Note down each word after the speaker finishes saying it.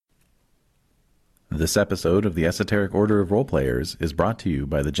This episode of the Esoteric Order of Roleplayers is brought to you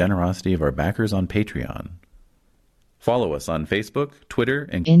by the generosity of our backers on Patreon. Follow us on Facebook, Twitter,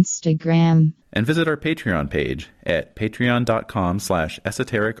 and Instagram. And visit our Patreon page at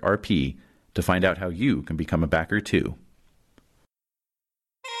patreon.com/esotericrp to find out how you can become a backer too.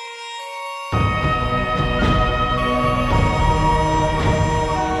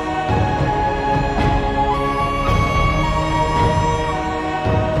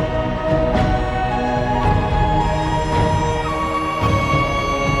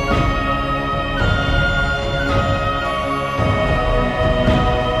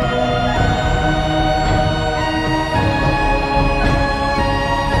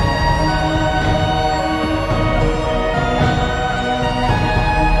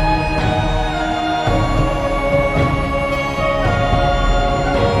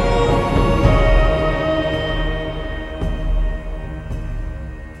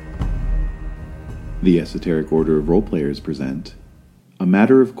 The Esoteric Order of Roleplayers present A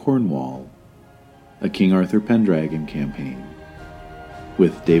Matter of Cornwall, a King Arthur Pendragon campaign,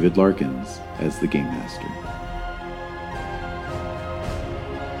 with David Larkins as the Game Master.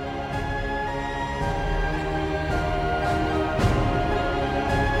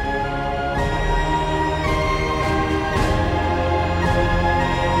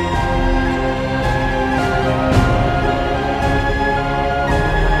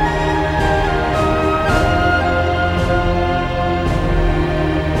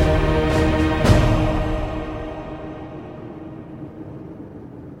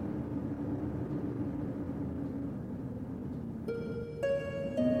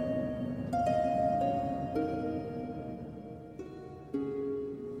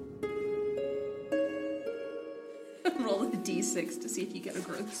 Roll a d6 to see if you get a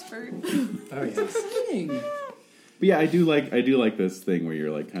growth spurt. Oh yeah. But yeah, I do like this thing where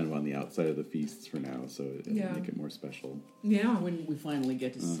you're like kind of on the outside of the feasts for now, so it'll make it more special. Yeah, when we finally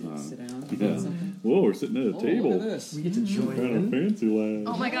get to sit down. Yeah. Whoa, we're sitting at a table. Look at this. We get to join Kind of in. fancy land.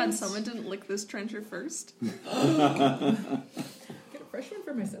 Oh my god, someone didn't lick this trencher first? Get a fresh one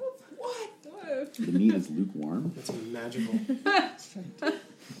for myself. What? The meat is lukewarm. That's magical.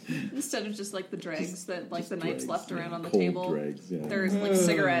 Instead of just like the dregs that like the knights Dregs, left around on the cold table. dregs, yeah. There's like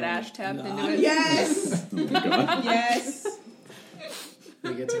cigarette ash tapped into it. Yes! Oh my god. Yes!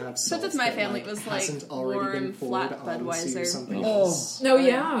 We get to have salt. Since it's my family, it was like hasn't already warm, been poured flat onto Budweiser. something Oh. else. No,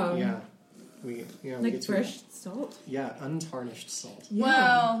 yeah. Yeah. We Like get to- fresh salt. Yeah, untarnished salt. Yeah.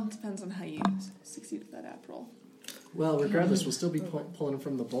 Well, depends on how you succeed with that app roll. Well, regardless, we'll still be pulling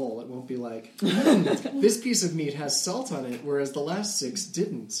from the bowl. It won't be like, this piece of meat has salt on it, whereas the last 6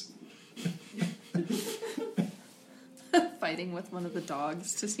 didn't. Fighting with one of the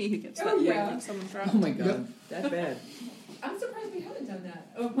dogs to see who gets Oh, that ring yeah. that someone dropped. Oh my god, Yep. that bad. I'm surprised we haven't done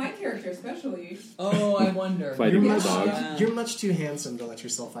that. Oh, my character especially. Oh, I wonder. Fighting You're with much, dogs. you're much too handsome to let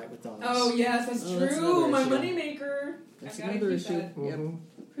yourself fight with dogs. Oh, yes, that's Oh, that's true. another My issue. moneymaker. That's I've gotta another keep issue. that Mhm.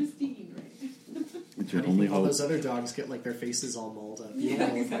 pristine, right? It's your How do you only think all hope. those other dogs get like their faces all mauled up? You Yeah,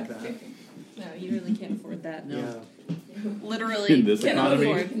 don't look like exactly. No, you really can't afford that. No. that. Literally In this cannot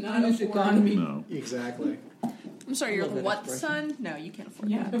economy? afford. Not In this afford. economy. No. Yeah, exactly. I'm sorry, I you're love that what expression. son? No, you can't afford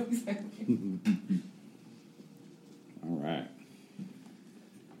Yeah, that. exactly. All right.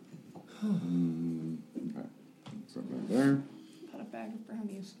 Okay. So right there. Bought a bag of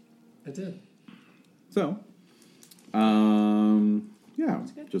brownies. I did. So, yeah,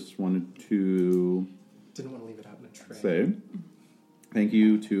 good. just wanted to Didn't want to leave it out in a tray. say thank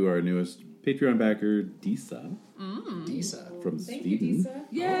you to our newest Patreon backer, Disa, Disa. from Thank you, Sweden, Disa.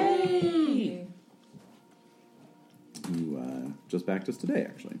 Yay! who just backed us today,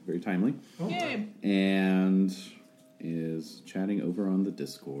 actually. Very timely. Oh, Yay! And is chatting over on the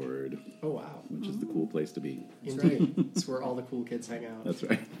Discord, oh wow. which is the cool place to be. Indeed. It's where all the cool kids hang out. That's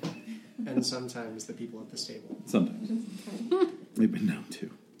right. And sometimes the people at this table. Sometimes. They've been known to.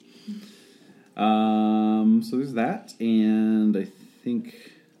 So there's that, and I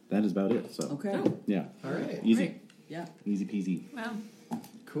think that is about it. So, Okay. yeah. All right. Easy. Great. Yeah. Easy peasy. Wow.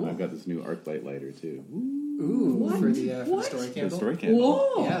 Cool. I've got this new arc light lighter, too. Ooh, for the story The candle. story candle.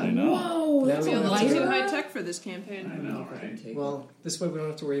 Whoa! Yeah. I know. Whoa, that's Now a we A have little to- too lighter. high tech for this campaign. I know, right? Well, this way we don't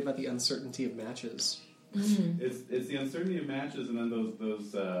have to worry about the uncertainty of matches. It's the uncertainty of matches, and then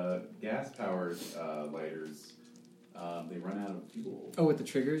those gas-powered lighters, they run out of fuel. Oh, with the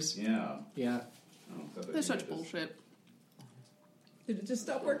triggers? Yeah. Yeah. Oh, so That's they're such just- bullshit. Did it just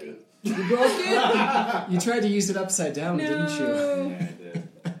stop working? You broke it? You tried to use it upside down, didn't you? Yeah, I did.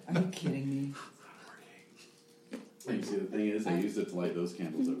 Are you kidding me? You see, the thing is, I used it to light those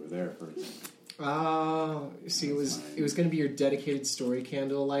candles over there first. See, it was going to be your dedicated story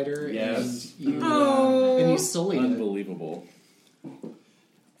candle lighter, Yes. and you sullied it. Unbelievable.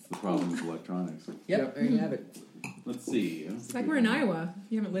 It's the problem with electronics. Yep, there you have it. Let's see. It's like we're in Iowa.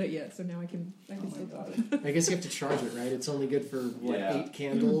 You haven't lit it yet, so now I can still pop it. I guess you have to charge it, right? It's only good for, 8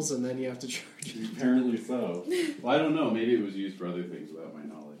 candles, and then you have to charge it. Apparently so. Well, I don't know. Maybe it was used for other things without my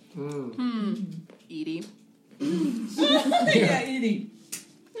knowledge. Edie. Yeah, Edie.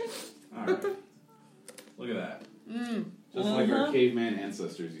 All right. Look at that. Just like our caveman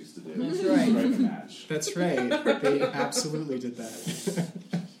ancestors used to do. That's right. Strike a match. That's right. They absolutely did that.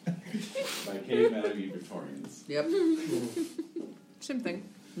 By cavemen, I mean Victorians. Yep. Same thing.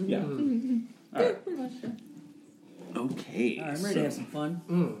 Yeah. All right. Okay. All right, I'm ready to have some fun.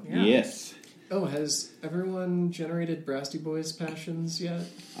 Yeah. Yes. Oh, has everyone generated Brasty Boys passions yet?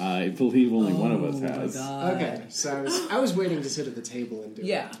 I believe only one of us my has. God. Okay, so I was waiting to sit at the table and do it.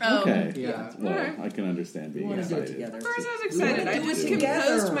 Yeah. Okay. Yeah. Well, Alright. I can understand We being want to do it excited. together. Of course, I was excited. I just Together.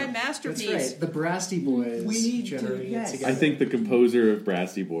 composed my That's masterpiece. right. The Brasty Boys We need to- generating it yes. together. I think the composer of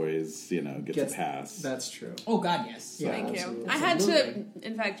Brassy Boys, gets Gets- a pass. That's true. Oh, God, yes. Yeah, Thank you. absolutely. I had Absolutely. to,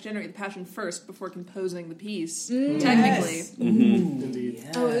 in fact, generate the passion first before composing the piece. Yes. Technically. Indeed.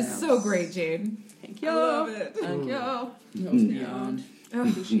 Yes. Oh, it's so great, Jade. Thank you. I love it. Thank you. That was beyond. I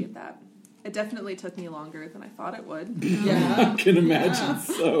appreciate that. It definitely took me longer than I thought it would. Yeah. I can imagine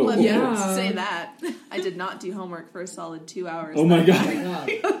so. Let me Yeah. say that. I did not do homework for a solid 2 hours. Oh my Oh, god. my God.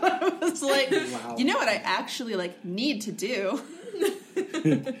 I was like, Wow. you know what I actually need to do?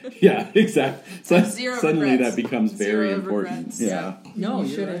 Yeah, exactly. Zero Suddenly regrets. that becomes very Zero important. regrets. Yeah. No, You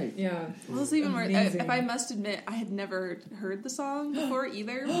you're shouldn't. right. Yeah. Well, it's even worse. Amazing. If I must admit, I had never heard the song before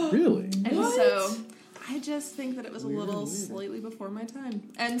either. Really? And so I just think that it was a little slightly before my time.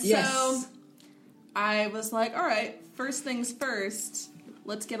 And so Yes. I was like, all right, first things first,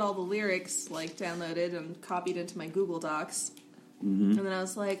 let's get all the lyrics downloaded and copied into my Google Docs. And then I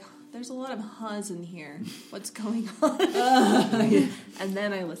was like, there's a lot of huhs in here. What's going on? And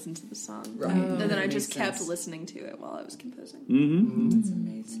then I listened to the song. Right. And then That I makes just kept sense. listening to it while I was composing. Mm-hmm. That's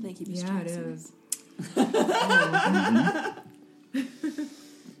amazing. Thank you, Miss Yeah, it Jackson. is.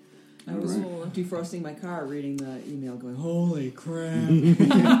 I was defrosting my car, reading the email, going, "Holy crap!"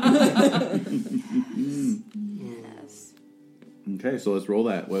 Yes. Okay, so let's roll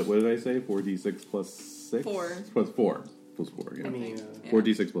that. What did I say? 4d6 plus 6? 4. Plus 4. Plus 4, yeah. I mean, Yeah.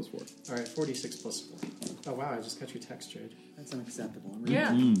 4d6 plus 4. all right, 46 plus 4. Oh, wow, I just got your text, Jade. That's unacceptable. I'm really-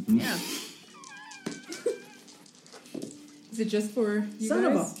 Yeah. Mm-hmm. Yeah. Is it just for you Son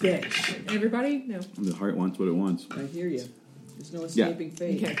of guys? a bitch! Everybody? No. The heart wants what it wants. I hear you. There's no escaping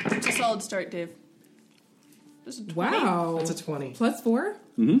fate. Okay. It's a solid start, Dave. This is 20. Wow. That's a 20. Plus 4?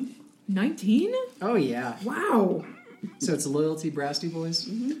 Mm-hmm. 19? Oh, yeah. Wow. So it's loyalty Brasty Boys?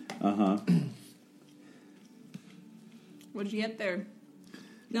 Uh-huh. What did you get there?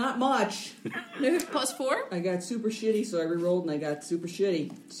 Not much. Plus 4? I got super shitty, so I re-rolled and I got super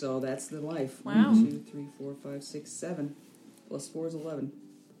shitty. So that's the life. Wow. 1, 2, 3, 4, 5, 6, 7. Plus 4 is 11.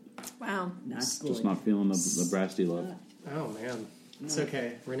 Wow. Not Just good. not feeling the Brasty love. Oh, man. It's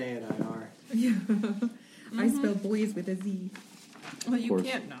okay. Renee and I are. Yeah. I spell boys with a Z. Well, you course.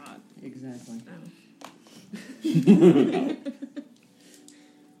 can't not. Exactly. Oh.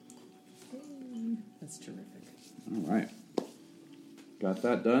 That's terrific. All right. Got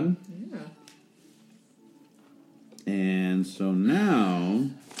that done. Yeah. And so now,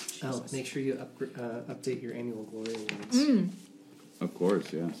 Oh, make sure you update your annual glory awards. of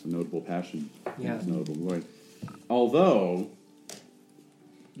course, yes, a notable passion. Yeah. It's a notable glory. Although,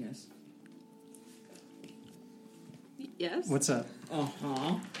 Yes. Yes? What's up?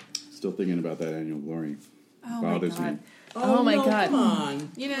 Uh-huh. still thinking about that annual glory. Oh, Bothers my God. me. Oh my no, God. Come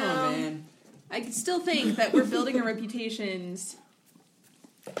on. You Come know- on, man. I still think that we're building our reputations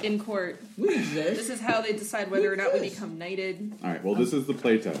in court. We This exist. is how they decide whether or not we become knighted. All right. Well, this is the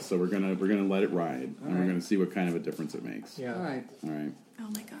playtest, so we're gonna let it ride, and we're right. gonna see what kind of a difference it makes. Yeah. All right. All right. Oh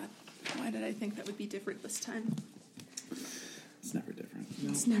my God. Why did I think that would be different this time? It's never different.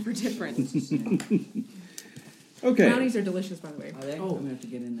 It's never different. Okay. Brownies are delicious, by the way. Are they? Oh. I'm going to have to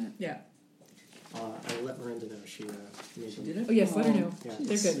get in that. Yeah. I let Miranda know she made them. Did it? Oh, yes, let her know. Yeah.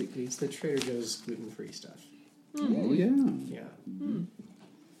 They're good. It's the Trader Joe's gluten-free stuff. Oh yeah. Yeah.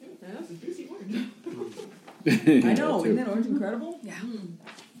 That's a juicy orange. I know. Isn't that orange incredible? Yeah.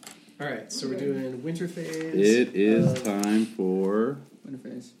 All right, so we're doing winter phase. It is time for. Winter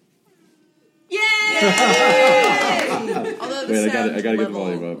phase. Yay! Although the Wait, I sound gotta get the level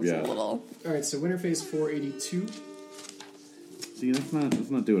volume up, was yeah. a little. All right, so winter phase 482. See, that's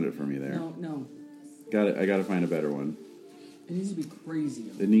not doing it for me there. No. I gotta find a better one. It needs to be crazy.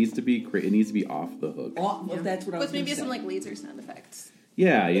 It needs to be it needs to be off the hook. Oh, well, that's what I was With maybe gonna some say. like laser sound effects.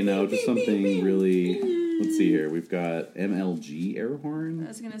 Yeah, just something really. Let's see here. We've got MLG air I horn.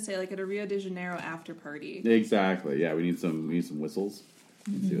 was gonna say like at a Rio de Janeiro after party. Exactly. Yeah, we need some whistles.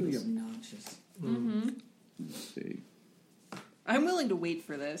 Let's see what Really this- obnoxious. let's see. I'm willing to wait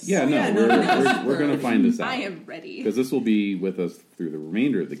for this. Yeah, no, yeah, we're going to find this out. I am ready. Because this will be with us through the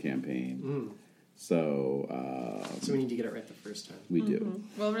remainder of the campaign. So So we need to get it right the first time. we do.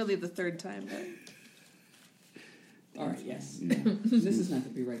 Well, really the third time, but All right, yes. Yeah. This is not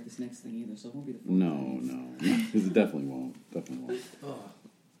going to be right this next thing either, so it won't be the fourth. No, because it definitely won't. Definitely Oh. won't.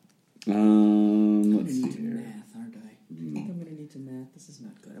 I'm going Let's to see need some here. math, aren't I? I think I'm going to need some math. This is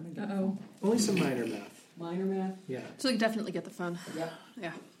not good. I'm going to get Uh-oh. Only some minor math. minor math. Yeah. so like definitely get the phone. Yeah.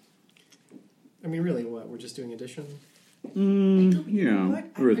 Yeah. I mean, really, what? We're just doing addition? Yeah, What?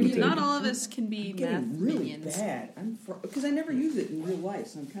 arithmetic. Not all of us can be I'm math getting really minions. bad. Because I never use it in real life,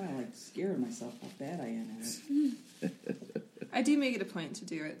 so I'm kind of like scaring myself how bad I am at it. I do make it a point to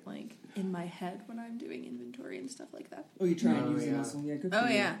do it like in my head when I'm doing inventory and stuff like that. Oh, you try and Oh, use the yeah. muscle? Yeah, good for Oh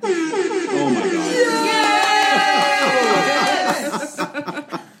you. yeah. Oh my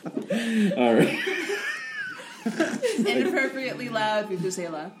god. All right. Inappropriately loud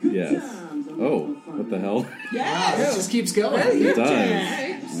vuvuzela. Yes. Oh, what the hell? Wow, this just keeps going. It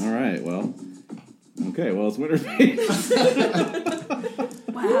does. All right. Well. Okay. Well, it's winter phase.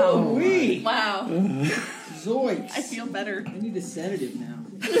 Wow. Wee! Wow. Zoinks! I feel better. I need a sedative now.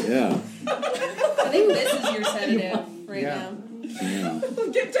 Yeah. I think this is your sedative right Yeah. now. Yeah.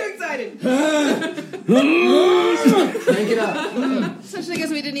 Don't get too excited! Crank it up. Especially because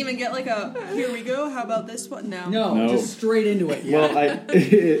we didn't even get like a here we go. How about this one? No. No, No. just straight into it. Well,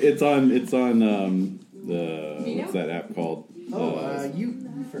 it's on the what's that app called? You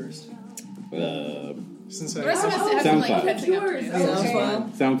first. Since The rest of us have SoundCloud. like catching up to do.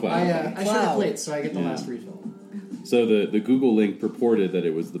 SoundCloud. SoundCloud. I should have Wow. played, so I get the Yeah. last refill. So the Google link purported that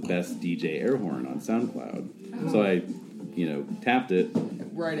it was the best DJ air horn on SoundCloud. So I, tapped it,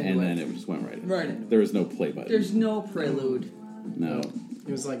 Right into and it. then it just went right in. Right into it. There was no play button. There's no prelude. No.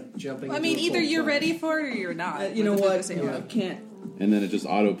 It was like jumping. I mean, into a either full you're play. ready for it or you're not. You know With the what? vuvuzela. I can't. And then it just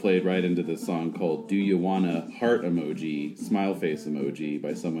auto-played right into this song called Do You Wanna Heart Emoji, Smile Face Emoji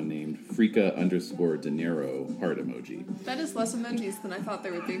by someone named Freaka_De Niro Heart Emoji. That is less emojis than I thought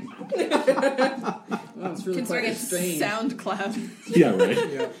there would be. Well, it's really Considering quite it's strange. SoundCloud. Yeah, right.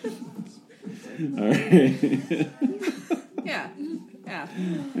 Yeah. All right. Yeah. Yeah.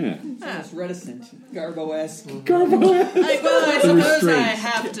 Yeah. It's reticent. Garbo-esque. Like, well, I suppose I restraint.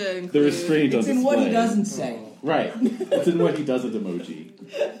 have to The include... restraint on It's in display. what he doesn't say. Right. It's in what he doesn't emoji.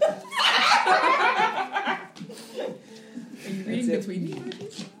 Are you reading That's it. between the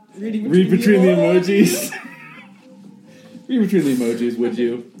emojis? Read between the emojis. Read between the emojis, would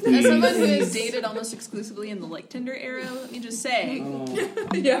you? As someone who Please. has dated almost exclusively in the like Tinder era, let me just say,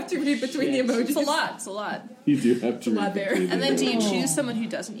 You have to read between the emojis. it's a lot. It's a lot. You do have to a lot read there. between And the then do you emojis. choose someone who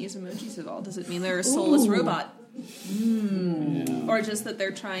doesn't use emojis at all? Does it mean they're a soulless robot, Yeah. or just that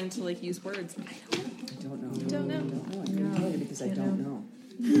they're trying to like use words? I don't know. Don't know. I couldn't tell you because I don't know.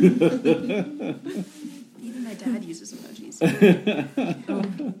 Even my dad uses emojis.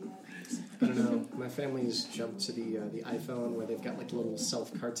 I don't know. My family's jumped to the iPhone where they've got like little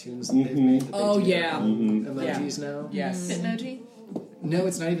self cartoons that they've made. That they Oh, do yeah. emojis now. Yes. Bitmoji? No,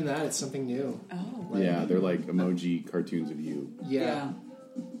 it's not even that. It's something new. Oh, Yeah, they're like emoji cartoons of you. Yeah.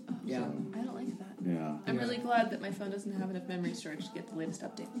 Yeah. I don't like that. Yeah. I'm Yeah. really glad that my phone doesn't have enough memory storage to get the latest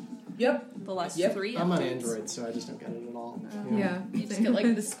update. Yep. The last Yep. 3 I'm on updates. Android, so I just don't get it at all. Yeah. You just get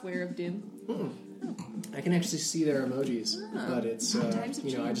like the square of doom. I can actually see their emojis, but it's Times have I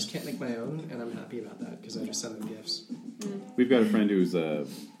changed. just can't make my own, and I'm happy about that because I just send them gifts. We've got a friend who's a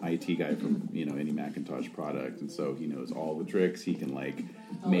IT guy from any Macintosh product, and so he knows all the tricks. He can like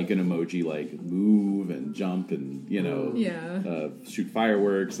make an emoji like move and jump and Yeah. shoot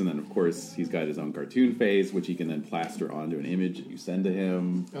fireworks, and then of course he's got his own cartoon face, which he can then plaster onto an image that you send to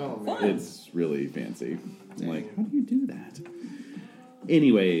him. Oh man. It's really fancy. I'm like, how do you do that?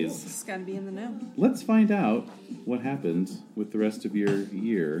 Anyways, Just gotta be in the know. let's find out what happened with the rest of your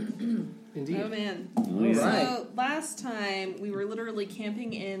year. Indeed. Oh man. Oh, yeah. Right. So last time we were literally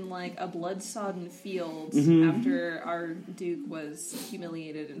camping in like a blood-sodden field Mhm. after our Duke was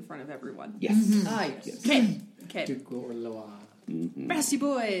humiliated in front of everyone. Yes. Ah, yes. Yes. Okay. Duke Orloa. Mhm. Brasty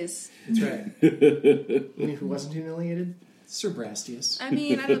boys. That's right. You know who wasn't humiliated? Sir Brastius. I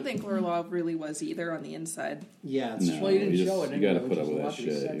mean, I don't think Orlov really was either on the inside. Yeah, it's No, Well, you didn't you show just- it you gotta anyway, put which up is with that what he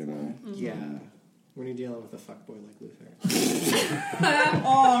shit, said you for know. it. Yeah. When you're dealing with a fuckboy like Luther.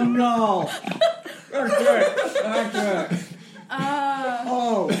 Oh no! That's it. That's it.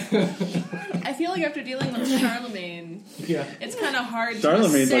 Oh, I feel like after dealing with Charlemagne, Yeah. it's kind of hard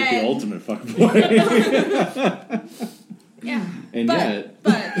Charlemagne's to like the ascend. ultimate fuckboy. Yeah. And yet,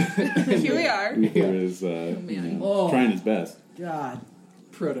 But here we are. Uther is man. Oh. trying his best. God.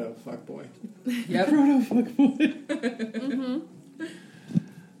 Proto fuckboy. Yep. Proto fuckboy.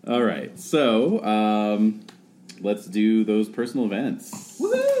 All right, so let's do those personal events.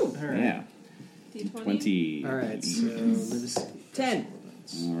 Woohoo! All right. Yeah, D20. 20. All right. So let's 10.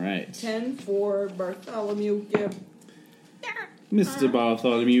 All right, 10 for Bartholomew Gibb. Mr.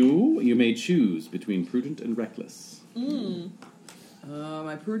 Bartholomew, you may choose between prudent and reckless.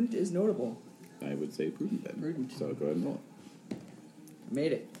 My prudent is notable. I would say prudent then. Prudent. So go ahead and roll. I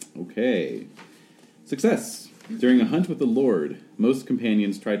made it. Okay. Success. During a hunt with the Lord, most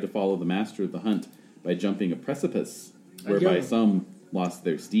companions tried to follow the master of the hunt by jumping a precipice, whereby Again. some lost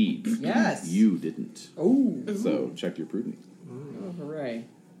their steeds. Yes. You didn't. Oh. So check your prudence. Oh, hooray.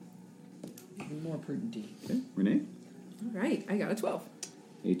 Even more prudenty. Okay, Renee? All right, I got a 12.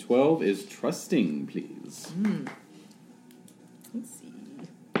 A 12 is trusting, please. Let's see.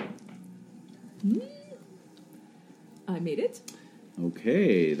 I made it.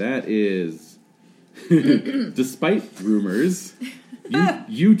 Okay, that is... Despite rumors,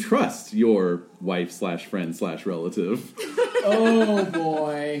 you trust your wife/friend/relative. Oh,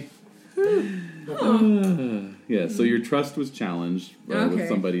 boy. Yeah, so your trust was challenged with Okay.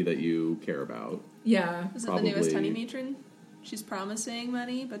 somebody that you care about. Yeah. Is it the newest Probably- honey matron? She's promising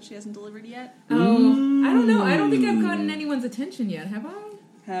money, but she hasn't delivered yet. Oh, I don't know. I don't think I've gotten anyone's attention yet. Have I?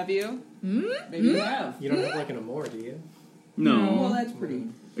 Have you? Maybe you have. You don't have like an amour, do you? No. Well, that's pretty.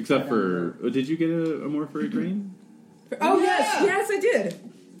 Except for... did you get a more for a grain? Oh, Yeah. yes, I did.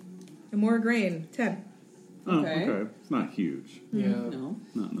 And more grain. 10. Oh, Okay. okay. It's not huge. Yeah. No.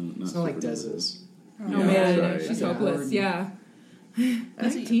 Not It's not like super Dez's. Oh, Yeah, man, that's no, right. she's Yeah. hopeless. Yeah.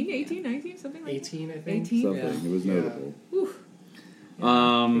 That's 19, 18, 19, something like 18, I think. 18? Something. Yeah. It was Yeah. notable. Whew. It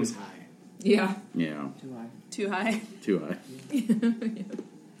Um, was high. Yeah. yeah, Do I? Too high. too high.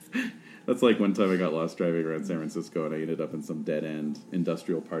 That's like one time I got lost driving around San Francisco and I ended up in some dead end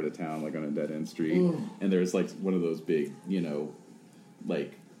industrial part of town, like on a dead end street. And there's like one of those big,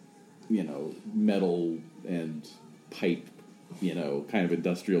 metal and pipe, kind of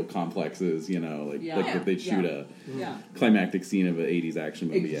industrial complexes, like Yeah. that they'd shoot Yeah. Yeah. a climactic scene of an 80s action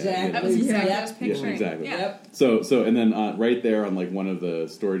movie. at. Exactly. That was exactly what I Yeah. was picturing. Yeah, exactly. Yeah. Yep. So, and then right there on like one of the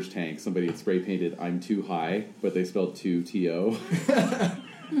storage tanks, somebody had spray painted "I'm too high," but they spelled "too" T-O.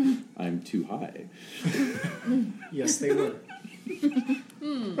 I'm too high. Yes, they were.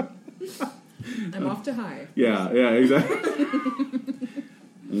 I'm off to high. Yeah, exactly.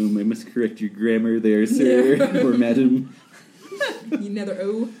 I must correct your grammar there, sir or madam. You neither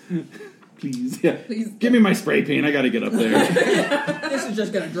O. Please, yeah. Please. Give me my spray paint. I got to get up there. This is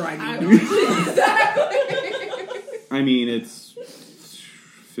just going to drive me nuts. I mean, it's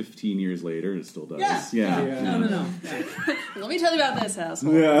 15 years later. It still does. Yeah. Yeah. No. Let me tell you about this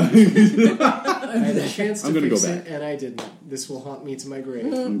asshole. Yeah. I had a chance to I'm gonna fix go it, back. and I didn't. This will haunt me to my grave.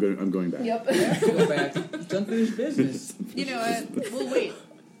 I'm going back. Yep. Go back. It's unfinished business. You know what? We'll wait.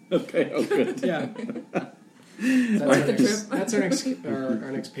 Okay. Oh, good. Yeah. That's, our the next, trip. that's our next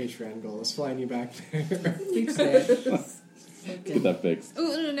Patreon goal, is flying you back there. Fix that. Get that fixed.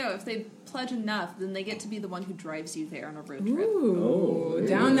 Oh, no. If they pledge enough, then they get to be the one who drives you there on a road trip. Ooh. Oh,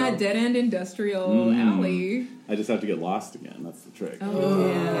 Down yeah. that dead end industrial alley. I just have to get lost again. That's the trick. Oh.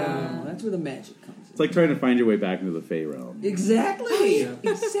 Yeah. That's where the magic comes It's like trying to find your way back into the Fey realm. in. Exactly. Yeah.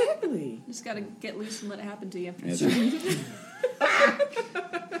 Exactly. You just gotta get loose and let it happen to you.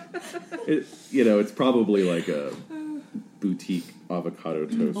 It's probably like a boutique avocado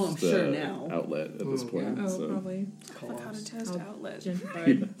toast Oh, I'm sure now. outlet at this point. Oh, so. probably. Avocado toast Oh, outlet. Gentrified.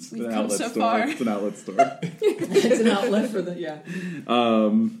 Yeah, it's We've an come outlet so store. far. It's an outlet store. It's an outlet for the, yeah.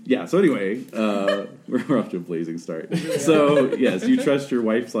 So anyway, we're off to a blazing start. So, yes, you trust your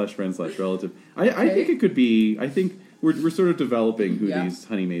wife/friend/relative. I think it could be, I think we're sort of developing who Yeah. these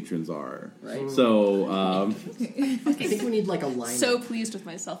honey matrons are. Right. So, I think we need like a lineup. So pleased with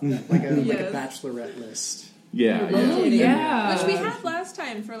myself. like a Yes. bachelorette list. yeah. Oh, yeah. Which we had last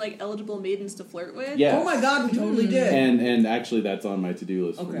time for like eligible maidens to flirt with. Yes. Oh my God, we totally did. And actually, that's on my to-do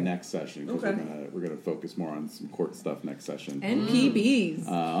list for Okay. next session, because Okay. we're gonna focus more on some court stuff next session. NPBs.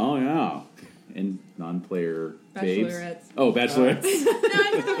 Oh yeah, and non-player babes. Bachelorettes. Oh,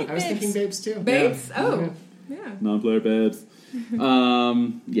 bachelorettes, I was thinking babes too. Babes? Oh. Yeah. non-player babes.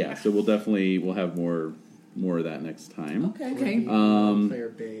 Yeah, so we'll have more of that next time. Okay. Okay. Player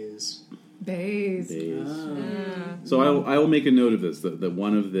bays. Bays. Babes. Yeah. So I will make a note of this. That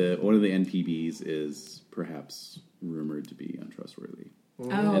one of the NPBs is perhaps rumored to be untrustworthy. Oh.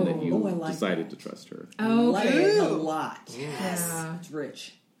 And that you I like decided that. to trust her. I like Okay. it a lot. Yes. Yeah. It's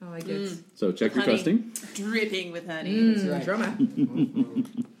rich. I like it. So check your Honey. trusting. Dripping with honey. That's right. Drama.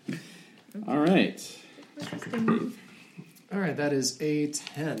 All right. All right, that is a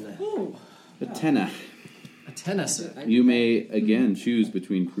 10. Ooh. The tenor. A 10 sir. You may again choose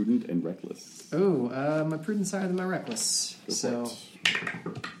between prudent and reckless. Oh, my prudence higher than my reckless. Go for So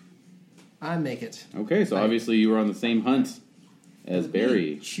it. I make it. Okay, so Right. obviously you were on the same hunt as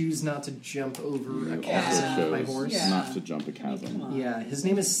Barry. Choose not to jump over a You chasm also with my chose horse. Yeah. not to jump a chasm. Yeah, his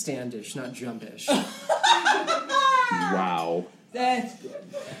name is Standish, not Jumpish. Wow. That's good.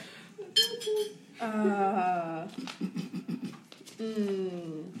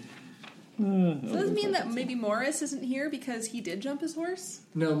 Does this mean that maybe Morris isn't here because he did jump his horse?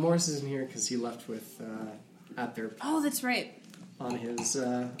 No, Morris isn't here because he left with Atherp Oh, that's right. on his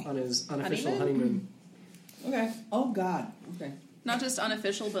unofficial Honeymoon? honeymoon. Okay. Oh, God. Okay. Not just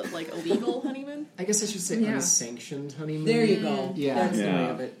unofficial, but like illegal honeymoon. I guess I should say Yeah. unsanctioned honeymoon. There you go. Yeah. That's the way Yeah.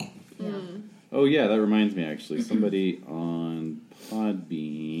 of it. Oh yeah, that reminds me actually. Somebody on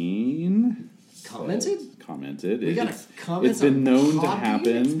Podbean commented. We got a It's- comment It's been on known to Podbean?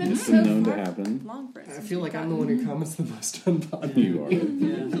 happen. It's It's been been known to so happen. Long for us. I feel like I'm the one who comments the most on Podbean. You are.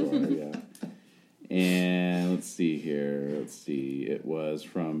 You are, yeah. And let's see here. Let's see. It was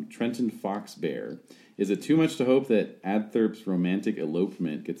from Trenton Foxbear. Is it too much to hope that Adtherp's romantic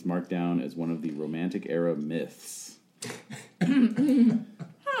elopement gets marked down as one of the romantic era myths? Yeah.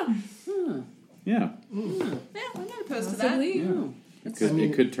 Yeah, I'm not opposed to that. Possibly. Yeah.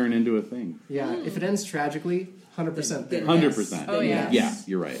 It could turn into a thing. Yeah, if it ends tragically, 100% there. 100%. Oh, yeah. Yeah,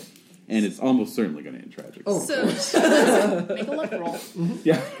 you're right. And it's almost certainly going to end tragic. Oh, So make a luck roll.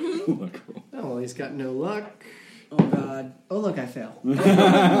 Yeah. Look. Oh, well, he's got no luck. Oh, God. Oh, look, I fail.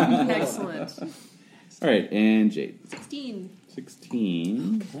 Excellent. All right, and Jade. 16.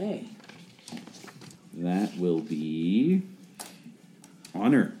 16. Okay. That will be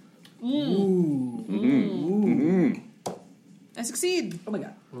honor. I succeed. Oh, my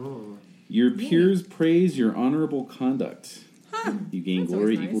God. Your peers praise your honorable conduct. You gain That's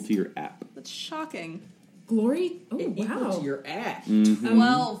glory always equal nice. to your app. That's shocking. Glory. Oh, Equal wow. to your act.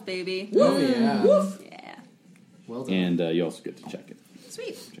 12, baby. Oh, yeah. Yeah. Well done. And you also get to check it.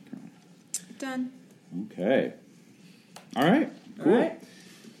 Sweet. Check her out. Done. Okay. All right. Cool. All right.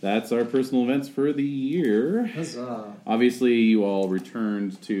 That's our personal events for the year. Huzzah. Obviously, you all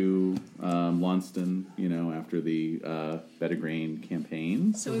returned to Launceston, after the Bettagrain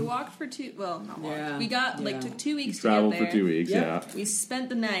campaign. So we walked for not walked. Yeah. We got, Yeah. took 2 You weeks to traveled get for there. 2 weeks, Yep. yeah. We spent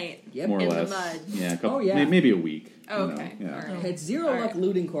the night Yep. More or in less. the mud. Yeah, a couple, Oh, yeah. maybe a week. Oh, okay. Yeah. All right. Had zero All luck right.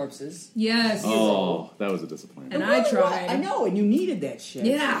 looting corpses. Yes. Oh, that was a disappointment. And It I really tried. was. I know, and you needed that shit.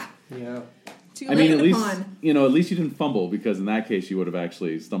 Yeah. Yeah. Too I late. mean, at the least pond. at least you didn't fumble, because in that case you would have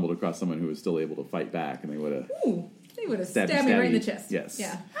actually stumbled across someone who was still able to fight back, and they would have Ooh, they would have Stabby, stabbed me right in the stabby. chest. Yes.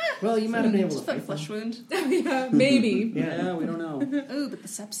 Yeah. Well, you might have been able to Just a fight them. flesh wound. Yeah, maybe. Yeah, we don't know. Ooh, but the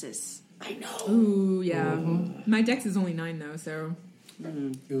sepsis. I know. Ooh, yeah. My dex is only 9 though, so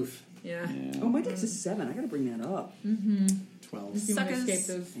Oof. yeah. Oh, my dex is 7. I gotta bring that up. 12. If you want to Suckers. escape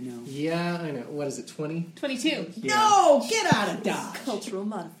those. I know. Yeah, I know. What is it, 20? 22. No! Get out of Dodge! Cultural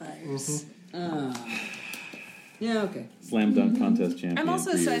modifiers. Yeah, okay. slam dunk contest champion. I'm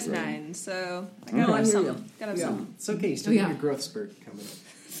also for a you, size right? 9, so I Okay. gotta I have hear something. you. Gotta have Yeah. something. It's okay. You still Oh, get yeah. your growth spurt coming.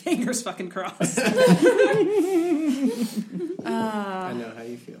 Fingers fucking crossed. I know how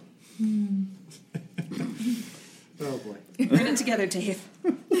you feel. Oh, boy. We're in it together, Dave.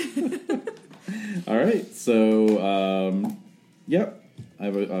 All right, so yep,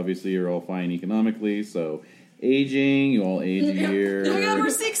 obviously you're all fine economically. So aging, you all age a year. Oh my god, we're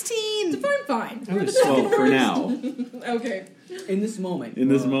 16! I'm fine. Well, for now, Okay. In this moment. in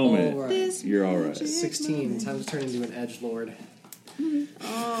this we're moment, all right. This you're all right. 16. Time to turn into an edgelord.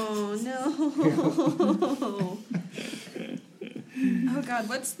 Oh no. Oh god,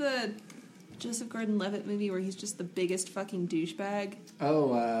 what's the Joseph Gordon-Levitt movie where he's just the biggest fucking douchebag?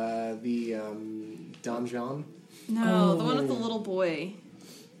 Oh, the Don John? No, the one with the little boy.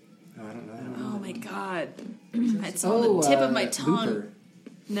 Oh, I don't know. Oh my god. It's on the tip of my tongue. Looper.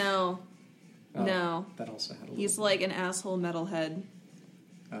 No. Oh, No. That also had a He's little... like an asshole metalhead.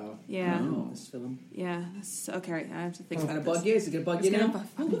 Oh. Yeah. Oh, this film. Yeah. That's, okay, right, I have to think It's gonna about bug this. you? Is it gonna bug It's you gonna now?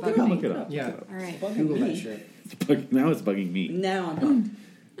 fucking Look bug it up. me. Look it up. Yeah. All right. Google that shit. Now it's bugging me. Now I'm done.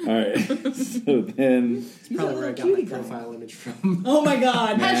 All right, so then Probably where I got my cutie guy. profile image from. Oh my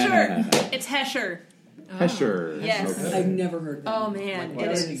god. Hesher! It's Hesher. Hesher. Yes. Okay. I've never heard that. Oh man, Why it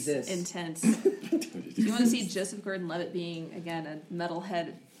does is it exist? intense. You want to see Joseph Gordon-Levitt being again a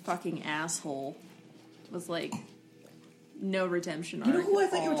metalhead fucking asshole? Was like no redemption You know arc who I at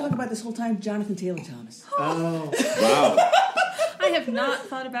thought you were all. talking about this whole time? Jonathan Taylor Thomas. Oh, Wow. I have not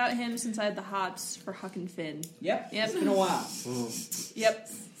thought about him since I had the hots for Huck and Finn. Yep. Yep. It's been a while. Yep.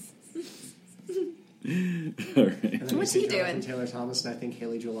 All right. and then What's you he say Jonathan doing? Taylor Thomas, and I think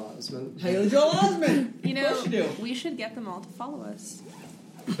Haley Joel Osment. Haley Joel Osment. You know, Of course you do. we should get them all to follow us.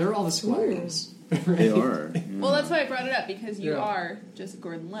 They're all the squires. They are. Well, that's why I brought it up, because you Yeah. are Joseph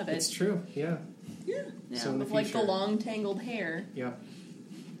Gordon-Levitt. It's true. Yeah. Yeah. Yeah, So in the with like the future- long tangled hair. Yeah.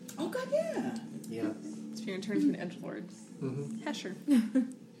 Oh God, yeah. Yeah. So you're gonna turn to an edgelord. Mm-hmm. Hesher.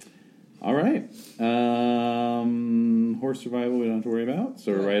 All right. Horse survival we don't have to worry about.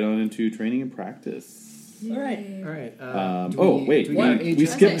 So we're right on into training and practice. All right. All right. Wait. We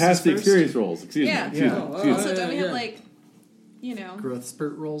skipped past the experience rolls. Excuse me. Yeah. Excuse me. Yeah. Excuse me. So don't we have yeah. like, you know, growth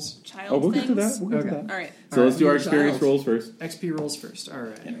spurt rolls. child Oh, we'll things? get to that. We'll get to Okay. that. All right. So let's do our Alright, experience child. rolls first. XP rolls first. All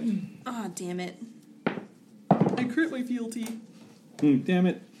right. Ah, damn it. I crit my fealty. Damn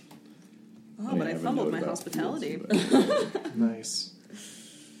it. Oh, but I have a fumbled note my about hospitality, fields. Nice.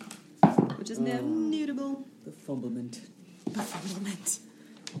 which is now mutable. The fumblement. Befumblement.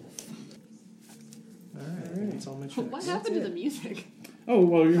 All right. I think it's all my checks. What happened to the music? Oh,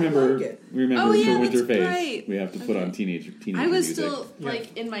 well, remember, like it. remember Oh, yeah, for Winter that's Phase, right. we have to put Okay. on teenage I was music. still, Yeah.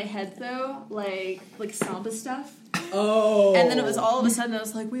 like, in my head, though, like Samba stuff. Oh. And then it was all of a sudden, I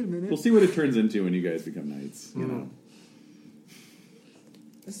was like, wait a minute. We'll see what it turns into when you guys become knights. You know.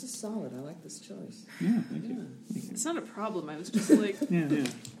 This is solid. I like this choice. Yeah, thank you. It's not a problem. I was just like, Yeah, yeah.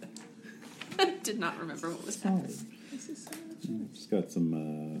 I did not remember what was happening. This is solid. Yeah, just got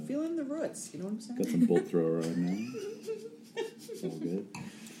some Feeling the roots. You know what I'm saying? got some bolt thrower right now. It's all good.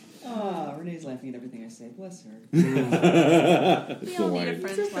 Oh, Renee's laughing at everything I say. Bless her. It's We the all need a wine.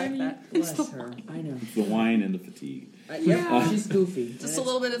 friend like that. Bless her. I know. It's the wine and the fatigue. Yeah, she's goofy. Just a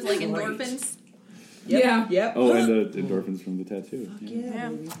little bit of, like, Great. endorphins. Yep, Yeah. Yep. Oh, and the endorphins from the tattoo. Fuck Yeah. yeah, Yeah.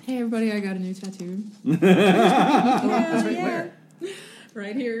 baby. Hey everybody, I got a new tattoo. That's right. Where?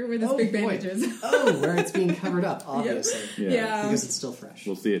 Right here where this Oh, big boy. bandage is. Oh, where it's being covered up, obviously. Yeah. Because it's still fresh.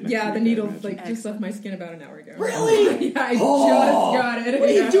 We'll see it next Yeah, week, the I needle imagine. like just left my skin about an hour ago. Really? Yeah, I Oh, just got it. What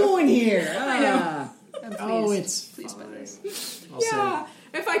are Yeah. you doing here? I know. Ah. I'm Oh, pleased. it's Pleased by fine. this. I'll say- Yeah.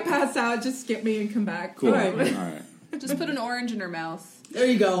 If I pass out, just skip me and come back. Cool. Alright. All right. Just put an orange in her mouth. There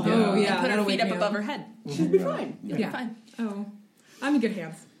you go. Oh, yeah. And put her that'll feet wake up me above her head. She'll be fine. You'll Yeah. be fine. Oh, I'm in good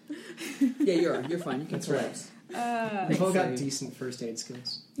hands. Yeah, you're fine. You can That's right. collapse. We've all got Thanks, decent first aid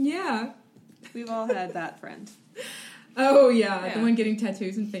skills. Yeah. We've all had that friend. Oh yeah, Yeah. the one getting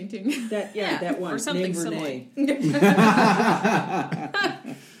tattoos and fainting. That Yeah, that one. or something Name similar. Renee.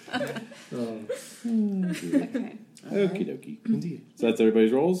 Oh, Okay. Okie dokie. indeed. So that's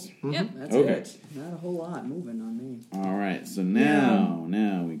everybody's rolls? Yep. That's Okay. it. Not a whole lot moving on me. All right. So now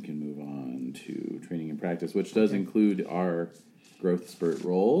we can move on to training and practice, which does include our growth spurt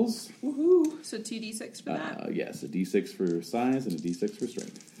rolls. Woohoo! So 2d6 for that. Yes, a d6 for size and a d6 for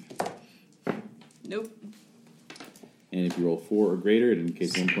strength. Nope. And if you roll 4 or greater, it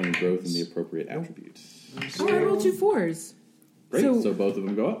indicates 1 point of growth in the appropriate attribute. Oh, I rolled 2 4s. Great. So- So both of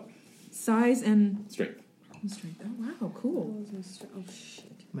them go up. Size and Strength. strength. Oh wow, cool. Oh shit!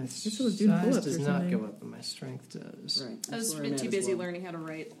 My Guess I was doing size pull-ups does or not something. go up, but my strength does. Right. I was that's a where bit I'm too at as busy well. learning how to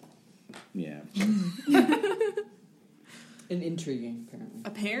write. Yeah. And intriguing, apparently.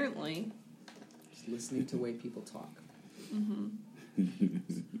 Apparently. Just listening to the way people talk. I'm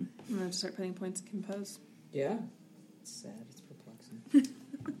going to have to start putting points in compose. Yeah. It's sad. It's perplexing.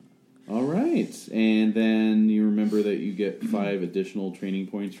 All right. And then you remember that you get 5 additional training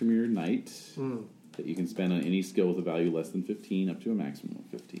points from your knight that you can spend on any skill with a value less than 15 up to a maximum of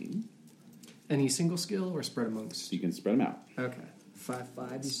 15. Any single skill or spread amongst? So you can spread them out. Okay. 5,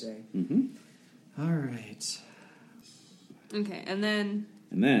 you say. Mm-hmm. All right. Okay, and then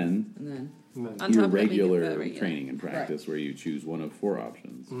And then And then, on your top of that, we get regular the regular. training and practice where you choose one of 4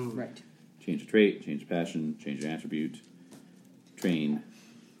 options. right. Change a trait, change a passion, change an attribute, train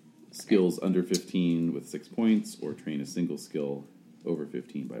skills under 15 with 6 points, or train a single skill over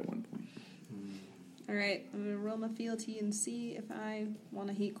 15 by 1 point. All right, I'm going to roll my fealty and see if I want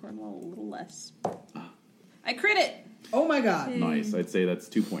to hate Cornwall a little less. I crit it! Oh my god. Nice. I'd say that's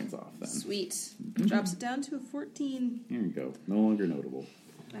 2 points off then. Sweet. Drops it down to a 14. Here you go. No longer notable.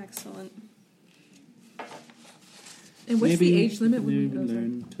 Excellent. And what's the age limit when Learn, we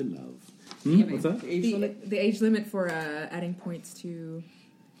learn to love. Yeah, What's that? Age the, limit? the age limit for adding points to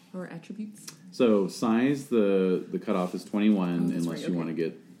our attributes? So size, the cutoff is 21 Oh, that's unless right, you okay. want to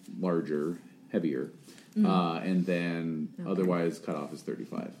get larger, heavier. And then Okay. otherwise cutoff is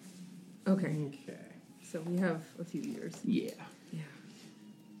 35. Okay, Okay. so we have a few years. Yeah. Yeah.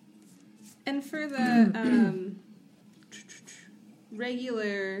 And for the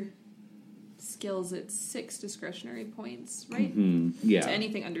regular skills, it's 6 discretionary points, right? Yeah. To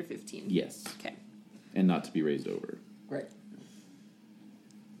anything under 15. Yes. Okay. And not to be raised over. Right.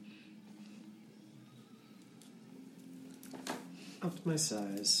 Up to my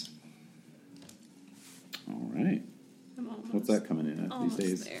size. All right. I'm almost, What's that coming in at almost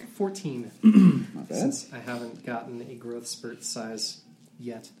these days? there. 14. Not bad. Since I haven't gotten a growth spurt size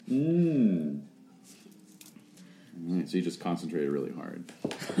yet. Mm. All right, so you just concentrated really hard.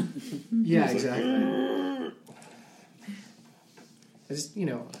 Yeah, exactly. I just,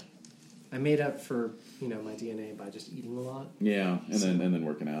 I made up for, my DNA by just eating a lot. Yeah, and then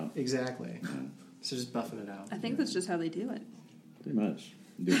working out. Exactly. Yeah, So just buffing it out. I think that's just how they do it. pretty much.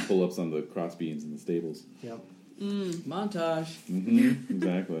 Do pull-ups on the cross beams in the stables. Yep. Montage.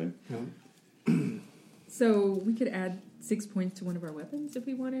 Exactly. So we could add 6 points to one of our weapons if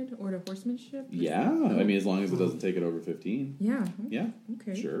we wanted, or to horsemanship. Yeah, I mean, as long as it doesn't take it over 15. Yeah. Yeah,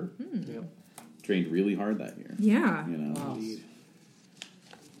 Okay. sure. Yep. Trained really hard that year. Yeah. Wow. Indeed.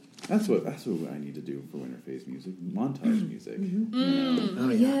 That's what I need to do for winter phase music. Montage music. Oh,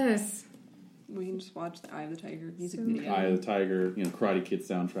 yeah. Yes. We can just watch the Eye of the Tiger music So- video. Eye of the Tiger, Karate Kid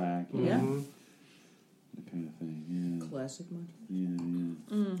soundtrack. Yeah. Mhm. That kind of thing. Yeah. Classic montage.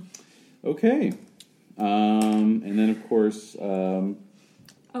 Yeah. Okay. And then of course, Oh,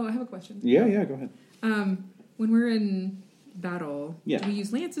 I have a question. yeah, go ahead. When we're in battle, Yeah. do we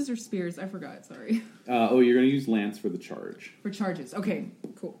use lances or spears? I forgot. Sorry. You're going to use Lance for the charge. For charges. Okay.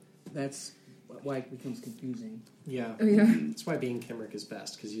 Cool. That's why it becomes confusing. Yeah. Oh yeah. That's why being Kimrick is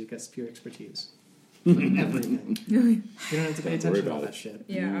best, because you've got spear expertise. Everything. You don't have to pay Don't worry attention to all about that it. shit.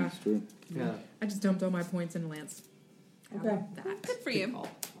 Yeah. That's true. Yeah. I just dumped all my points in lance. How Okay. about that? Good for Good you. call.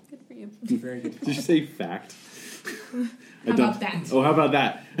 Good for you. Very good. Did you say fact? How about that? Oh, how about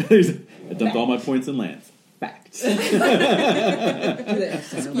that? I dumped all my points in Lance. Fact. I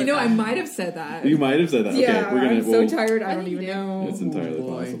might have said that. You might have said that. Yeah, Okay, we're gonna. I'm so tired. I don't think even you did. know. It's entirely Oh,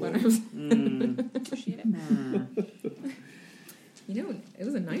 boy. possible. When I was, Appreciate it. it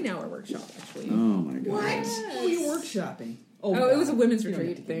was a 9-hour workshop actually. Oh my god. Oh, you're workshopping. Oh, it was a God. women's You don't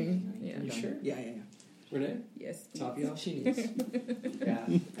retreat have to thing. Yeah. You sure? Yeah. Renee? Yes. Top you off? She needs. Yeah.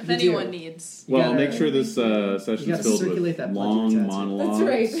 If anyone needs. You Well, gotta- make sure this session's gotta filled circulate with that blood long to your tattoo. monologues. That's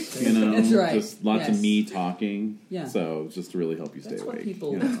right. That's right. Just lots of Yes. me talking. Yeah. So just to really help you stay That's what awake.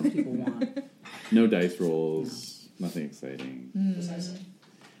 people. you That's know. what people want. No dice rolls. Nothing exciting.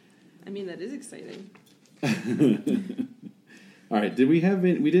 I mean, that is exciting. All right. Did we have?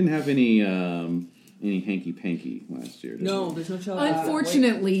 We didn't have any hanky panky last year. Did No, we? there's no child.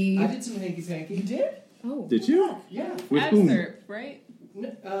 Unfortunately. I did some hanky panky. You did? Oh. Did you? Yeah. With whom? Absurd, right? No,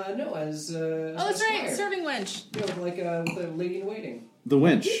 as Oh, that's right. Squire. Serving wench. With a lady in waiting. The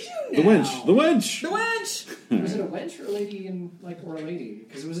wench. you The now? wench. The wench. The wench. Was it a wench or a lady in or a lady?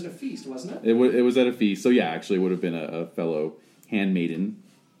 Because it was at a feast, wasn't it? It was at a feast. So yeah, actually, it would have been a fellow handmaiden.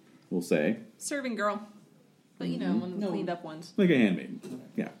 We'll say Serving girl. But one of the No. cleaned up ones. like a handmaiden.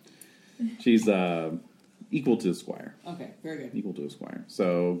 Yeah. She's equal to a squire. Okay, very good. Equal to a squire.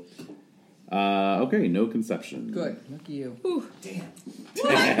 So. Okay, no conception. Good. Lucky you. Damn.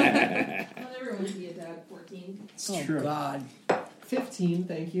 Not everyone can be a dad at 14. It's Oh true. God. 15,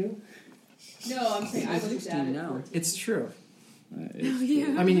 thank you. No, I'm saying I was a 16 dad at now. 14. It's true. That is true.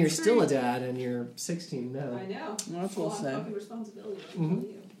 Yeah. I mean, you're That's still a great. dad and you're 16 now. I know. Well, that's Full well on said. fucking responsibility. I'm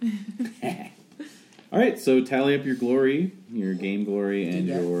telling you. All right, so tally up your glory, your game glory, and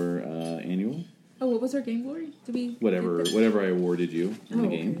Did that. your annual. Oh, what was our game glory? Did we? Whatever get that? I awarded you in the Oh,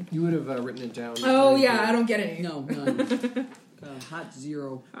 game. okay. You would have written it down. Oh yeah, I don't get any. No, none. Got a hot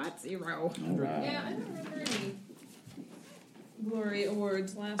 0. Hot 0. All right. Yeah, I don't remember any glory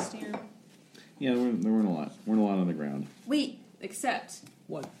awards last year. Yeah, there weren't a lot. Weren't a lot on the ground. Wait, except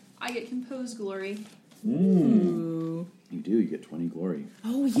What? I get composed glory. Ooh. You do. You get 20 glory.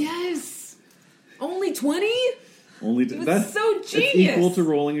 Oh yes. Only 20? Only It was that's so it's genius. equal to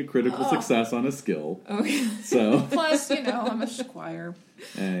rolling a critical success on a skill. Okay. So Plus, I'm a squire.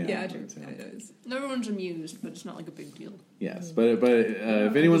 Yeah, true. that's, It is. Everyone's amused, but it's not like a big deal. Yes, but if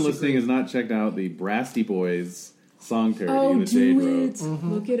anyone listening has not checked out the Brasty Boys song parody Oh, that Jade do wrote, it.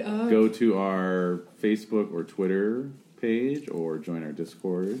 Look it up. go to our Facebook or Twitter page or join our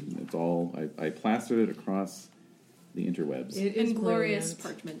Discord. It's all I plastered it across the interwebs. It is And glorious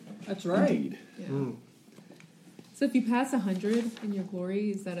brilliant. parchment. That's right. Indeed. Yeah. Mm. So if you pass 100 in your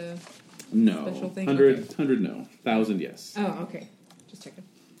glory, is that a... No. Special thing? 100 no. 1,000 yes. Oh, okay. Just checking.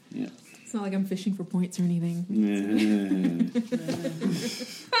 Yeah. It's not like I'm fishing for points or anything. Yeah.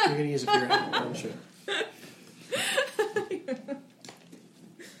 You're going to use it for your friendship.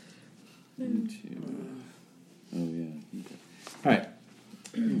 Oh yeah. Okay. All right.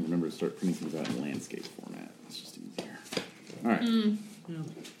 start printing things out in landscape format. It's just easier. All right.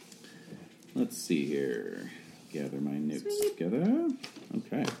 Let's see here. Gather my notes together.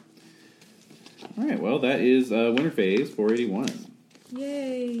 Okay. All right. Well, that is winter phase 481.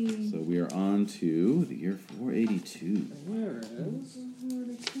 Yay. So we are on to the year 482. Where is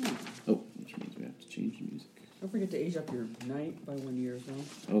 482? Oh, which means we have to change the music. Don't forget to age up your night by 1 year as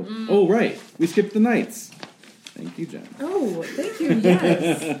well. Oh, right. We skipped the nights. Thank you, Jen. Oh, thank you.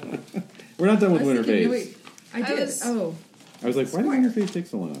 Yes. We're not done with I was winter thinking, phase. no, wait, I did. I was like, why did winter phase take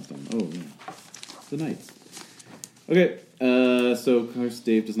so long last time? Oh, yeah. The nights. Okay. So, of course,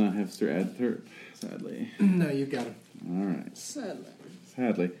 Dave does not have Sir Adtherp, sadly. No, you've got him. All right.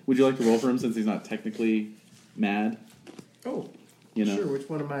 Sadly. Would you like to roll for him since he's not technically mad? Oh, You know? sure. Which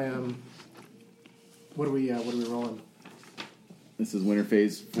one am I? What are we rolling? This is winter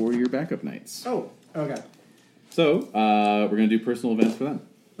phase for your backup nights. Oh, okay. So, we're going to do personal events for them.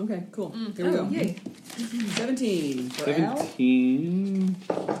 Okay, cool. Here we go. Yay. 17 for Al. 17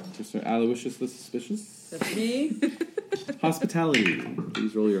 for Sir Aloysius the Suspicious. That's me. Hospitality.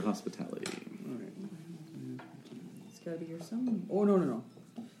 Please roll your hospitality. Alright. It's gotta be your son. Oh, no.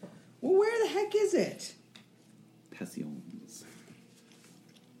 Well, where the heck is it? Passions.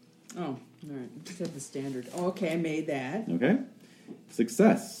 Oh, alright. Just have the standard. Oh, okay, I made that. Okay.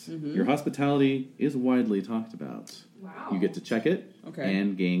 Success. Your hospitality is widely talked about. Wow. You get to check it Okay.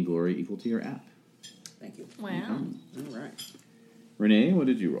 and gain glory equal to your app. Thank you. Wow. Alright. Renee, what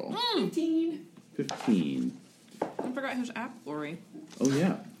did you roll? 15. 15. I forgot who's app glory. Oh,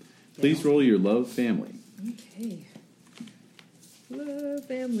 yeah. Please roll your love family. Okay. Love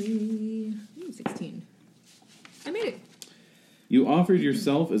family. 16. I made it. You offered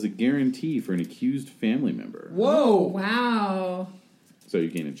yourself as a guarantee for an accused family member. Whoa! Wow. So you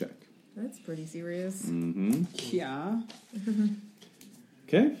gain a check. That's pretty serious. Mm-hmm. Yeah.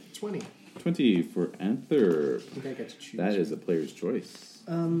 Okay. 20. 20 for Anther. I think I get to choose. That is a player's choice.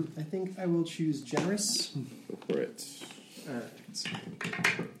 I think I will choose generous. Go for it. Alright.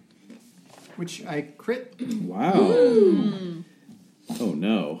 Which I crit. Wow. Oh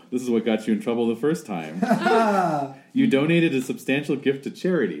no. This is what got you in trouble the first time. You donated a substantial gift to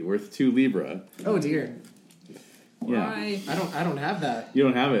charity worth 2 Libra. Oh dear. Yeah. Why? I don't have that. You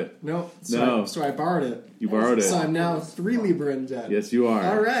don't have it. No. No. So I borrowed it. You borrowed it. So I'm now 3 Libra in debt. Yes, you are.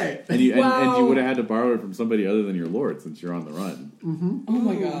 Alright. And you and Wow. you would have had to borrow it from somebody other than your lord since you're on the run. Oh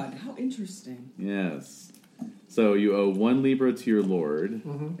my god, how interesting. Yes. So you owe 1 Libra to your lord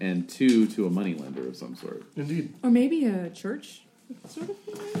and 2 to a moneylender of some sort. Indeed. Or maybe a church sort of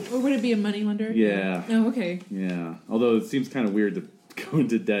thing? Or would it be a moneylender? Yeah. Oh, okay. Yeah. Although it seems kind of weird to go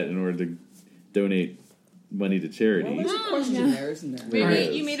into debt in order to donate money to charity. Well, there's a question there, isn't there? Maybe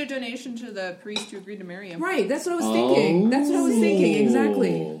Right. you made a donation to the priest who agreed to marry him. Right, that's what I was thinking. That's what I was thinking,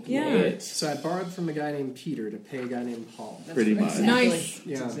 exactly. Yeah. Right. So I borrowed from a guy named Peter to pay a guy named Paul. Pretty much. Exactly. Nice. That's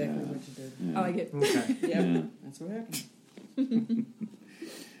Yeah. exactly what you did. Yeah. I like it. Okay. Yep. Yeah. That's what happened.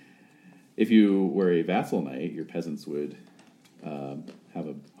 If you were a vassal knight, your peasants would have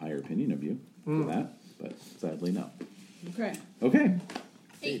a higher opinion of you for that, but sadly, no. Okay. Okay.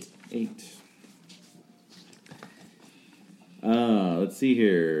 8. 8. Let's see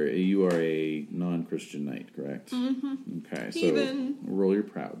here. You are a non-Christian knight, correct? Mm-hmm. Okay, so Heathen. roll your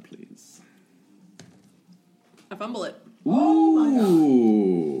proud, please. I fumble it.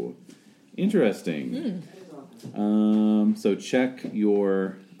 Ooh, interesting. So check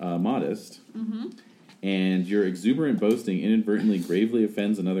your modest, and your exuberant boasting inadvertently gravely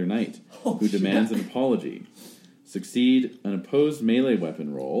offends another knight who demands an apology. Succeed an opposed melee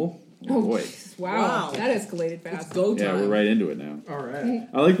weapon roll. Oh boy. Wow. Wow. That escalated It's fast. go time. Yeah, we're right into it now. Alright.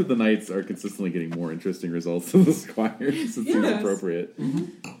 I like that the knights are consistently getting more interesting results than the squires. It seems Yes. appropriate.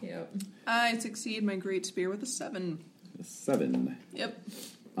 Yep. I succeed my great spear with a 7. A 7. Yep.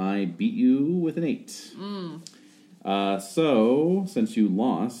 I beat you with an 8. So, since you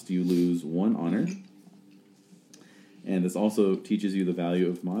lost, you lose 1 honor. And this also teaches you the value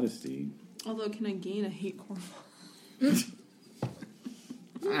of modesty. Although, can I gain a hate Cornwall?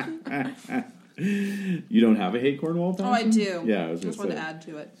 You don't have a hate Cornwall? Oh, I do. Yeah, I was I just going wanted to to say. add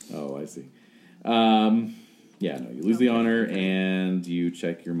to it. Oh, I see. Yeah, no, you lose the honor and you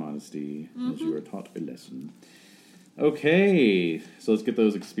check your modesty as you are taught a lesson. Okay, so let's get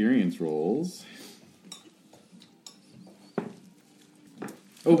those experience rolls.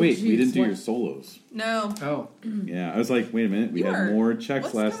 Oh, wait, we geez, didn't do what? your solos. No. Oh. Yeah, I was like, wait a minute, we had more checks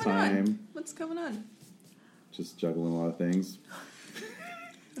What's last going on? time. What's going on? Just juggling a lot of things.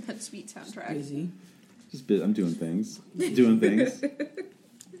 That sweet soundtrack. Busy. I'm doing things. Doing things.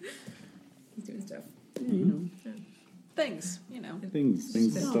 He's doing stuff. Yeah, you know. things, you know. Things,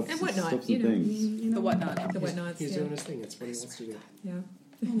 stuff, And whatnot, stuffs you and know. things. The whatnot. The whatnots. He's yeah. doing his thing. It's what he wants to do. Yeah.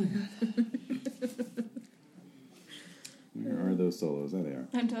 Where are those solos? There they are.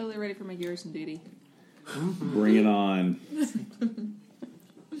 I'm totally ready for my garrison duty. Bring it on.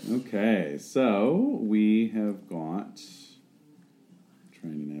 Okay, so we have got.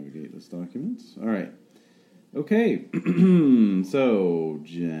 Trying to navigate this document. All right. Okay, so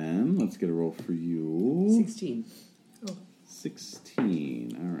Jen, let's get a roll for you. 16.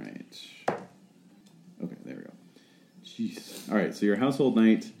 16. All right. Okay, there we go. Jeez. All right, so your household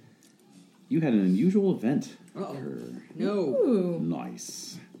night. You had an unusual event. Uh-oh. occur. No. Ooh.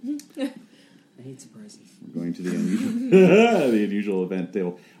 Nice. I hate surprises. We're going to the unusual, the unusual event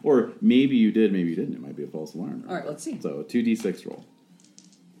table. Or maybe you did, maybe you didn't. It might be a false alarm. All right, let's see. So, a 2d6 roll.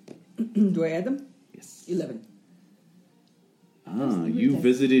 Do I add them? Yes. 11. Ah, you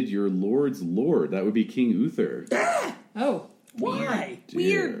visited your lord's lord. That would be King Uther. Oh, Why?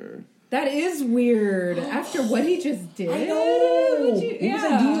 Dear. that is weird. After what he just did. I know. Would you- What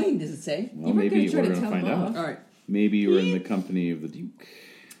was I doing? Does it say? Well, You weren't maybe gonna try we're to going to tell find him out. off. All right. Maybe you were in the company of the Duke.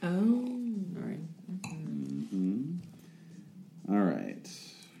 Oh. All right. All right.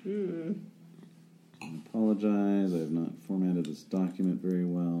 I apologize. I have not formatted this document very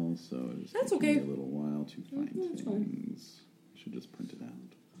well, so it is That's taking okay. me a little while to find that's fine. things. I should just print it out.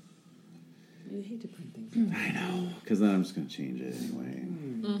 I hate to print things. I know, because then I'm just going to change it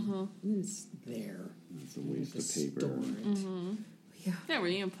anyway. It's there. It's a waste of Store paper. it. Yeah. Yeah, where are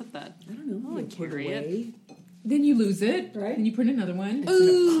you going to put that? I don't know. I'll You put it carry it. away. Then you lose it, Right. And you print another one. It's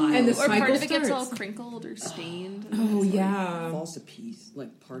in a pile. And the Or part cycle of it gets all starts. crinkled or stained. Oh yeah. Falls to piece,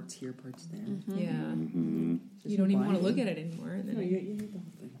 like parts here, parts there. Yeah. Mm-hmm. You don't even want to look at it anymore. And No, then you hate the whole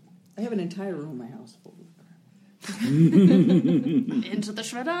thing. I have an entire room in my house full of crap. Into the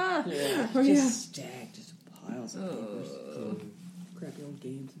shredder. Yeah. Oh, just yeah. stacked, just piles of papers. Oh. Crappy old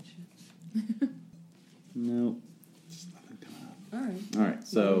games and shit. Nope. Just nothing coming up. All right. All right,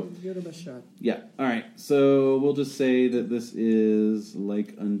 so Give it a best shot. yeah. All right, so we'll just say that this is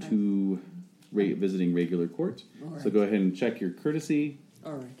like unto visiting regular court. All right. So go ahead and check your courtesy.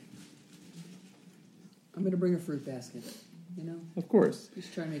 All right. I'm going to bring a fruit basket. You know, Of course.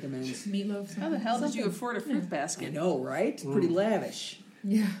 just try to make amends. meatloaf. How the hell did you something. afford a fruit I basket? know, right? Pretty lavish.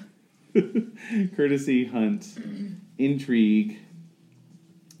 Yeah. Courtesy, hunt, intrigue,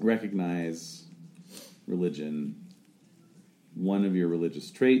 recognize, religion, one of your religious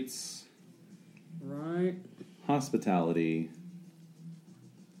traits, Right. hospitality,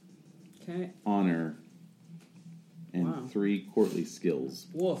 Okay. honor, and Wow. 3 courtly skills.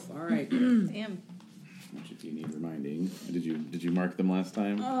 Woof. All right. Damn. Which, if you need reminding, did you mark them last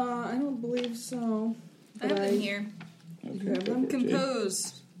time? I don't believe so. I have them here. Okay, you have go them? for it, Jade.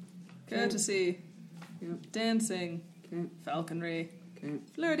 Composed. Courtesy. Yep. Dancing. Okay. Falconry. Okay.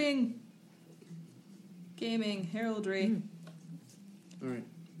 Flirting. Gaming. Heraldry. All right.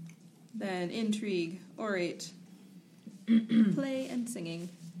 Then intrigue. Orate. Play and singing.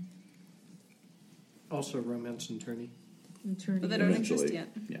 Also, romance and tourney. But they don't exist Eventually. yet.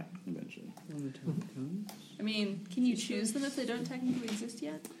 Yeah, eventually. When the time comes. I mean, can you choose them if they don't technically exist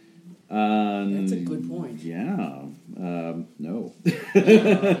yet? That's a good point. Yeah. No. No.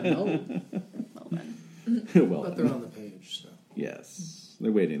 Well then. Well, But they're on the page, so. yes,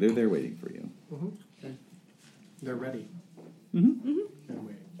 they're waiting. They're waiting for you. Okay. They're ready. Mm-hmm.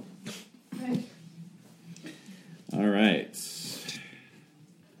 They're waiting. All right.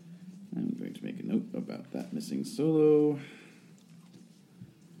 I'm going to make a note about that missing solo,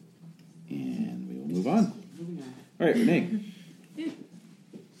 and we will move on. Moving on. All right, Renee.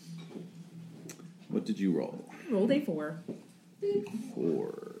 What did you roll? Rolled a 4. 4.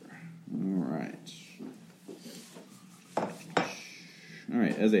 All right. All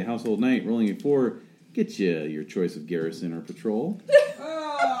right. As a household knight, rolling a 4 gets you your choice of garrison or patrol.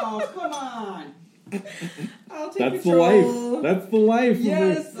 Oh, come on. I'll take That's patrol. the life. That's the life.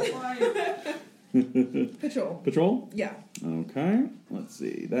 Yes. Right. Patrol. Patrol. Yeah. Okay. Let's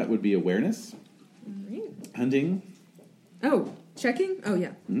see. That would be awareness, Alright. hunting, Oh, checking? Oh, yeah.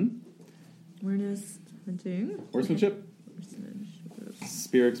 hmm? Awareness, hunting. horsemanship, Horsemanship.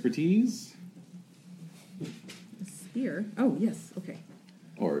 spear expertise, A spear. Oh, yes. Okay.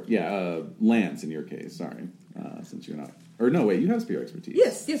 or lance in your case. Sorry, since you're not. Or no, wait. You have spear expertise.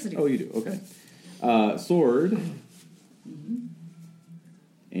 Yes, I do. Oh, you do. Okay. Sword.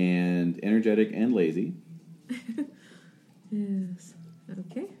 And energetic and lazy. Yes.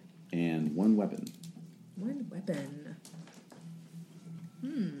 Okay. And 1 weapon. 1 weapon.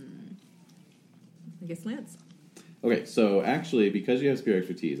 I guess lance. Okay, so actually, because you have spear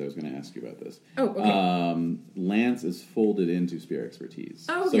expertise, I was going to ask you about this. Oh, okay. Lance is folded into spear expertise.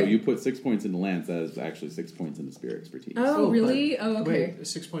 Oh, So okay. you put 6 points into lance, that is actually 6 points into spear expertise. Oh, really? but Oh, okay. Wait,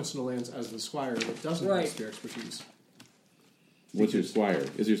 6 points to the lands as the squire that doesn't Right. have spear expertise. What's your squire?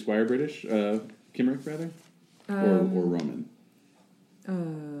 Is your squire British? Kimmerick, rather? Or Roman?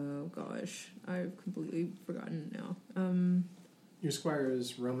 Oh, gosh. I've completely forgotten now. Your squire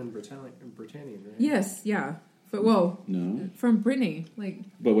is Roman Britannian, right? Yes, yeah. But, well, No. from Brittany. Like,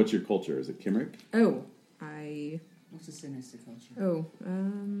 But what's your culture? Is it Kimmerick? What's the sinister culture?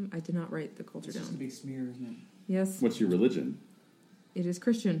 I did not write the culture It's just a down. big smear, isn't it? Yes, What's your religion? it is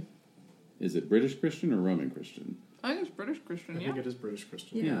Christian. Is it British Christian or Roman Christian? I think it's British I Christian, think it is British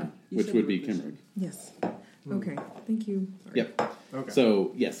Christian. Yeah. You Which said would it be was- Kimmerick. Yes. Okay, thank you. Sorry. Yep. Okay.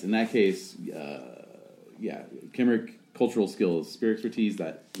 So, yes, in that case, Kimmerick cultural skills, spear expertise,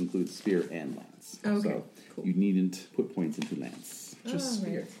 that includes spear and lance. Okay, So cool. you needn't put points into lance. Just Oh,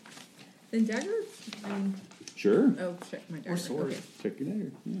 spear. right. Then dagger? Sure. Oh, check my dagger. Or sword. Okay. Check your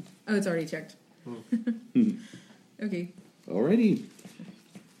dagger. Yeah. Oh, it's already checked. Okay. Alrighty.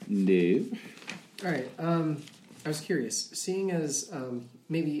 Dave. All right. I was curious. Seeing as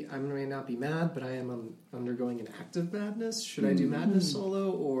maybe I may not be mad, but I am undergoing an active madness. Should I do madness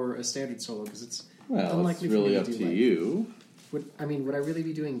solo or a standard solo? Because it's Well, it's unlikely for me really to up do to like- you. Would I really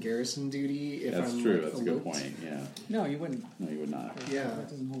be doing garrison duty if That's I'm true. like, That's a good eloped? point. Yeah. No, you wouldn't. No, you would not. Yeah. That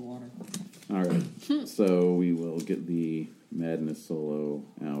doesn't hold water. All right. So we will get the madness solo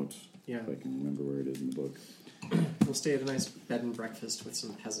out. Yeah. If I can remember where it is in the book. We'll stay at a nice bed and breakfast with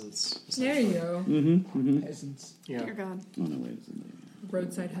some peasants. There you essentially. go. Mm-hmm. Mm-hmm. Peasants. Yeah. Dear God. Oh no, wait. It's in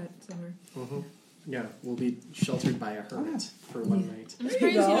Roadside hut somewhere. Yeah. We'll be sheltered by a hermit for one night. I'm you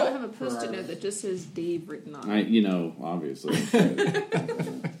surprised you go. don't have a For post-it our- note that just says Dave written on there. it. Obviously. Just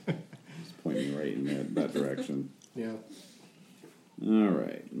pointing right in that direction. Yeah. All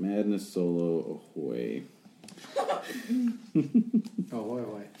right. Madness solo ahoy. Oh,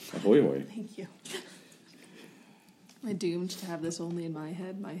 boy. Ahoy hoy. Thank you. Am I doomed to have this only in my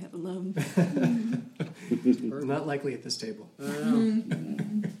head alone? Not likely at this table. Definitely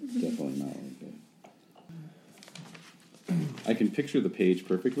not like that. I can picture the page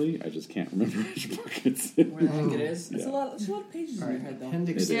perfectly. I just can't remember which book it's in. Where the heck it is? It's Yeah. a lot of pages All in right. your head, though.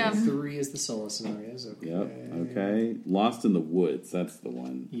 Appendix It is. 3 is the solo scenarios. Okay. Yep. Okay. Lost in the Woods. That's the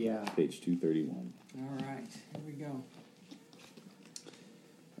one. Yeah. Page 231. All right, here we go.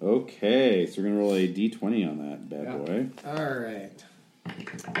 Okay, so we're gonna roll a d20 on that bad Yeah. boy. All right.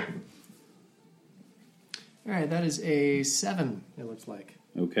 All right, that is a 7, it looks like.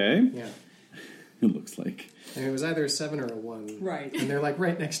 Okay. Yeah. It looks like. And it was either a 7 or a 1. Right. And they're like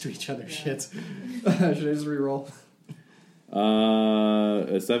right next to each other. Shit. Should I just re-roll?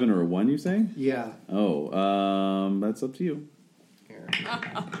 A 7 or a 1, you say? Yeah. Oh, that's up to you. Here.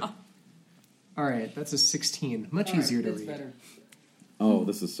 All right, that's a 16. Much All right, easier to that's read. better. Oh,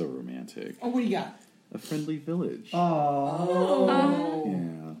 this is so romantic. Oh, what do you got? A friendly village. Oh.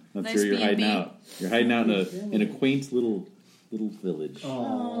 Yeah, that's Nice where you're B&B. hiding out. You're hiding out in a quaint little village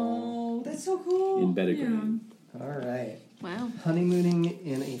Oh, that's so cool. in Pendragon. All right. Wow. Honeymooning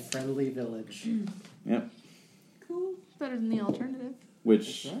in a friendly village. Yep. Cool. Better than the alternative.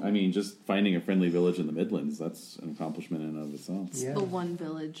 Which, That's right. I mean, just finding a friendly village in the Midlands, that's an accomplishment in and of itself. Yeah. The one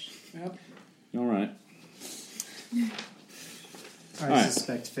village. Yep. All right. I Alright.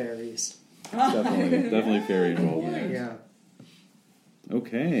 suspect fairies. Definitely fairy involved there. Yeah.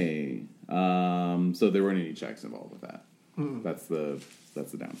 Okay. So there weren't any checks involved with that. Mm. That's the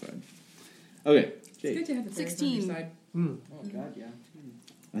downside. Okay. It's good to have the fairies on 16. your side. Mm. Oh, God, yeah.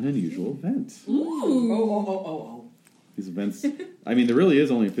 An unusual event. Oh. These events, I mean, there really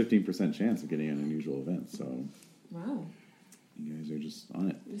is only a 15% chance of getting an unusual event, so Wow. you guys are just on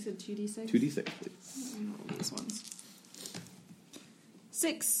it. You said 2d6? 2d6, please. All these ones.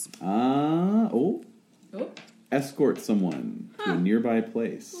 6. Oh. Escort someone to a nearby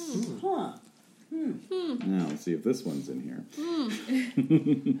place. Huh. Now, let's see if this one's in here.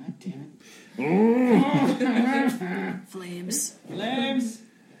 God damn Flames. it. Lambs.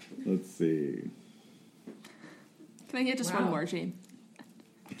 Let's see. Can I get just one Wow. more, Jane?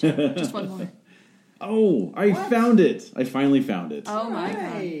 Just one more. Oh, I What? found it. I finally found it. Oh my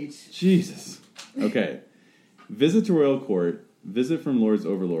god. Right. Jesus. Okay. Visit to royal court. Visit from Lord's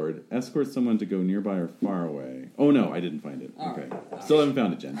overlord. Escort someone to go nearby or far away. Oh no, I didn't find it. All Okay. right. Still haven't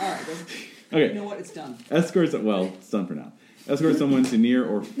found it, Jen. All right. Okay. You know what? It's done. Escort. Well, it's done for now. Escort someone to near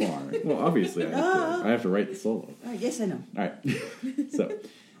or far. Well, obviously, I have to write the solo. Yes, I know. All right. So.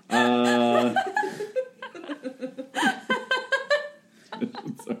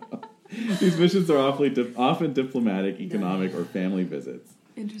 So, These missions are often diplomatic, economic, or family visits.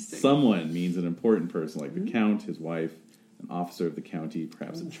 Interesting. Someone means an important person, like the count, his wife, an officer of the county,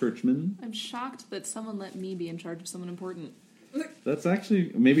 perhaps a churchman. I'm shocked that someone let me be in charge of someone important. That's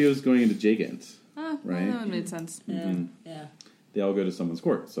actually, maybe it was going into Jagant. Ah, Right. well, that made sense. Yeah. They all go to someone's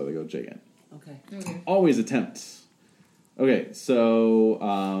court, so they go to Jagant. Okay. Okay. Always attempt. Okay, so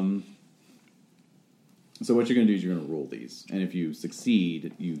so what you're going to do is you're going to roll these, and if you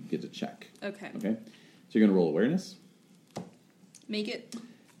succeed, you get to check. Okay. Okay, so you're going to roll awareness. Make it.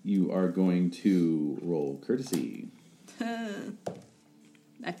 You are going to roll courtesy.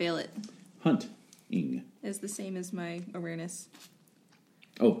 I fail it. Hunting. It's the same as my awareness.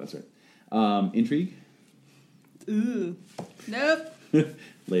 Oh, that's right. Intrigue. Ooh. Nope.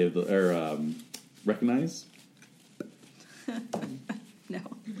 Lay of the recognize. No.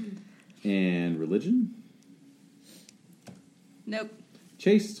 And religion. Nope.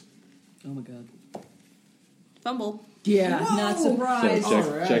 Chaste. Oh my god. Fumble. Yeah, not So surprised. check,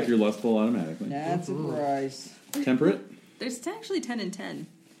 All right. check your lustful automatically. Not surprised. Temperate. There's actually 10 and 10.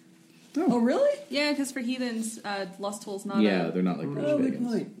 Oh, really? Yeah, because for heathens, lustful's not Yeah, a... they're not like rich Oh, good pagans.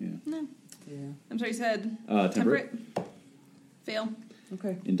 point. Yeah. No. Yeah. I'm sorry, you said Temperate. Fail.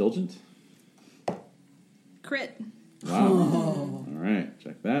 Okay. Indulgent. Crit. Wow. Oh. All right,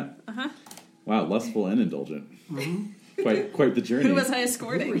 check that. Uh-huh. Wow, lustful and indulgent. Quite the journey. Who was highest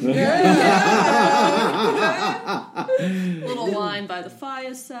scoring? Little wine by the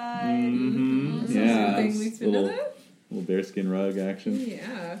fireside. Mm-hmm. Yeah, Something it's leads to another? little bearskin rug action.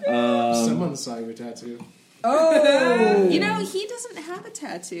 Yeah. Someone saw your tattoo. Oh! You know, he doesn't have a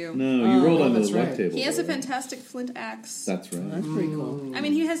tattoo. No, you rolled onto that's the luck right. table. He has a though, right? fantastic flint axe. That's right. That's pretty cool. I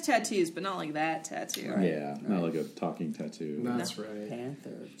mean, he has tattoos, but not like that tattoo. Yeah, not like a talking tattoo. That's right. Panther.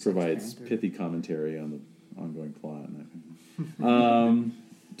 Provides Panther. pithy commentary on the ongoing plot. And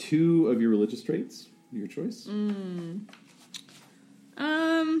two of your religious traits, your choice.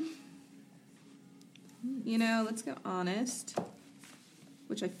 You know, let's go honest,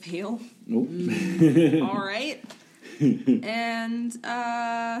 which I fail. Nope. All right. And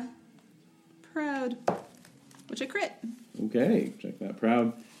proud, which I crit. Okay, check that.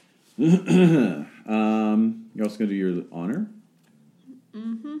 Proud. You're also going to do your honor.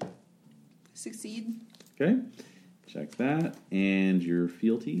 Succeed. Okay, check that. And your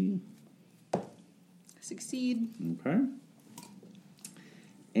fealty. Succeed. Okay.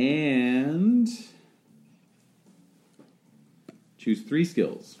 And choose 3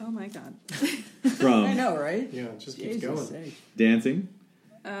 skills Oh my god. from I know, right? Yeah, it just keeps Jesus going. sake. dancing,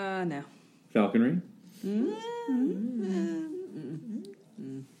 No. falconry,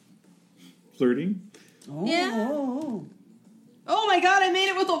 flirting. Oh, Yeah. oh, Oh my god, I made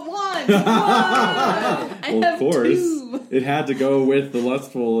it with a 1! I Well, have of course, 2. it had to go with the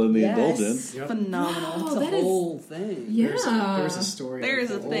lustful and the Yes. indulgent. Yep. Phenomenal. It's a that is- whole thing. Yeah. There's a story. There's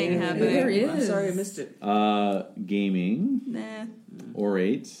a unfolding. thing happening. There I'm is. sorry I missed it. Gaming, Nah.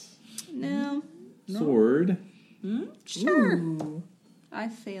 orate, No. sword, Sure. Ooh. I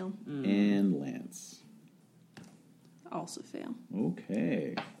fail. and lance. Also fail.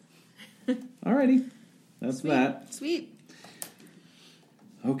 Okay. Alrighty. That's Sweet. that. Sweet.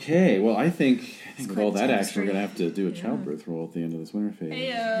 Okay, well, I think with quite all a that action, tapestry. we're going to have to do a Yeah. childbirth roll at the end of this winter phase.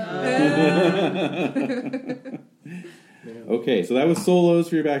 Yeah. Okay, so that was solos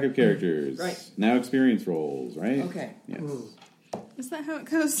for your backup characters. Right. Now experience rolls, right? Okay. Yes. Is that how it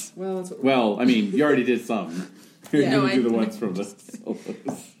goes? Well, that's what Well, I mean, you already did some. You're Yeah. going No, to do I- the ones from the solos.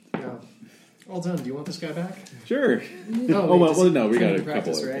 Yeah. All done. Do you want this guy back? Sure. No, Oh, well, just no, we got training a to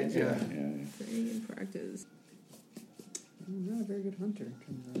practice, couple of right? things. Yeah. Yeah. Training and practice. I'm not a very good hunter.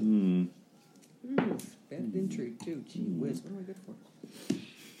 turns out. Hmm. Bad intrigue, too. Gee whiz, what am I good for?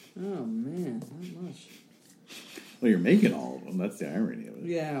 Oh, man, not much. Well, you're making all of them. That's the irony of it.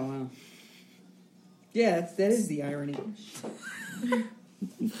 Yeah, wow. Yeah, that is the irony.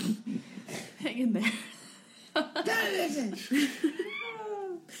 Hang in there.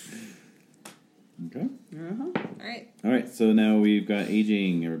 Okay. Uh-huh. Alright. All right, so now we've got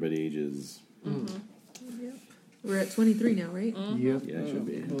aging. Everybody ages. Yep. We're at 23 now, right? Yep. Yeah, it should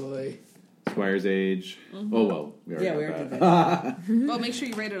be. Boy. Squire's age. Oh, well. We already Yeah, we got already did that. Well, make sure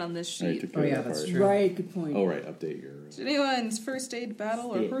you write it on this I already sheet. took care Oh, of yeah, that that's part. true. Right, good point. Oh, right. Update your... Did anyone's first aid,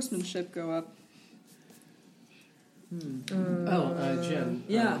 battle, or Yes. horsemanship go up? Jen.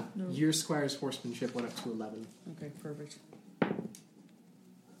 Yeah. Your squire's horsemanship went up to 11. Okay, perfect.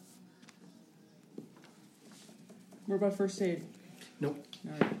 What about first aid? Nope.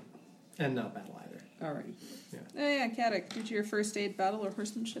 All right. And not battle either. All right. Oh yeah, Caddick. Did your first aid, battle, or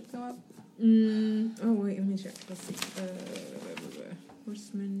horsemanship go up? Oh, wait, let me check. Let's see. Horse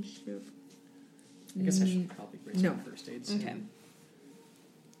Marksmanship. I guess I should probably bring No. some first aid soon. Okay.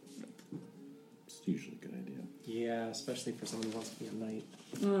 It's usually a good idea. Yeah, especially for someone who wants to be a knight.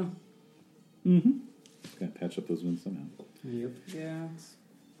 Mm-hmm. Gotta patch up those wounds somehow. Yep. Yeah.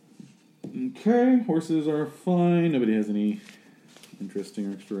 Okay, horses are fine. Nobody has any interesting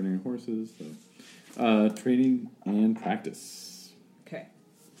or extraordinary horses. So, training and practice. Okay.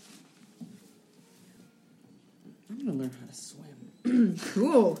 I'm gonna learn how to swim.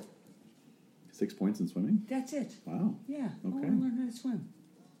 Cool. 6 points in swimming. That's it. Wow. Yeah. I Okay. want to learn how to swim.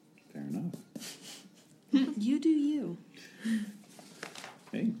 Fair enough. You do you.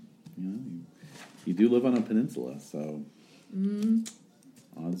 Hey, you do live on a peninsula, so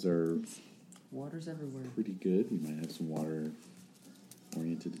odds are Water's everywhere. pretty good. We might have some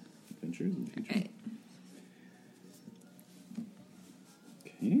water-oriented adventures in the future. Okay.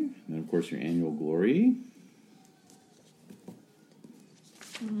 Okay, and then of course your annual glory.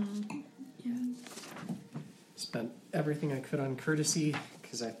 Spent everything I could on courtesy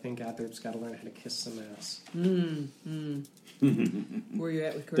because I think Adtherp's got to learn how to kiss some ass. Where are you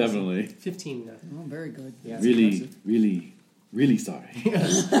at with courtesy? Definitely. 15 now. Oh, very good. Yeah, it's Really, impressive. really, really sorry.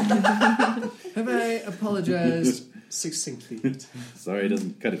 Have I apologized succinctly? Sorry, it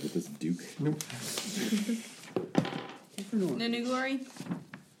doesn't cut it with this Duke. Nope. No new glory?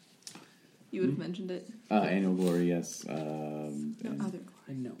 You would have mentioned it. Annual glory, yes. No And other glory.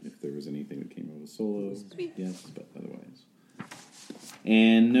 No. if there was anything that came out of solo, Sweet. yes, but otherwise.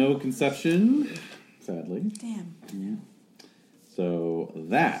 And no conception, sadly. Damn. Yeah. So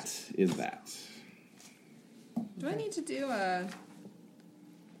that is that. Do I need to do a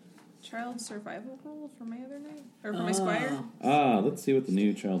child survival rule for my other knight? Or for my squire? Let's see what the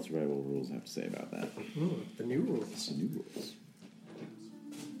new child survival rules have to say about that. Ooh, the new rules. The new rules.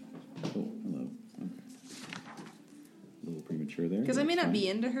 Oh, hello. Okay. A little premature there. Because I but may it's not fine. be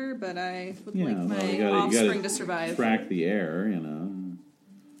into her, but I would Yeah, like well, my you gotta offspring to survive. Track the air, you know.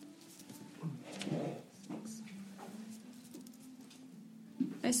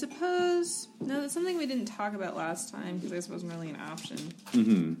 I suppose... No, that's something we didn't talk about last time, because this wasn't really an option.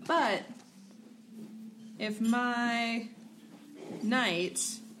 Mm-hmm. But, if my knight,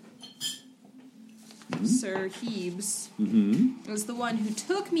 Sir Hebes, Mm-hmm. was the one who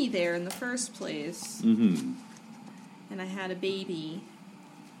took me there in the first place, Mm-hmm. and I had a baby,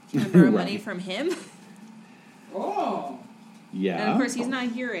 can I borrow Right. money from him? Oh. Yeah. And of course, he's not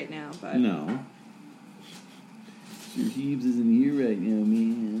here right now, but... No. Sir Heaves isn't here right now,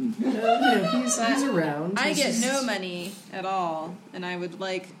 man. He's around. I He's get just- no money at all, and I would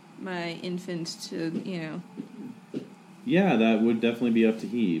like my infant to, Yeah, that would definitely be up to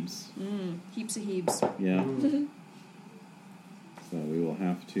Heaves. heaps of Hebes. Yeah. So we will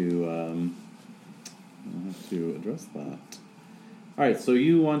have to address that. All right. So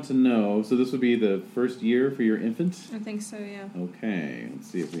you want to know? So this would be the first year for your infant. I think so, yeah. Okay. Let's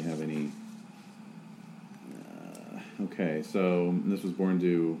see if we have any. Okay. So this was born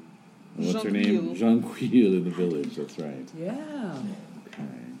to what's her name? Jonquil in the village. That's right. Yeah. Okay.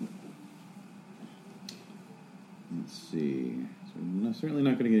 Let's see. So certainly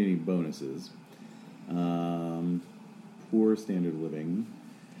not going to get any bonuses. Poor standard of living.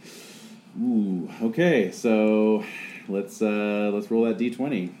 Ooh. Okay. So let's roll that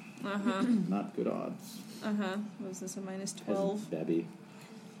d20. Uh-huh. Not good odds. Uh-huh. Was this a minus 12? Baby.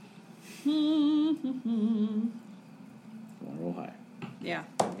 Want to roll high. Yeah,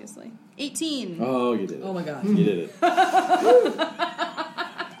 obviously. 18. Oh, you did it. Oh my god. You did it.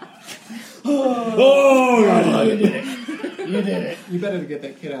 Oh, God, you did it. You did it. You better get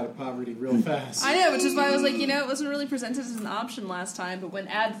that kid out of poverty real fast. I know, which is why I was like, it wasn't really presented as an option last time, but when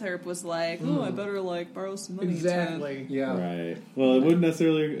Adtherp was like, oh, I better, borrow some money. Exactly. Yeah. Right. Well, it wouldn't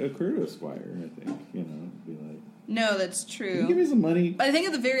necessarily occur to a squire, I think. Be like, No, that's can you true. give me some money? But I think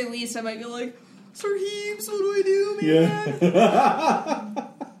at the very least, I might be like, Sir Heaves, what do I do, man?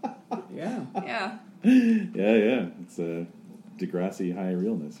 Yeah. Yeah. Yeah. It's a Degrassi high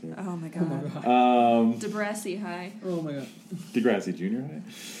realness here. Oh my Oh god. my god. Debrassi high. Oh my god. Degrassi Junior High?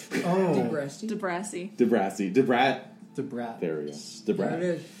 Oh. Degrassi. Debrassi. Debrassi. Debrat. The brat. There we go. There Debrat. it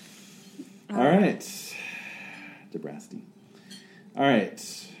is. All right. Debrasti. All right.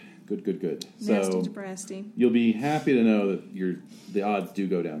 Good. Nasty So Debrassi. you'll be happy to know that the odds do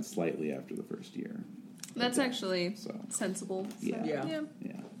go down slightly after the first year. That's actually So sensible. So, Yeah. Yeah.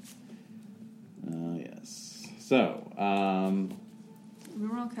 yeah. Yes. So We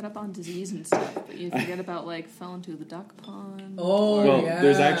were all cut up on disease and stuff, but you forget about, fell into the duck pond. Oh, well, yeah.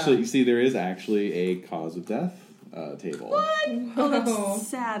 there is actually a cause of death table. What? Oh, that's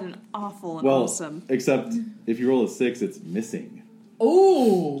sad and awful and Well, awesome. except if you roll a 6, it's missing.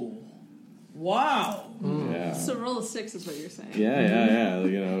 Oh! Wow. Yeah. So roll a 6 is what you're saying. Yeah.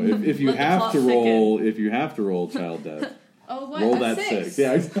 You know, if you Let the have plot to roll, if you have to roll child death, Oh, what? roll A that 6.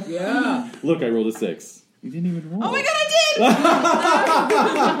 Yeah. Yeah. Look, I rolled a 6. You didn't even roll. Oh my god, I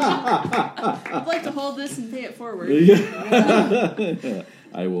did! I'd like to hold this and pay it forward. Yeah.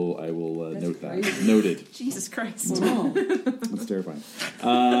 I will note crazy. that. Noted. Jesus Christ. Oh. That's terrifying.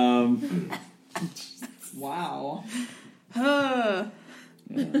 Wow. I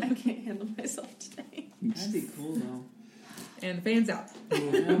can't handle myself today. That'd be cool, though. And the fan's out.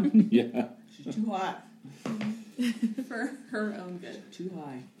 Yeah. She's too hot. For her own good. Too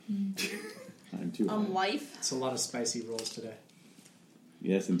high. I'm too high. Life. It's a lot of spicy rolls today.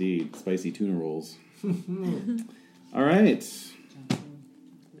 Yes, indeed. Spicy tuna rolls. All right.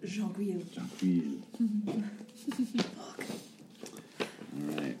 Jean-Guil.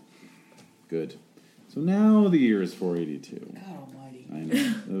 All right. Good. So now the year is 482. God almighty. I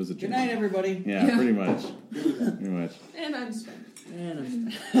know. That was a Good night, everybody. Yeah, pretty much. Pretty much. And I'm spent.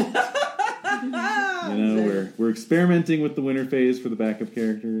 And You know, we're experimenting with the winter phase for the backup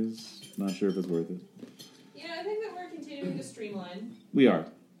characters. Not sure if it's worth it. Yeah, I think that we're continuing to streamline. We are.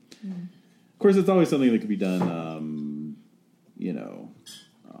 Of course, it's always something that could be done, you know,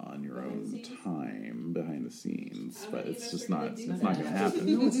 on your own time behind the scenes. But it's just not. It's not going to happen.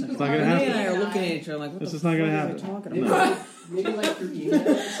 It's not going to Renee and I happen. are looking at each other like, what It's the just not fuck going to are happen. they talking No. about? Maybe like through email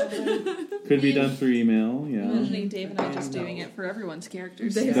or something. Could be done through email. Yeah. Imagining Dave and I just doing it for everyone's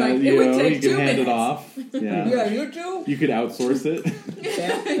characters. Dave's That, like, you it would know, take you 2 can hand minutes. it off. Yeah. Yeah, you too? You could outsource it.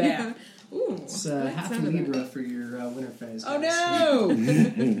 Bap, bap. Ooh, It's like half sound of that. Libra for your winter phase. Oh, guys. no! I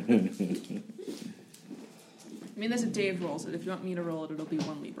mean, that's if Dave rolls it. If you want me to roll it, it'll be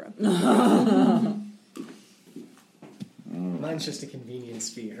 1 Libra. Mine's just a convenience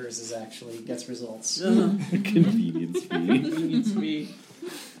fee. Hers is actually gets results. Convenience fee. Convenience fee.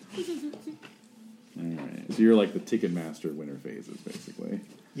 All right. So you're like the Ticketmaster winter phases, basically.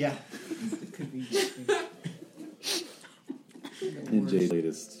 Yeah. Convenience fee. In Jay's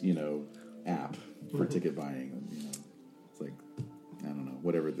latest, you know, app for ticket buying. You know, it's like, I don't know,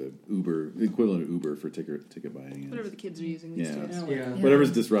 whatever the equivalent of Uber for ticket buying is. Whatever the kids are using these Yeah. days. Yeah, Yeah.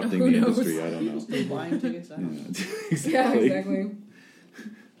 Whatever's disrupting Who the knows? industry, I don't know. Still buying tickets? I don't know. Yeah, Yeah, exactly.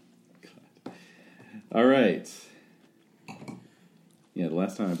 All right. Yeah, the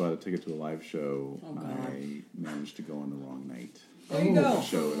last time I bought a ticket to a live show, Oh, God. I managed to go on the wrong night. There you The go.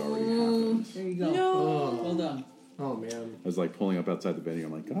 show had already happened. There you go. Oh. Well done. Oh man. I was like pulling up outside the venue.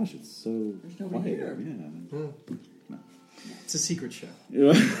 I'm like, gosh, it's so There's nobody quiet. here. Yeah. It's a secret show.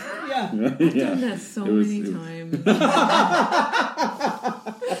 Yeah. Yeah. I've done that so It was- many it- times.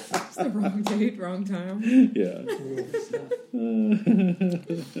 It's the wrong date, wrong time. Yeah.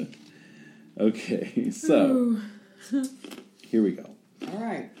 Okay, so here we go. All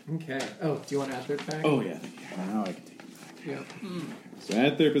right. Okay. Oh, do you want Advert back? Oh yeah, thank you. Now I can take it back. Yeah. So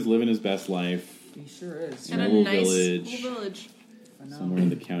Adtherp is living his best life He sure is. And a Little nice village. little village. somewhere in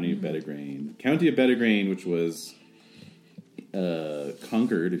the county of Pendragon. County of Pendragon, which was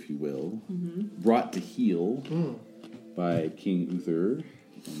conquered, if you will, brought to heel by King Uther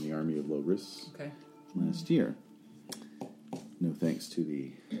and the army of Logris Okay. last year. No thanks to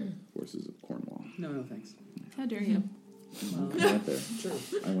the forces of Cornwall. No, thanks. How dare you? I went there. True.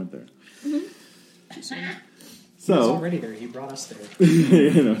 I went there. He was So, already there. He brought us there.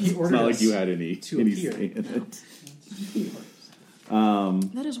 you know, He it's ordered not like us you had any to say appear. in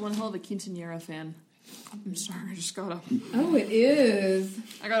it. That is one hell of a quinceanera fan. I'm sorry, I just got a Oh, it is.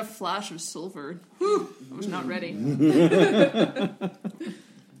 I got a flash of silver. Whew, I was not ready.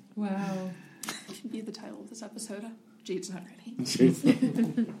 Wow. Should be the title of this episode. Jade's not ready.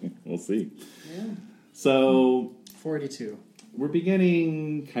 We'll see. Yeah. So, 42. we're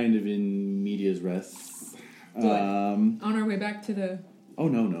beginning kind of in medias res. On our way back to the... Oh,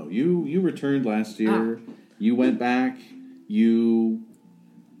 no. You returned last year. You went back. You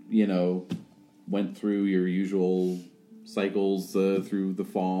went through your usual cycles through the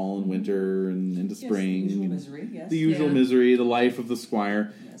fall and winter and into spring. Yes, the usual and misery, yes. The usual Yeah. misery, the life of the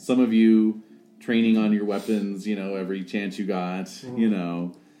squire. Yes. Some of you training on your weapons, every chance you got,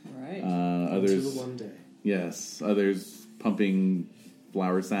 Right. To Others, the one day. yes, others pumping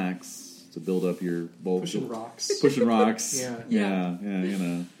flour sacks to build up your bulk. Pushing rocks. Pushing rocks. Yeah. Yeah.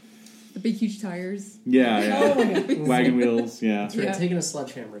 The big, huge tires. Yeah. Oh my God. Wagon wheels, yeah. That's right. Yeah. Taking a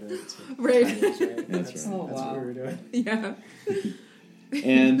sledgehammer to Right. tires, right? That's That's right. Oh, what wow. we were doing. Yeah.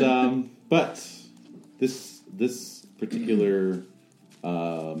 And but this particular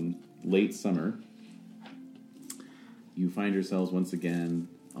late summer, you find yourselves once again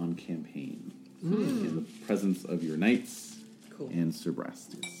on campaign in the presence of your knights Cool. and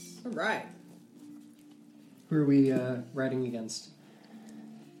Serbrastus. All right. Who are we riding against?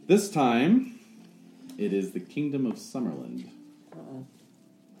 This time, it is the Kingdom of Summerland. Uh-oh.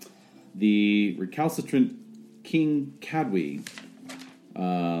 The recalcitrant King Cadwy.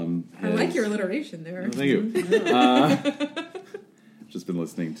 I like your alliteration there. Thank you. Just been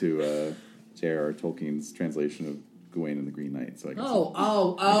listening to J.R.R. Tolkien's translation of Gawain and the Green Knight, so I guess, I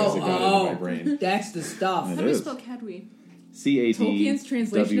guess it got into my brain. That's the stuff. It How do we is. spell Cadwy? C-A-D-W-Y. Tolkien's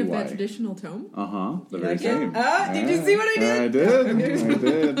translation of that traditional tome. The very like it? same. Did you see what I did? I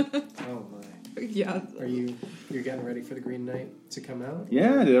did. Oh my! Yeah. You're getting ready for the Green Knight to come out?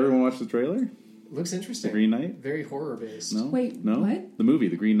 Yeah, did everyone watch the trailer? Looks The interesting. Green Knight? Very horror based. No? Wait, No? what? The movie,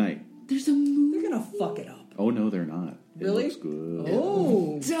 The Green Knight. There's a movie. You're gonna fuck it up. Oh, no, they're not. It Really? looks good.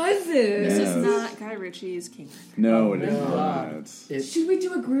 Oh. Does it? This Yes. is not Guy Ritchie's King. No, it is No. not. Should we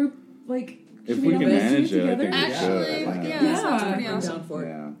do a group like? If should we all can do it manage it, I together? think we should. Actually, I like it. yeah, sounds pretty I'm awesome. down for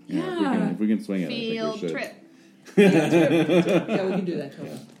it. Yeah. If we can swing it, Field I think we should. trip. Yeah, we can do that.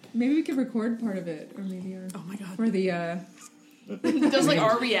 Totally. Maybe we could record part of it, or maybe Oh my god. for the Does like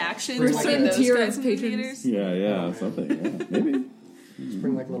our reactions For a like certain in those tier kinds of of patrons. theaters? Yeah, something. Yeah, maybe. Just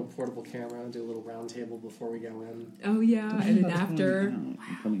bring like a little portable camera and do a little round table before we go in. oh yeah, and then after. I'm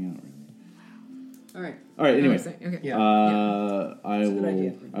coming out right. All right. All right. Anyway, Okay. Yeah. I That's a good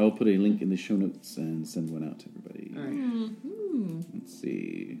idea. will put a link in the show notes and send one out to everybody. All right. Let's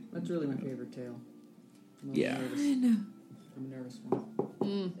see. That's really my favorite tale. I'm Yeah. nervous. I know. I'm a nervous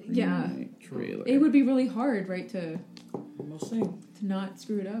one. Yeah. Green Knight trailer. It would be really hard, right, to We'll see. not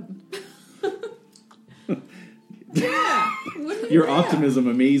screw it up. Yeah. Your optimism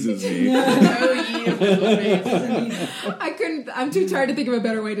amazes me. I couldn't. I'm too tired to think of a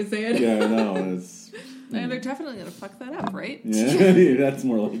better way to say it. Yeah, I know. It's, And they're definitely gonna fuck that up, right? yeah, that's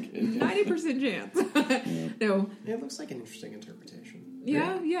more like it. 90% chance. No. It looks like an interesting interpretation.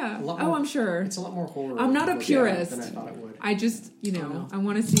 Yeah. A lot Oh, more- I'm sure. It's a lot more horror. I'm not a than purist. I thought it would. I just, I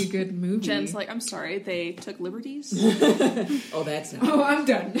want to see a good movie. Jen's like, I'm sorry, they took liberties. Oh, that's not. oh, I'm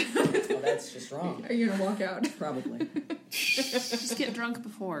done. Oh, that's just wrong. Are you gonna walk out? Probably. Just get drunk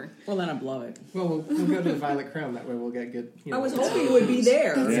before. Well, then I blow it. Well, we'll go to the Violet Crown. That way we'll get good. I was hoping it would be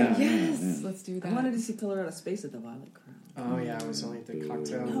there. Yeah. Yes, let's do I that. wanted to see Color Out of Space at the Violet Crown. Oh yeah, I was only at the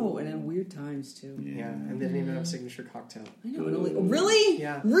cocktail. No, and in weird times too. Yeah, and they didn't even have a signature cocktail. I know. And only, really?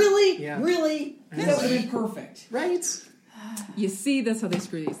 Yeah. Really? Yeah. Really? That would have been perfect. Right? You see, that's how they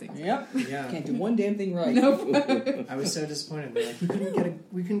screw these things. Yep. Yeah. Can't do one damn thing right. Nope. I was so disappointed. They're like,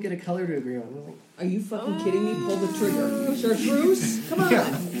 we couldn't get a color to agree on. I'm like, Are you fucking kidding me? Pull the trigger. Chartreuse? Come on.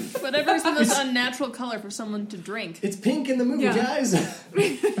 Whatever's the most unnatural color for someone to drink. it's pink in the movie, Yeah. guys.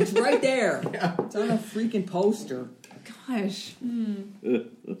 It's right there. Yeah. It's on a freaking poster. Gosh. Yeah.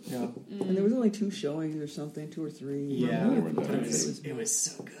 And there was only 2 showings or something, 2 or 3. Yeah. There were But those. it was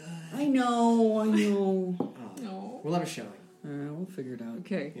so good. I know. No. We'll have a showing. We'll figure it out.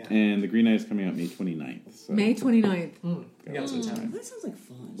 Okay. Yeah. And the Green Knight is coming out May 29th. So. May 29th. We got some time. That sounds like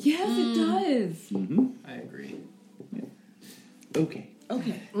fun. Yes, it does. Mm-hmm. I agree. Okay.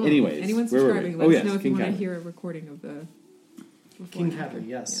 Okay. Anyways, Anyone where were we? subscribing, let us yes, know if King you want to Cadwy. hear a recording of the. King before and after. Cadwy,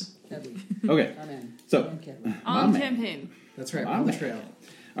 yes. Cadwy. Okay, I'm in. So- I'm Cadwy. On My man. campaign. That's right. Wow. On the trail.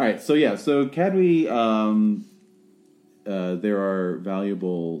 all right. So Cadwy, there are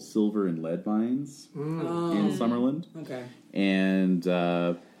valuable silver and lead mines in Summerland, Okay. and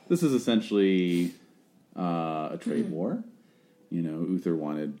this is essentially a trade war. You know, Uther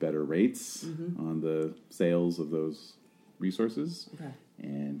wanted better rates on the sales of those resources, Okay.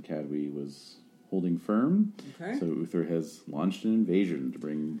 and Cadwy was holding firm. Okay. So Uther has launched an invasion to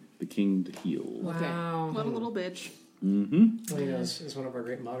bring the king to heel. Wow. What a little bitch. Mm-hmm. Well, as one of our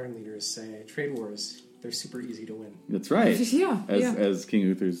great modern leaders say, trade wars, they're super easy to win. That's right. Yeah. As King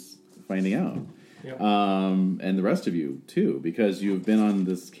Uther's finding out. Yep. And the rest of you, too, because you've been on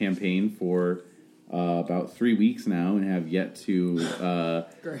this campaign for about 3 weeks now and have yet to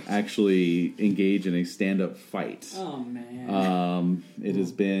Great. actually engage in a stand-up fight. Oh, man. It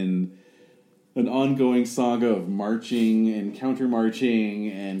has been an ongoing saga of marching and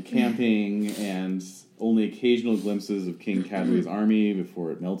counter-marching and camping and only occasional glimpses of King Cadwy's army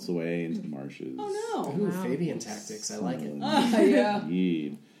before it melts away into the marshes. Oh, Ooh, Fabian tactics. I like it. no. Yeah.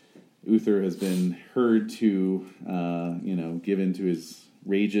 Indeed. Uther has been heard to, give in to his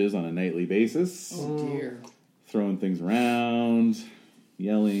rages on a nightly basis, Oh, dear. throwing things around,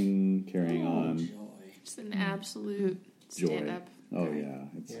 yelling, carrying on. Joy. Just an absolute Joy. stand-up Oh yeah,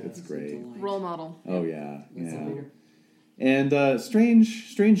 it's great. role model. Oh yeah, It's a yeah. leader. And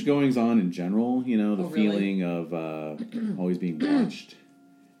strange goings on in general. You know, the Oh, really? feeling of always being watched.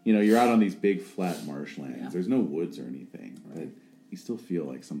 you're out on these big flat marshlands. Yeah. There's no woods or anything, but Right. you still feel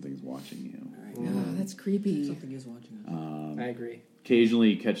like something's watching you. All right. Oh, that's creepy. Something is watching us. I agree. Occasionally,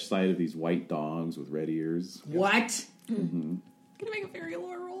 you catch sight of these white dogs with red ears. What? Can I make a fairy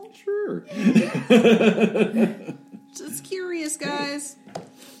lore roll? Sure. Just curious, guys.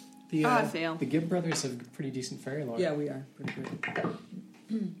 I fail. The Gibb brothers have pretty decent fairy lore. Yeah, we are. Pretty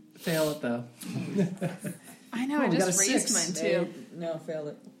good. Fail it though. I know, Oh, I we got just a raised 6. mine too. No, failed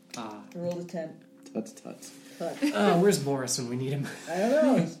it. Ah. I rolled a 10. Tut tut. Cut. Oh, where's Morris when we need him? I don't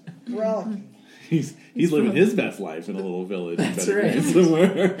know. He's frolicking. He's living his best life in a little village. in That's Pendragon right.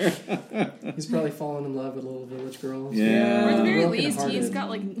 somewhere. He's probably fallen in love with little village girls. Yeah. Or at the very Broken least, he's hearted. got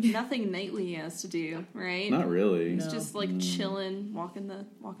like nothing nightly he has to do, right? Not really. He's just like chilling, walking the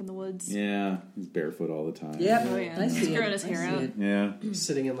woods. Yeah, he's barefoot all the time. Yep. Oh yeah, I he's see growing it. his I hair see out. it. Yeah.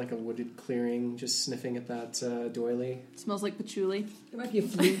 Sitting in like a wooded clearing, just sniffing at that doily. Smells like patchouli. There might be a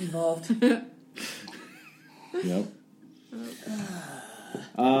flute involved. Yep.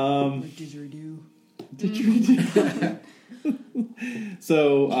 Like didgeridoo.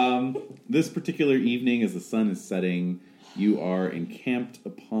 So, this particular evening, as the sun is setting, you are encamped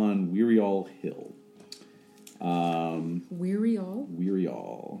upon Wearyall Hill. Weary all?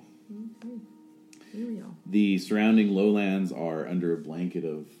 Wearyall. Weary all. The surrounding lowlands are under a blanket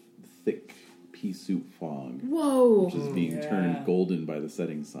of thick pea soup fog, Whoa! which is being turned golden by the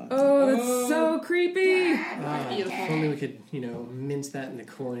setting sun. Oh, that's so creepy! Beautiful. If only we could, mince that into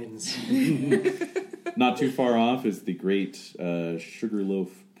coins. Not too far off is the great Sugarloaf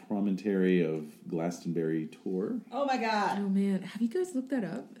promontory of Glastonbury Tor. Oh my god. Oh man, have you guys looked that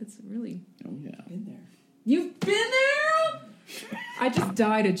up? It's really. Oh, yeah. In there. You've been there? I just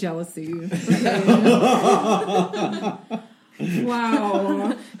died of jealousy.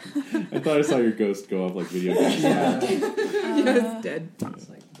 Wow. I thought I saw your ghost go off like video games. Yes, dead. It's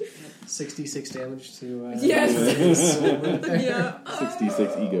like 66 damage to. Yes. Yeah.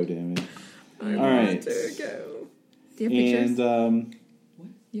 66 ego damage. I All right. to go. Do you have pictures? And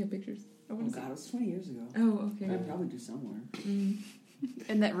You have pictures? I Oh want to god, it was 20 years ago. Oh, okay. I'd probably do somewhere.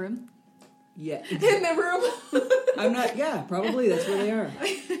 In that room. Yeah. In the room. I'm not, yeah, probably that's where they are.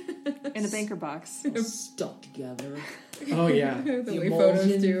 In a banker box. All stuck together. Oh, yeah. The The way photos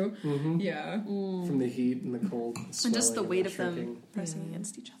emulsion. do. Mm-hmm. Yeah. From the heat and the cold. And just the swelling weight and of them shrinking. pressing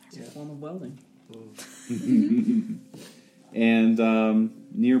against each other. It's a form of welding. and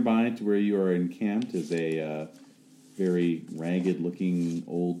nearby to where you are encamped is a very ragged-looking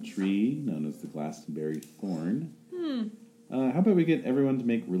old tree known as the Glastonbury Thorn. How about we get everyone to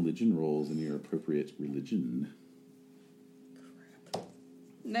make religion rolls in your appropriate religion?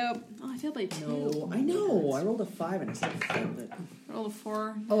 Nope. Oh, I failed by 2. No, I know. I rolled a 5 and I still failed it. I rolled a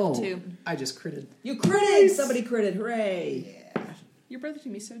 4. Oh, 2. I just critted. You critted! Somebody critted. Hooray! Your brother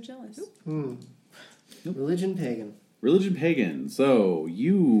can be so jealous. Religion pagan. Religion pagan. So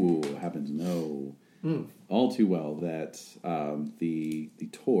you happen to know all too well that the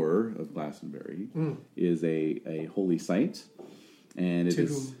Tor of Glastonbury is a holy site, and it To is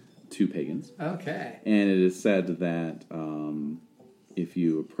whom? to pagans. Okay. And it is said that if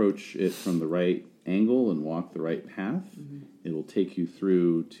you approach it from the right angle and walk the right path, it will take you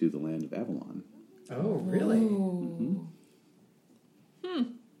through to the land of Avalon. Oh, really?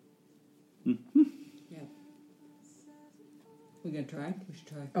 Yeah. We gonna try? We should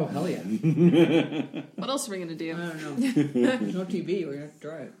try. Oh, hell yeah. What else are we gonna do? I don't know. There's no TV. We're gonna have to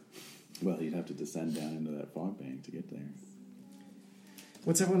try it. Well, you'd have to descend down into that fog bank to get there.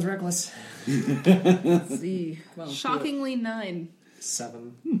 What's everyone's reckless? Let's see. Well, let's do it. Shockingly 9.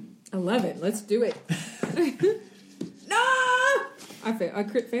 7. 11. Let's do it. No! I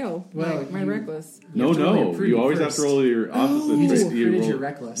crit fail. Well, my you- reckless. You have to roll your prudent You always have first. to roll your opposite. You just trait. critted roll- your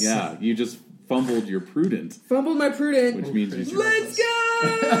reckless. Yeah, you just fumbled your prudent, Fumbled my prudent. which means you Let's go!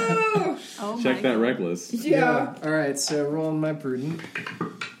 Oh check my that God. reckless. Yeah. All right, so rolling my prudent.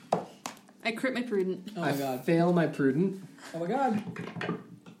 I crit my prudent. Oh my god. Fail my prudent. Oh my god.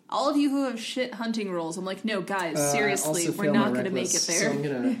 All of you who have shit hunting rolls, I'm like, no, guys, I seriously, also we're fail not my going to make it reckless, there. So I'm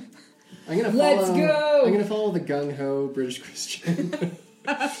gonna Let's follow, go! I'm gonna follow the gung ho British Christian.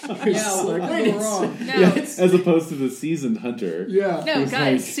 Yeah, what like, could go wrong? No, Yeah, as opposed to the seasoned hunter. Yeah. no, It's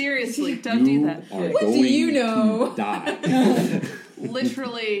guys, like, seriously, don't do You that. are What do going you know? to die.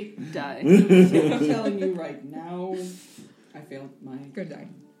 Literally die. I'm telling you right now, I failed my. Good die.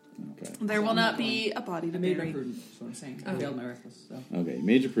 Okay. There will not be a body I to made my bury. prudent. That's what I'm saying. I Oh. failed my reckless. So. Okay,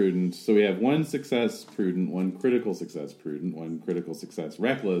 major prudent. So we have 1 success prudent, 1 critical success prudent, 1 critical success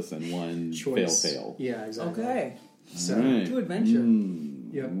reckless, and 1 Choice. fail. Yeah, exactly. Okay. So All right. To adventure.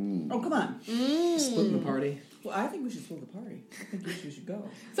 Yep. Oh come on. splitting the party. Well, I think we should split the party. I think you should go.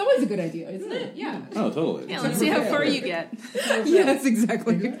 It's always a good idea, isn't it? Yeah. Oh, totally. Yeah, let's see how far you get. Yes,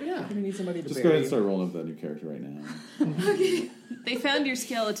 exactly. Yeah. You're gonna need somebody to Just bury. go ahead and start rolling up that new character right now. They found your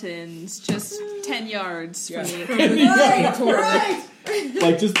skeletons just 10 yards from Yeah. you. Right.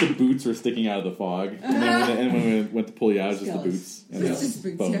 Like, just the boots are sticking out of the fog. And when we went to pull you out, it's just the boots. And It's the just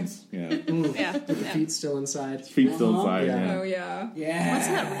boots, bones. Yeah. Yeah. With the yeah. feet still inside. Feet still Uh-huh. inside, Yeah. yeah. Oh, yeah. Yeah. What's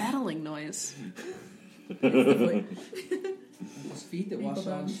that rattling noise? Those feet that wash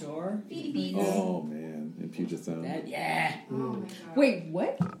on shore. Oh, man. In Puget Sound. That, yeah. Wait,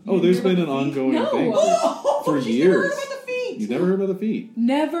 what? Oh, there's been an ongoing No. thing for she's years. never heard about the feet. You've never heard about the feet?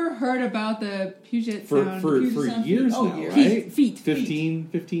 Never heard about the Puget For Sound. Sound years feet. Oh, now, years. right? Feet. 15,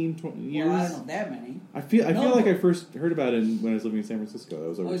 20 years. Well, I don't know that many. I feel No. like I first heard about it when I was living in San Francisco. That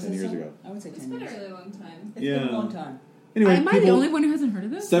was over Oh, is 10 that years so? ago. I would say It's 10 been a years. really long time. It's been Yeah. a long time. Anyway, Am I the only one who hasn't heard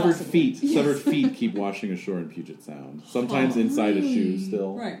of this? severed Possibly. severed feet keep washing ashore in Puget Sound. Sometimes inside a shoe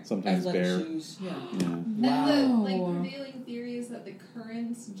still. Right. Sometimes Athletic bare. shoes. Yeah. Yeah. And the Wow. prevailing theory is that the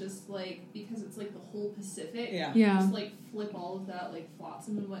currents just because it's the whole Pacific, Yeah. Yeah. just flip all of that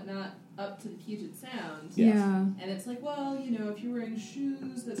flotsam and whatnot up to the Puget Sound. Yeah. Yeah. And it's well, if you're wearing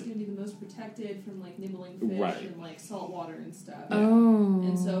shoes, that's going to be the most protected from nibbling fish Right. and salt water and stuff. Oh.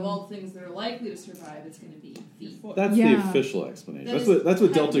 And so of all the things that are likely to survive, it's going to be feet. That's Yeah. the official explanation. That That's is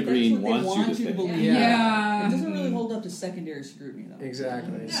what Delta That's Green what they wants you to think. believe. Yeah. It doesn't really hold up to secondary scrutiny, though.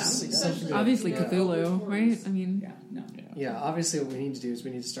 Exactly. Yeah, It's just especially something- Obviously Yeah. Cthulhu, right? I mean, Yeah, no. Yeah, obviously what we need to do is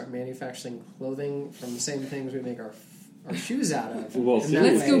we need to start manufacturing clothing from the same things we make our shoes out of. Well, And that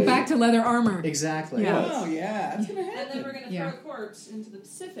let's go way- back to leather armor. Exactly. Yeah. Oh, yeah. That's going to And happen. then we're going to Yeah. throw a corpse into the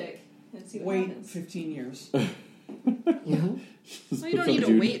Pacific and see what Wait happens. 15 years. Mhm. Just Well, you put don't some need to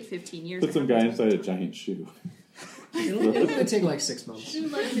dude- wait 15 years. Put some guy inside a giant shoe. It'll take like 6 months. Shoe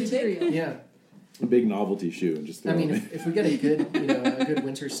leather material. Yeah. A big novelty shoe and just throw I mean, it. if we get a good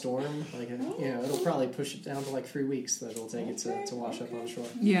winter storm, it'll probably push it down to 3 weeks that it'll take it to wash up on shore.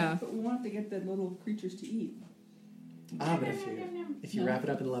 Yeah. But we want to get the little creatures to eat. But if you wrap it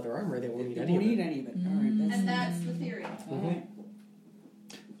up in leather armor, they won't eat any of won't it. eat any of it. All right. And that's the theory. All right.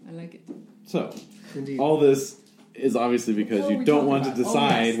 I like it. So, Indeed. all this is obviously because What are you we don't talking want to about? Oh,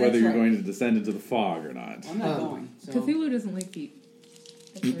 decide yes, whether that's you're right. going to descend into the fog or not. I'm not going. So Cthulhu doesn't like feet.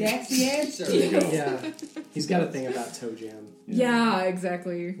 that's the answer. There you go. Yeah, he's got a thing about toe jam. Yeah,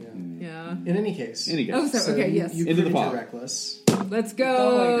 exactly. Yeah. Yeah. In any case, Oh, so, okay, you, yes. you Into the prove fog. you're reckless, Let's and I'm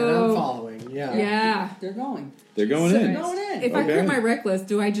go. following. Yeah. Yeah. They're going. They're going So- in. Going in. If I Okay. crit my reckless,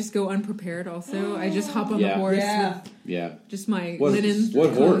 do I just go unprepared also? I just hop on Yeah. the horse Yeah. Yeah. with just my What, linen.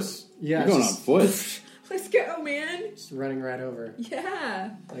 what horse? Yeah, You're going on just- foot. Let's go, man. Just running right over. Yeah.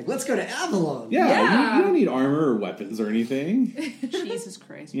 Like, let's go to Avalon. Yeah, Yeah. You don't need armor or weapons or anything. Jesus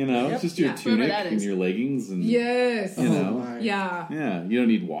Christ. You know, Yep. it's just your Yeah. Whoever tunic that and is. your leggings and Yes. You know. my. Yeah. yeah. You don't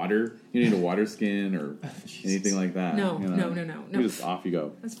need water. You don't need a water skin or anything like that. No, you know. no. You just off you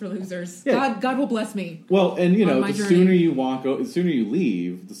go. That's for losers. Yeah. God will bless me. Well, and you On know, my the journey. sooner you the sooner you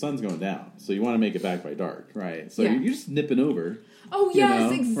leave, the sun's going down. So you want to make it back by dark, right? So Yeah. you're just nipping over. Oh, You yes, know,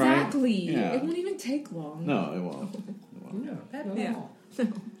 right? exactly. Yeah. It won't even take long. No, it won't. It won't. No, that at Yeah. all.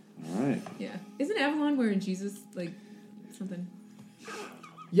 All right. Yeah. Isn't Avalon where Jesus, something?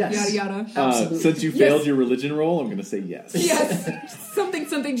 Yes. Yada, yada. Absolutely. Since you Yes. failed your religion roll, I'm going to say yes. Yes.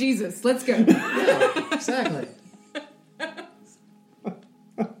 something Jesus. Let's go. Yeah, exactly.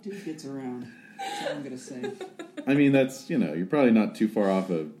 Dude gets around. That's all I'm going to say. I mean, that's, you're probably not too far off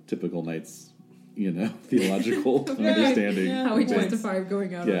a typical knight's, theological understanding. Yeah. How we Points. justify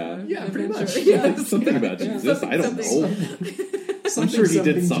going out Yeah. on an Yeah, pretty adventure. much. Yes. Something about Jesus. I don't know. I'm sure he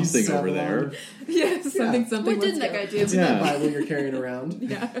did something over there. Yes, something. What didn't let's that go. guy do? It's Yeah. in that Bible you're carrying around.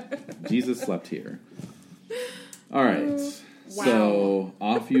 Yeah. Jesus slept here. All right. So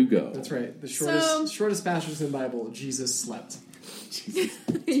off you go. That's right. The So- shortest passage in the Bible. Jesus slept.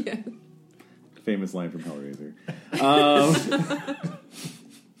 Yeah. Famous line from Hellraiser.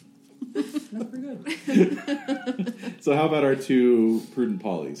 That's pretty good. So how about our two prudent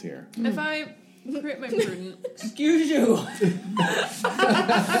pollies here? If I crit my prudent, Excuse you.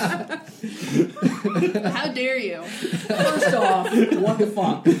 how dare you? First off, what the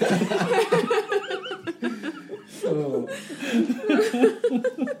fuck? Oh.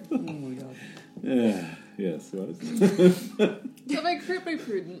 Oh my god. Yes, what? So if I crit my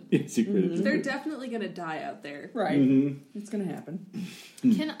prudent, Yes, you critted. they're definitely going to die out there. Right. Mm-hmm. It's going to happen.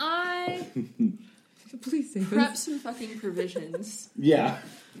 Can I Please save prep us. some fucking provisions? Yeah.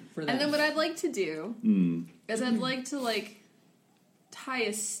 For that. And then what I'd like to do Mm. is I'd like to tie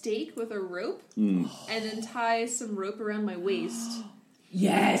a stake with a rope Mm. and then tie some rope around my waist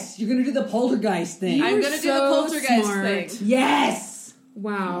Yes, you're gonna do the poltergeist thing. I'm You're gonna do the so poltergeist smart. thing. Yes,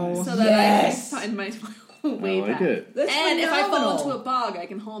 Wow. So that Yes. I can find my I way like back. it. that's And if I fall phenomenal. into a bog, I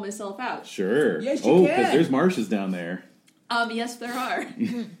can haul myself out. Sure. Yes, you oh, can. because there's marshes down there. Yes, there are.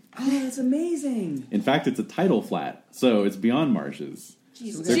 Oh, that's amazing. In fact, it's a tidal flat, so it's beyond marshes.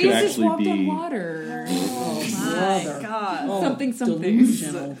 Jesus, There could Jesus actually walked on be- water. Oh, my brother. God. Oh, Something.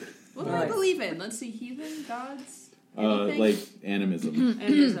 delusional. What do I Right. believe in? Let's see, heathen, gods, anything? Like animism.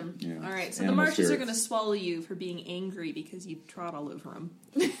 Animism. Yeah. All right, so the Animal marshes are spirits. going to swallow you for being angry because you trod all over them.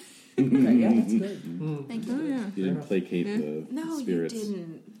 Okay, yeah, that's good. Thank you. Oh, yeah. You didn't placate Yeah. the No, spirits. you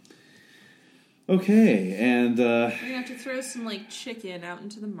didn't. Okay, and You're gonna have to throw some like chicken out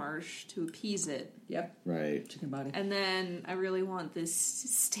into the marsh to appease it, Yep, right. chicken body. and then I really want this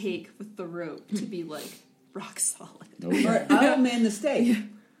steak with the rope to be like rock solid. All Okay. right, I'll man the steak.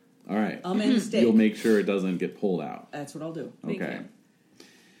 All right. I'll man the steak. You'll make sure it doesn't get pulled out. That's what I'll do. Thank Okay. you.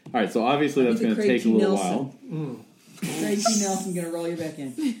 All right. So obviously I'll that's be the going to take a Craig G. little Nelson. while. Craig G. Nelson gonna roll you back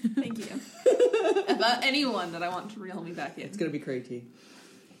in. Thank you. About anyone that I want to reel me back in. It's gonna be Craig T.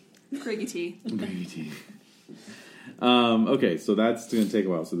 Craigie T. Okay, so that's going to take a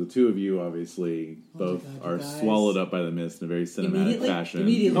while. So the two of you obviously both God, you are guys. swallowed up by the mist in a very cinematic Immediately? fashion.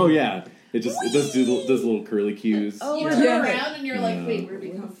 Immediately. Oh yeah, it does little curly cues. Oh, You I turn love it. around and you're like, wait, where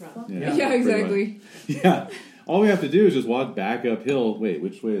did we come from? Yeah, pretty exactly. much. Yeah. All we have to do is just walk back uphill. Wait,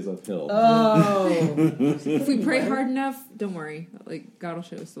 which way is uphill? Oh, If we pray hard enough, don't worry. Like God will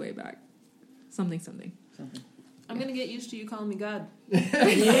show us the way back. Something. something. I'm gonna get used to you calling me God.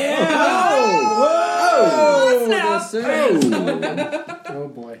 Oh, Snap. yes, sir. Oh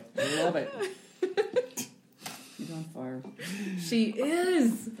boy. I love it. She's on fire She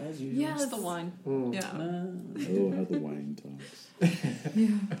is. as usual. Yes. It's the wine. Mm. Yeah. Oh, how the wine talks.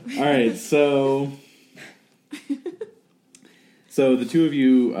 Yeah. All right, so the two of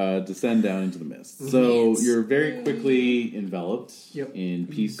you descend down into the mist. So Yes. you're very quickly enveloped Yep. in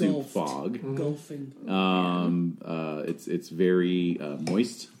pea soup Engulfed. fog. Golfing. It's very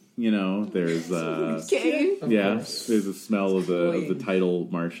moist. You know, there's Okay. Of yeah, course. there's a smell of the tidal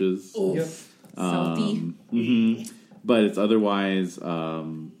marshes. Yep. Salty. But it's otherwise sort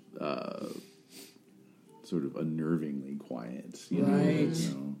of unnervingly quiet. You know, Right. you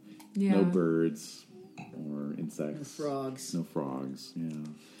know, Yeah. no birds or No insects. frogs. No frogs. Yeah.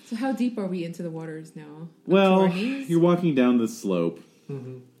 So how deep are we into the waters now? Up to Well, our knees? you're walking down this slope,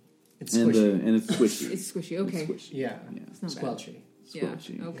 It's and squishy. and it's squishy. It's squishy. Okay. It's squishy. Yeah. Yeah. It's not bad. Squelchy. Yeah.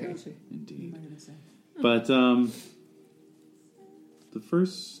 Squelchy. Okay. What Indeed. am I gonna say? But the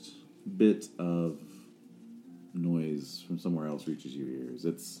first bit of noise from somewhere else reaches your ears.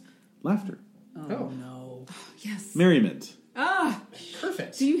 It's laughter, Oh, no. Yes. merriment, Ah.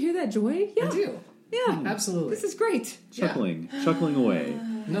 Perfect. Do you hear that joy? Yeah. I do. Yeah. Absolutely. This is great. chuckling away.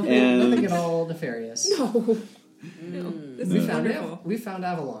 Nothing, And- nothing at all nefarious. No. No. This No. is wonderful. We found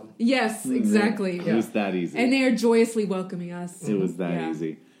Avalon. Yes, exactly. It was that easy. And they are joyously welcoming us. It was that Yeah.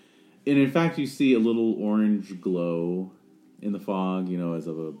 easy. And in fact, you see a little orange glow in the fog, you know, as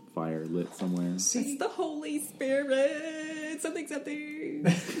of a fire lit somewhere. It's the Holy Spirit. Something. What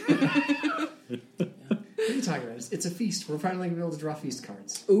are you talking about? It's a feast. We're finally going to be able to draw feast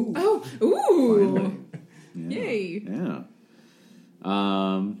cards. Ooh. Oh, ooh. Finally. Yeah. Yay. Yeah.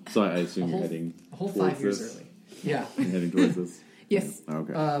 So I assume you're heading A whole towards 5 years this? early. Yeah. You're heading towards this? Yes.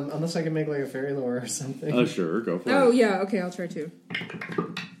 Okay. Unless I can make like a fairy lore or something. Oh, sure. Go for Oh, it. yeah. Okay, I'll try to.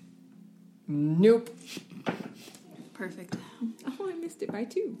 Nope. Perfect. Oh, I missed it by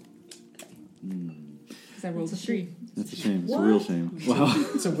 2. Because I rolled a 3. That's a shame. It's a real shame. Wow.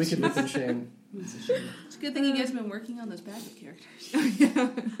 It's a wicked within shame. It's a good thing you guys have been working on those backup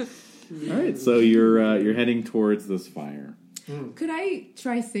characters. All right. So you're heading towards this fire. Could I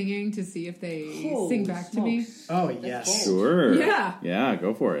try singing to see if they Holy sing back to me? smokes. Oh, That's yes. bold. Sure. Yeah. Yeah.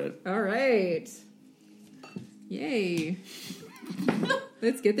 Go for it. All right. Yay.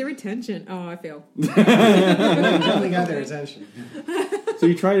 Let's get their attention. Oh, I fail. Definitely got their attention. So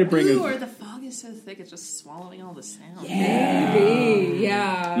you try to bring Ooh, a. or the fog is so thick it's just swallowing all the sound. Maybe.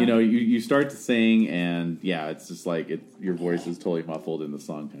 Yeah. You know, you start to sing, and yeah, it's just like your voice is totally muffled, and the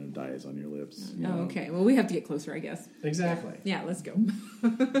song kind of dies on your lips. You know? Oh, okay. Well, we have to get closer, I guess. Exactly. Yeah, let's go.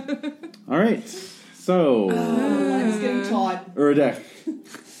 All right. So Mine's getting taught. Uradek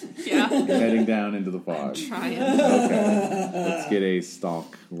Yeah. heading down into the fog. Trying. Okay. Let's get a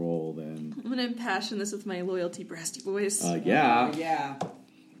stalk roll then. I'm gonna impassion this with my loyalty brassy voice, Yeah. Yeah.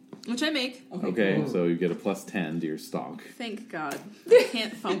 which I make. Okay. cool. So you get a +10 to your stalk. Thank God. I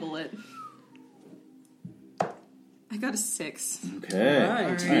can't fumble it. I got a 6. Okay. All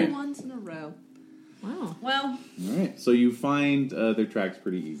right. Two ones in a row. Wow. Well, All right, so you find their tracks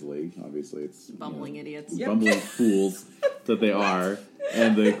pretty easily. Obviously, it's bumbling idiots. bumbling fools that they are,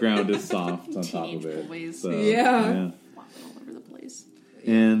 and the ground is soft on top Teenage of it. boys. So, Yeah. Flopping all over the place.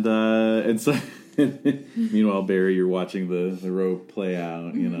 And so meanwhile, Barry, you're watching the rope play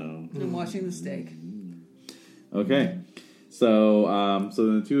out. You know, I'm watching the steak. okay. So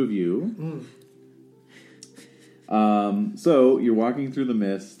the two of you. So you're walking through the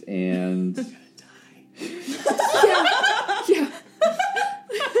mist, and Yeah.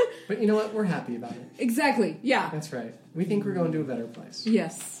 But you know what? We're happy about it. Exactly. Yeah. That's right. We think we're going to a better place.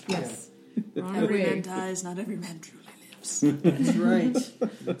 Yes. Yes. We're on our Every man way. dies, not every man truly lives. That's right.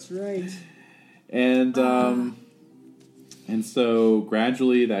 That's right. and so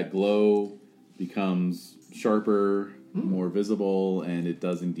gradually that glow becomes sharper, more visible, and it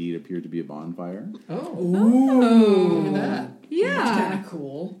does indeed appear to be a bonfire. Oh. Oh. Look at that. Yeah. Kind of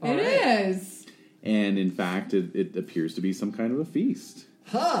cool. All It right. is. And in fact, it appears to be some kind of a feast.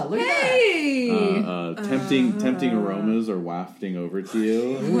 Huh, look at Hey. Tempting aromas are wafting over to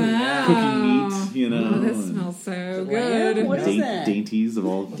you. Wow. Cooking meat, you know. Oh, that and smells so Lamb? good. What is that? dainties of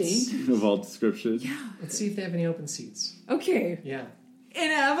all Dainties? description. Yeah. that. Let's see if they have any open seats. Okay. Yeah,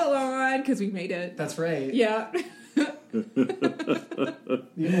 In Avalon, because we made it. that's right. Yeah. The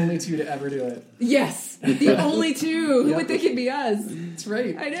only two to ever do it. Yes. The only two. Who Yep. would think it'd be us? That's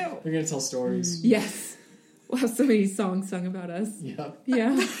right. I know. They're going to tell stories. Yes. We'll have so many songs sung about us. Yep. Yeah.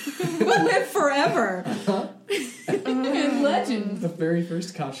 We'll live forever. And legend. The very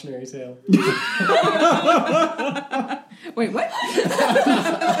first cautionary tale. Wait, what?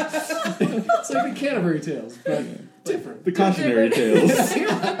 It's like the Canterbury Tales, but different. The cautionary tales.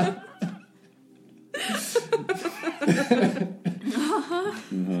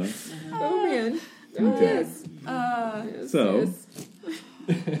 Oh, man. Oh, Okay. yes. Yes, So-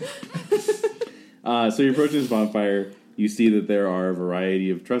 yes. So you're approaching this bonfire. You see that there are a variety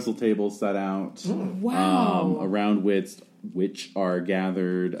of trestle tables set out, Wow. around which are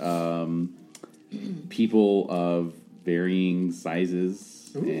gathered people of varying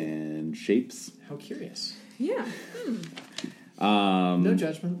sizes Ooh. and shapes. How curious. Yeah. No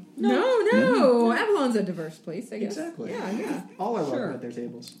judgment. No. Avalon's a diverse place, I guess. Exactly. Yeah. All are welcome Sure. at their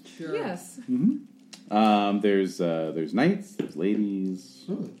tables. Sure. Yes. There's knights, there's ladies.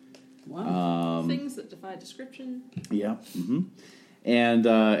 Wow. Things that defy description. Yeah. And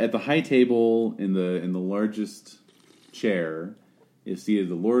at the high table in the largest chair is seated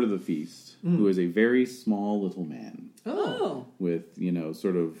the Lord of the Feast, who is a very small little man Oh. with,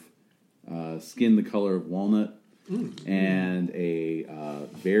 sort of skin the color of walnut and a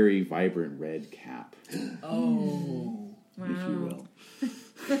very vibrant red cap, Oh. Wow. if you will.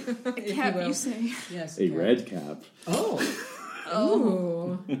 If Cap, will. you say. Yes. A cap. red cap. Oh,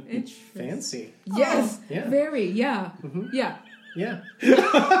 Oh. Interesting. fancy. Yes. Yeah. Very. Yeah. Yeah. Yeah.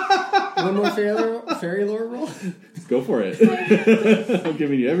 One more fairy lore roll? Go for it. I'm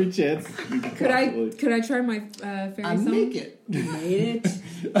giving you every chance. Could I try my fairy I song? make it. You made it.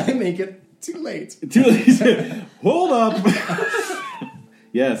 I make it too late. Too late. Hold up.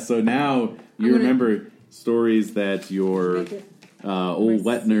 Yes, so now you gonna- remember stories that your Make it. old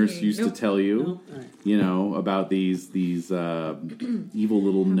wet nurse singing. used Nope. to tell you. No? All right. About these evil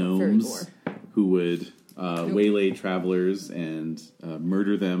little Fairy gnomes lore. who would waylay travelers and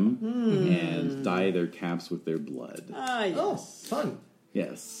murder them and dye their caps with their blood. Ah, yes. Oh, fun.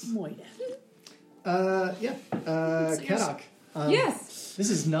 Yes. Moida. Yeah. Kadok. Yes. This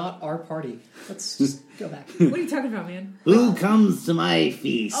is not our party. Let's just go back. What are you talking about, man? Who comes to my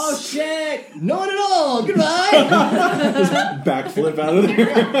feast? Oh, shit! No one at all. Goodbye. Backflip out of there.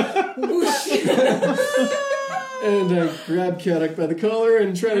 And grab Kadok by the collar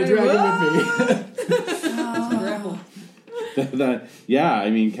and try to drag him with me. Grapple. Yeah, I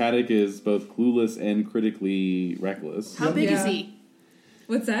mean, Kadok is both clueless and critically reckless. How big is Yeah. he?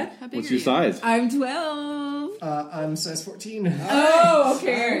 What's that? How big What's are your you? size? I'm 12. I'm size 14. Oh,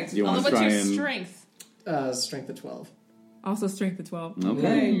 okay. You want to What's try your and... strength? Strength of 12. Also strength of 12.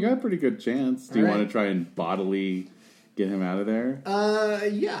 Okay, you got a pretty good chance. Do you All right. want to try and bodily get him out of there?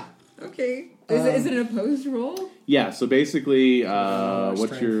 Yeah. Okay. Is it an opposed roll? Yeah, so basically, what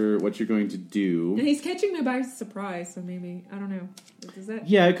strength. you're going to And do... he's catching me by surprise, so maybe, I don't know. Is that?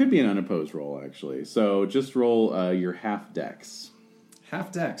 Yeah, it could be an unopposed roll, actually. So just roll your half dex.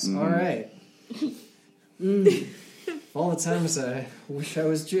 Half dex. All right. All the times I wish I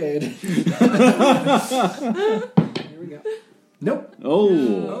was Jade. Here we go. Nope.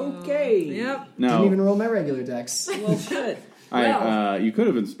 Oh! Okay. Yep. Didn't Now, even roll my regular dex. Well, good. you could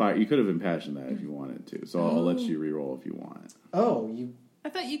have impassioned that if you wanted to. So I'll let you re-roll if you want. Oh, you I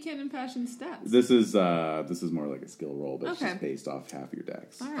thought you can't impassion stats. This is more like a skill roll, but it's Okay. just based off half your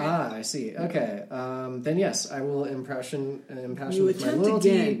dex. All right. Ah, I see. Okay. Then yes, I will impassion You with my attempt loyalty.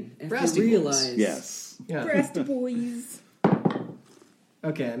 again after Brasty you realize. points. Yes. Yeah. Breast boys.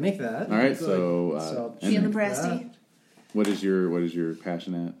 Okay, I make that. All right. Good. So, She and the and Brasty. what is your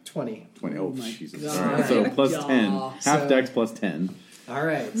passion at? 20. 20. Oh Oh, my Jesus. God. All right. So plus Yeah. 10. Half So- dex plus 10. All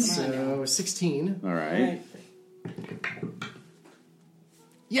right, so 16. All All right. right.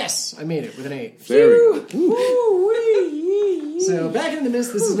 Yes, I made it with an 8. There we go. So back in the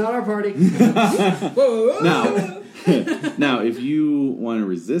mist. This is not our party. Now, now, if you want to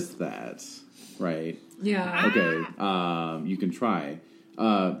resist that, right? Yeah. Okay, you can try.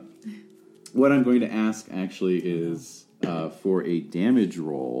 What I'm going to ask actually is for a damage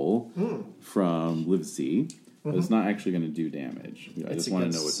roll from Livesey. But it's not actually going to do damage. I It's just want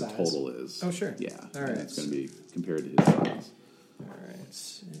to know against what the size. total is. Oh, sure. Yeah. All right. It's going to be compared to his size. All right,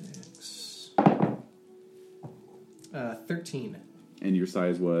 6. 13. And your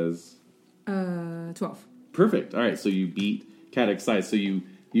size was 12. perfect. All right, so you beat Caddock's size. So you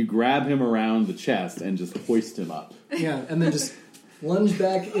grab him around the chest and just hoist him up. Yeah, and then just lunge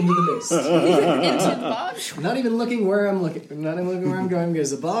back into the mist. Into the bog. Not even looking where I'm looking. Not even looking where I'm going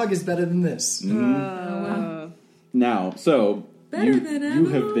because the bog is better than this. Now, so Better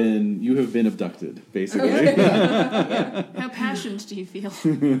than you have been abducted, basically. How passionate do you feel?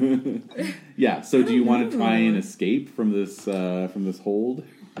 Yeah. So, do you want to try and escape from this hold?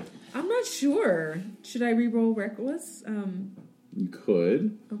 I'm not sure. Should I re-roll reckless? You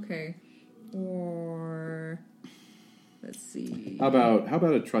could. Okay. Or let's see. How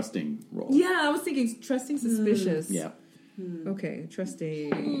about a trusting roll? Yeah, I was thinking trusting suspicious. Yeah. Okay, trusting.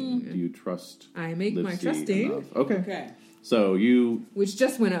 Do you trust? I make my Livesey trusting, enough? Okay. Okay. So you. which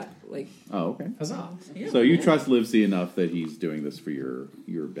just went up. Like, Oh, okay. Huzzah. yeah. So you trust Livesey enough that he's doing this for your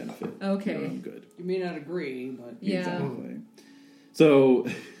benefit. Okay. Your own good. You may not agree, but Yeah. Exactly. So,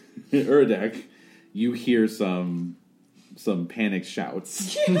 Urdek, you hear some panic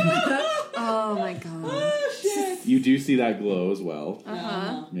shouts. Oh my god. You do see that glow as well.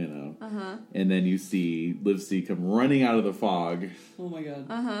 Uh-huh. You know. Uh-huh. And then you see Livesey come running out of the fog, oh my god.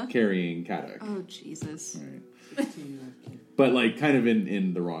 Uh-huh. carrying Caddock. Oh Jesus. Right. 15. But like kind of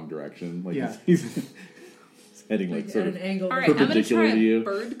in the wrong direction. Like Yeah. he's heading like at sort an of. angle. All right, I'm gonna Perpendicular try to a you.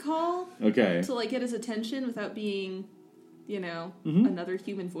 bird call Okay. to like get his attention without being, Mm-hmm. another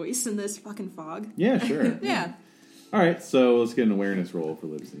human voice in this fucking fog. Yeah, sure. Yeah. All right, so let's get an awareness roll for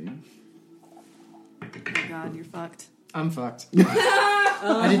Livesey. Oh my god, you're fucked. I'm fucked.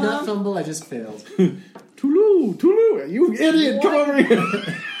 I did not fumble, I just failed. Tulu, you idiot, come over here.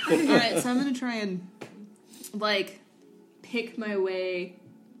 All right, so I'm gonna try and like pick my way,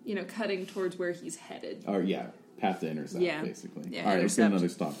 cutting towards where he's headed. Or yeah, path to intercept, Yeah. basically. Yeah, All right, let's get intercept. another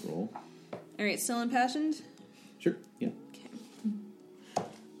stock roll. All right, still impassioned. Sure. Yeah.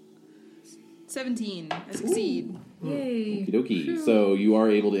 17. I succeed. Yay. Okie dokie. So you are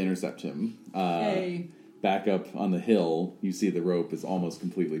able to intercept him. Hey. Back up on the hill, you see the rope is almost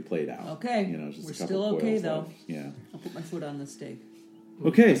completely played out. Okay. Just We're a couple still okay, coils though. left. Yeah. I'll put my foot on the stake.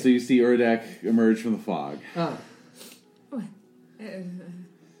 Okay, so you see Urdek emerge from the fog. Ah.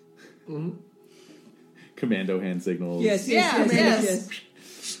 Commando hand signals. Yes, Yeah, yes.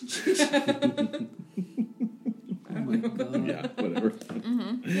 Oh my god. Yeah, whatever.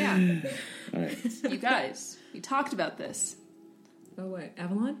 Yeah. All right. You guys, we talked about this. Oh, what?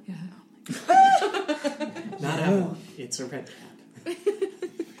 Avalon? Yeah. Not Avalon. It's a red cap.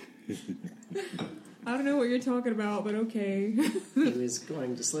 I don't know what you're talking about, but okay. He was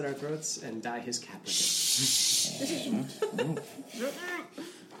going to slit our throats and dye his cap with it.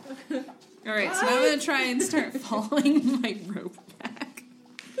 All right, so I'm gonna try and start following my rope back.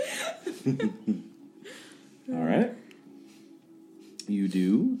 All right. You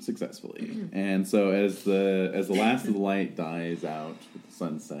do successfully, and so as the last of the light dies out with the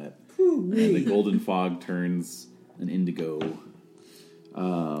sunset, and the golden fog turns an indigo.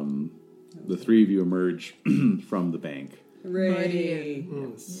 The three of you emerge from the bank Hooray.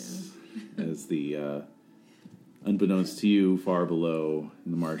 as the unbeknownst to you, far below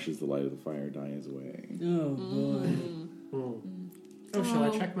in the marshes, the light of the fire dies away. Oh boy. Oh, shall I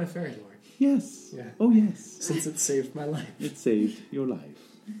check my fairy lore? Yes. Yeah. Oh yes. Since it saved my life. It saved your life.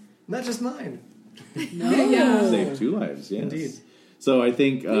 Not just mine. No. Yeah. Saved 2 lives. Yes. Indeed. So I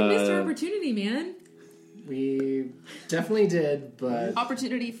think We missed our opportunity, man. We definitely did, but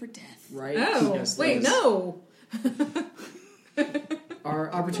Opportunity for death. right. Oh, Yes, wait, that was- no.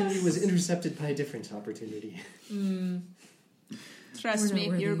 Our opportunity was intercepted by a different opportunity. Trust We're me,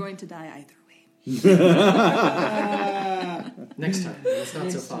 not you're worthy. going to die either way. Next time. It's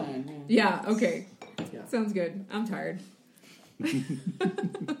not so Next fun. time, yeah. Yeah, okay. Yeah. Sounds good. I'm tired.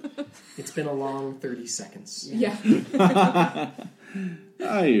 It's been a long 30 seconds. Yeah.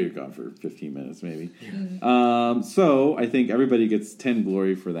 You're gone for 15 minutes, maybe. So I think everybody gets 10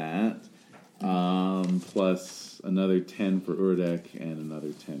 glory for that, plus another 10 for Urdek and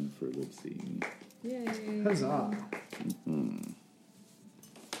another 10 for Lipsy. Yay. Huzzah.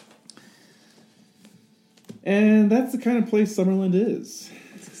 And that's the kind of place Summerland is.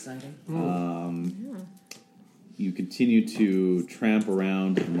 That's exciting. Yeah. You continue to tramp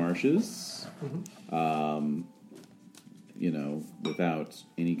around the marshes, without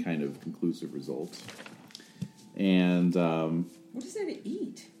any kind of conclusive result. And What is there to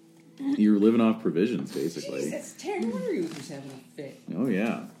eat? you're living off provisions, basically. Jeez, that's terrible. No wonder you was having a fit. Oh,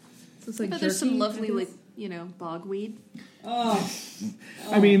 yeah. So it's like But there's some jerky, lovely, I like, guess? bogweed. Oh.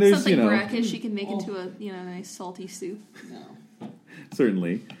 I mean, there's, Something brackish you can make Oh. into a, nice salty soup. No.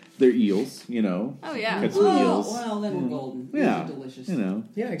 certainly. They're eels, Oh, yeah. Catch some Oh, eels. well, then we're golden. Yeah. These are delicious. Yeah,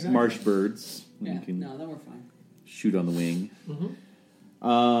 exactly. Marsh birds. Yeah, You can no, then we're fine. shoot on the wing.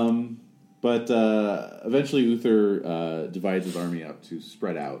 Mm-hmm. But eventually Uther divides his army up to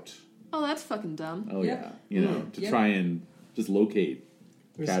spread out. Oh, that's fucking dumb. Oh, Yep. yeah. To try and just locate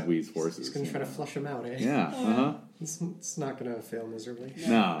Cadweed's forces. He's going to try to flush them out, eh? Yeah, uh-huh. It's not going to fail miserably.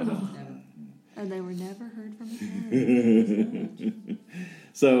 No. Never. And they were never heard from again.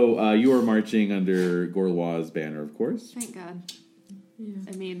 So you are marching under Gorlois' banner, of course. Thank God. Yeah.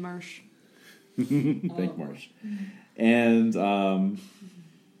 I mean, Marsh. Thank Marsh. And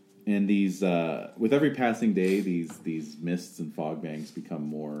these with every passing day, these mists and fog banks become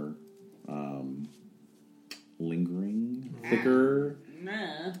more lingering, thicker.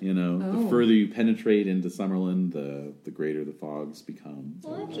 Nah. The Oh. further you penetrate into Summerland, the greater the fogs become.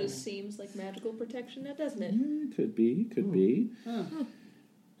 Well, that just seems like magical protection, now, doesn't it? Could be. Huh.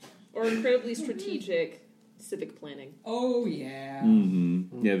 Or incredibly strategic civic planning. Oh, yeah.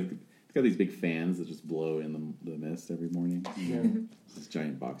 Mm-hmm. Yeah, it's got these big fans that just blow in the mist every morning. Yeah. These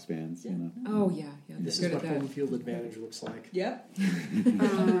giant box fans, Oh, yeah. Yeah, This they're is good what at home field advantage looks like. Yep.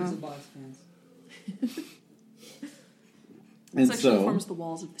 Hundreds of box fans. And This actually so, forms the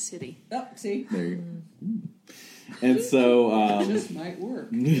walls of the city. Oh, see? there you go. And so, This might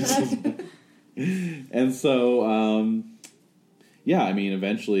work. and so, yeah, I mean,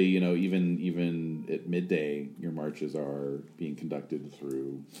 eventually, even at midday, your marches are being conducted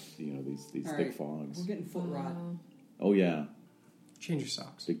through, these All thick right. fogs. We're getting foot rot. Oh yeah, Change your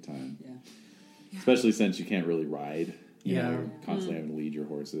socks. big time. Yeah. Especially since you can't really ride. Yeah. You're constantly having to lead your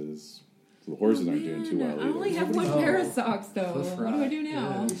horses. So the horses aren't doing too well I only either. have one Oh. pair of socks, though. Hoof What do I rot. do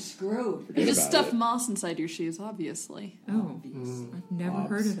now? You're screwed. Forget You just about stuff it. moss inside your shoes, obviously. Oh, Obvious. I've never Obs.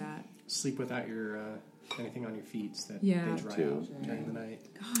 heard of that. Sleep without your anything on your feet so that Yeah. they dry Too. out during the night.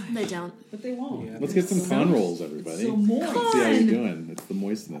 They don't. But they won't. Yeah. Let's get some It's con so- rolls, everybody. It's so moist. Let's see how you're doing. It's the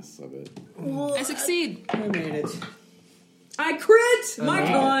moistness of it. I succeed. I made it. I crit! My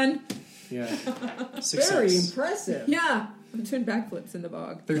wow. con! Yeah. Very Success. impressive. Yeah. I'm doing backflips in the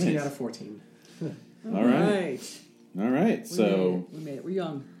bog. 13 Nice. out of 14. All right. All right. So, we made it. We're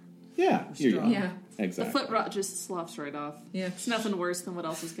young. yeah, you're strong. Yeah. The exactly. foot rot just sloughs right off. Yeah. It's nothing worse than what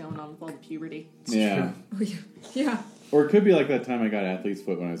else is going on with all the puberty. Yeah. Oh, yeah. Yeah. Or it could be like that time I got athlete's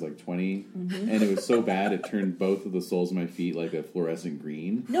foot when I was like 20, and it was so bad it turned both of the soles of my feet like a fluorescent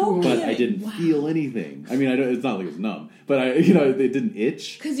green. No But kidding. I didn't feel anything. I mean, it's not like it was numb, but it didn't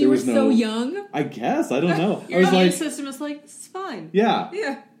itch. Because There you were was so young? I guess I don't know. I Your was immune like, system is like, this is fine. yeah.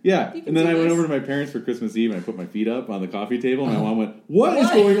 Yeah. You can And then do I went this. over to my parents for Christmas Eve and I put my feet up on the coffee table and my mom went, "What is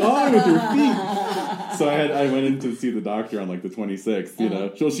going on with your feet?" So I went in to see the doctor on like the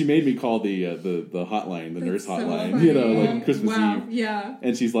 26th, So she made me call the hotline, the nurse so hotline, funny. like Christmas Wow. Eve. Yeah.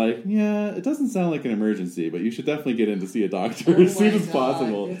 And she's like, "Yeah, it doesn't sound like an emergency, but you should definitely get in to see a doctor Oh as soon my as God,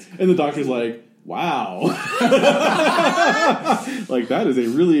 possible." that's And the doctor's like, "Wow." Like, that is a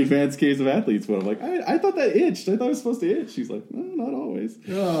really advanced case of athlete's foot. I'm like, I thought that itched. I thought it was supposed to itch. She's like, "No, not always."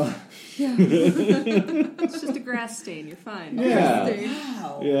 Oh. Yeah. It's just a grass stain. You're fine. Yeah.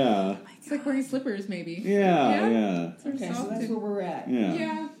 Wow. Yeah. It's like wearing slippers, maybe. Yeah. Yeah. Sort of Okay, so soft that's and- where we're at. Yeah.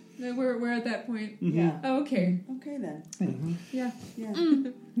 Yeah. No, we're at that point. Yeah. Oh, okay. Okay then. Yeah.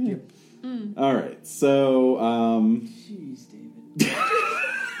 Yeah. All right. So, Jeez, David.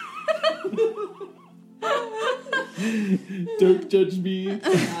 don't judge me. I'm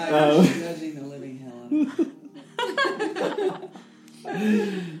judging the living hell out of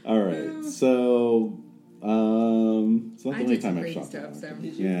All right. So, it's not I the only did some time I've crazy shot stuff, so.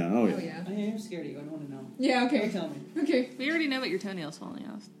 Did you? Yeah. Oh, Oh, yeah. yeah. I am scared of you. I don't want to know. Yeah, okay. Don't tell me. Okay. We already know about your toenails falling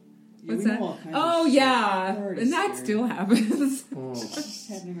off. Yeah, What's we that? know all kinds Oh, of shit. yeah. We're already And that scared. still happens. What's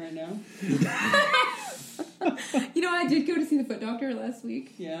happening right now? You know, I did go to see the foot doctor last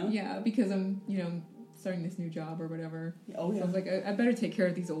week. Yeah? Yeah, because I'm, starting this new job or whatever. Oh, So yeah. I was like, I better take care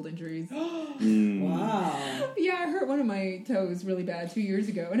of these old injuries. Wow. Yeah, I hurt one of my toes really bad 2 years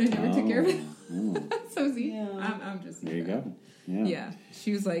ago, and I never took care of it. Oh, So see, Yeah. I'm just there you go. Yeah. Yeah,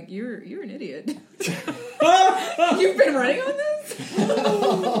 she was like, "You're an idiot. You've been running on this."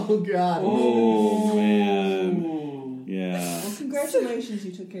 Oh God. Oh, man. Yeah. Well, congratulations,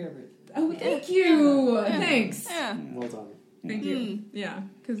 you took care of it. Oh, thank you. Thanks. Yeah. Well done. Thank you. Yeah,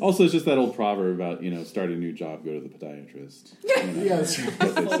 because Also, it's just that old proverb about, start a new job, go to the podiatrist. Yeah, that's right.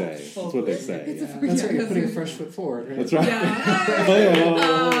 That's what they say. That's what they say. It's a Yeah. free- That's right. You're that's putting a right. fresh foot forward, right? That's right. yeah.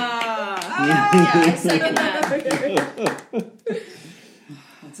 Oh. Yeah, I second that.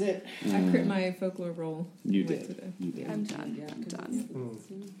 That's it. I crit my folklore roll. You Went did. today. You did. I'm done. Yeah, I'm 'cause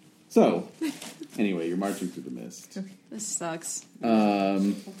done. So, anyway, you're marching through the mist. This sucks.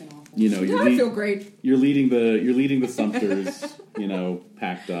 Fucking awful. You're I feel great. you're leading the Sumters,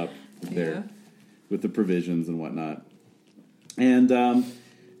 packed up with with the provisions and whatnot. And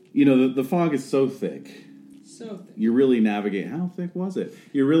the fog is so thick. So thick. You're really navigating. How thick was it?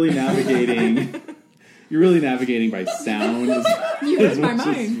 You're really navigating. You're really navigating by sound. You as read my much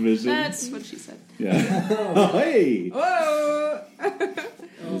as mind. vision. That's what she said. Yeah. Oh, hey. Whoa!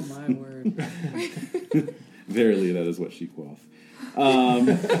 Oh, my word. Verily, that is what she quoth.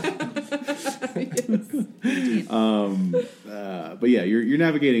 But yeah, you're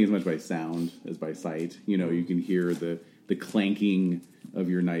navigating as much by sound as by sight. You can hear the clanking of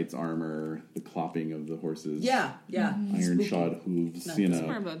your knight's armor, the clopping of the horses' Yeah. iron-shod hooves. No, it's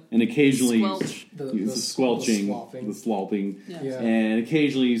more of a and occasionally squelch. the squelching, the slopping, Yeah. and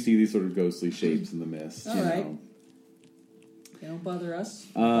occasionally you see these sort of ghostly shapes in the mist. All you right. know. They don't bother us.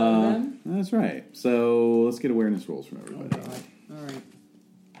 Bother them. That's right. So let's get awareness rolls from Oh, everybody. God. All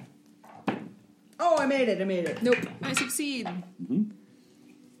right. Oh, I made it. Nope. I succeed.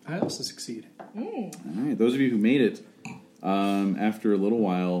 I also succeed. All right, those of you who made it, after a little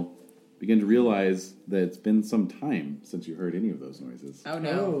while, begin to realize that it's been some time since you heard any of those noises. Oh,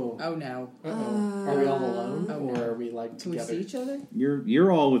 no. Oh, no. Uh-oh. Are we all alone, Oh, or no. are we like Can we together? see each other?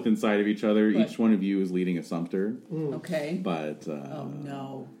 You're all within sight of each other. But- Each one of you is leading a Sumter, Okay. but Oh,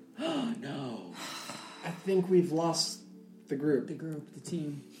 no. Oh, no. I think we've lost the group. The group, the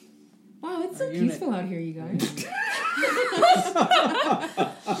team. Wow, it's so Our unit. peaceful out here, you guys.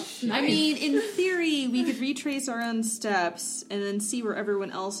 I mean, in theory, we could retrace our own steps and then see where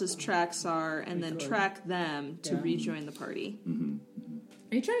everyone else's tracks are and then could. track them to Yeah. rejoin the party.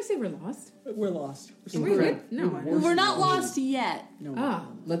 Are you trying to say we're lost? We're lost. Wait, what? No. We're Well, we're not lost yet. No. Ah.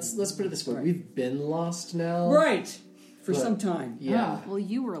 Let's put it this way: Right. we've been lost now. Right. For But- some time. Yeah. Ah. Well,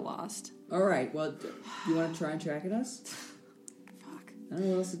 you were lost. All right. Well, do you want to try and track at us? Fuck. I don't know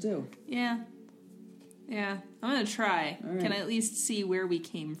what else to do. Yeah. I'm gonna try. All right. Can I at least see where we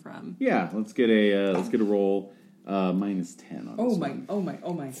came from? yeah, let's get a roll minus 10 on Oh this my. one. Oh my.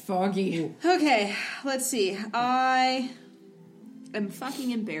 Oh my. It's foggy. Okay, let's see. I am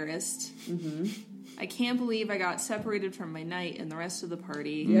fucking embarrassed. I can't believe I got separated from my knight and the rest of the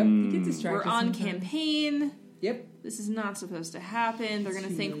party. Yep. You get distracted. We're on sometimes. campaign. Yep. This is not supposed to happen. They're gonna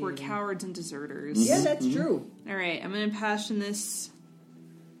think we're cowards and deserters. Yeah, that's true. Alright, I'm gonna impassion this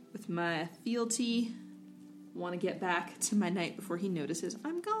with my fealty. Want to get back to my knight before he notices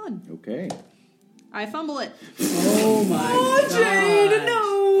I'm gone. Okay. I fumble it. Oh my. Oh, Jade, no!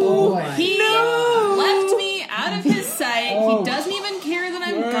 Oh my. He left me out of his sight. Oh. He doesn't even care that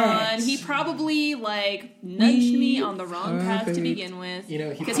I'm Right. gone. He probably nudged me on the wrong path to Perfect. begin with. He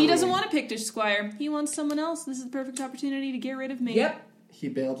Because he doesn't want to pick Dish Squire. He wants someone else. This is the perfect opportunity to get rid of me. Yep. He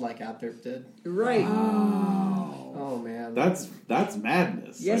bailed like Adthorp did. Right. Oh man. That's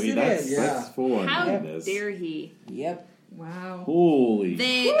madness. Yes, it that's, is. That's Yeah. full on How madness. dare he? Yep. Wow. Holy.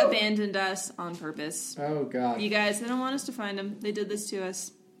 They abandoned us on purpose. Oh god. You guys, they don't want us to find him. They did this to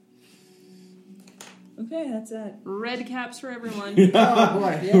us. Okay, that's that. Red caps for everyone. Oh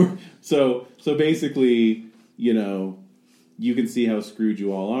boy. Yeah. So basically, you can see how screwed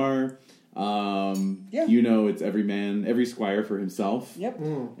you all are. Yeah. It's every squire for himself. Yep.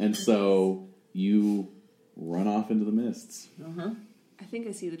 And so you run off into the mists. Uh huh. I think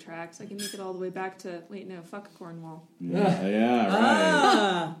I see the tracks. I can make it all the way back to... Wait, no, fuck Cornwall. Yeah, right.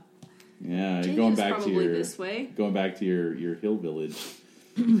 Ah. Yeah, you're Jane going is back to probably your this way. your hill village.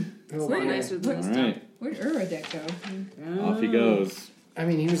 Oh, It's boy. nicer than All this right. Where'd Uradeck go? Off he goes. I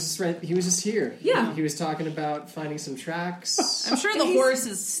mean, he was just right. He was just here. Yeah. He was talking about finding some tracks. I'm sure the horse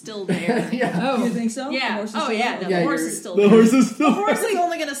is still there. Yeah. You think so? The Yeah. horse is Oh still yeah. there? No, Yeah, the horse you're- is still The there. horse is still. The horse is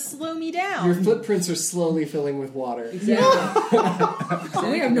only gonna slow me down. Your footprints are slowly filling with water. Exactly.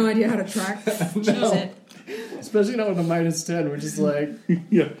 We have no idea how to track. Choose it. Especially not with a -10, which is like...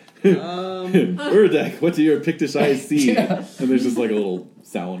 Yeah. Urdak, what do your Pictish eyes see? And there's just like a little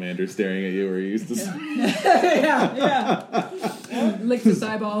salamander staring at you where you used to. yeah. Lick the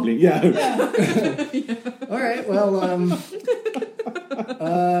eyeball. Yeah. All right, well,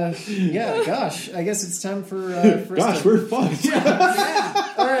 yeah, gosh, I guess it's time for us Gosh, to... we're fucked.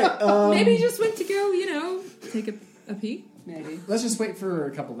 All right, Maybe he just went to go, take a pee. Maybe. let's just wait for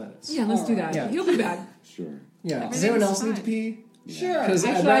a couple minutes. Yeah, let's do that. Yeah. He'll be back. Sure. Yeah. Does Everything's anyone else need to fine. pee? Sure. 'Cause I'd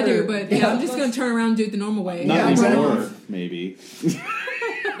Actually, I do, rather- but yeah, I'm just going to turn around and do it the normal way. Not Yeah, anymore, exactly. maybe.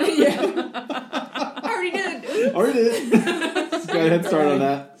 I already did. Already did. Let's go ahead and start on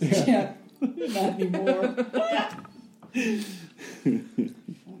that. Yeah. Not anymore.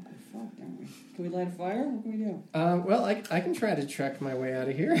 Can we light a fire? What can we do? Well, I can try to trek my way out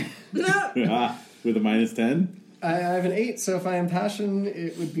of here. With a -10? I have an 8, so if I am passion,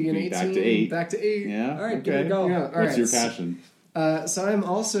 it would be an Be 18. back to 8. Back to 8. Yeah. All right, okay. give it a go. Yeah, all What's right. your passion? So I'm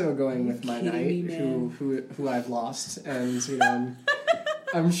also going with my Kidding me, knight, man. who I've lost, and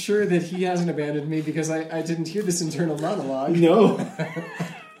I'm sure that he hasn't abandoned me because I didn't hear this internal monologue. No.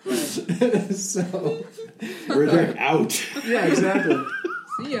 So Urdak out. yeah, exactly.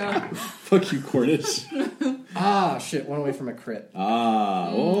 See ya. Fuck you, Cornish. Ah, shit! One away from a crit.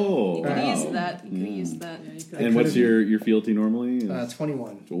 Oh. You could wow. use that. You could use that. And what's your fealty normally?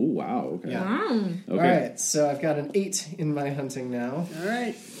 21. Oh, wow. Okay. Yeah. Wow. Okay. All right, so I've got an 8 in my hunting now. All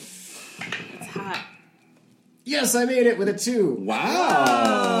right. It's hot. Yes, I made it with a 2.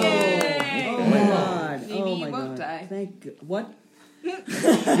 Wow. Yay! Oh my god. Maybe oh you my won't god. die. Thank you. What? Yeah,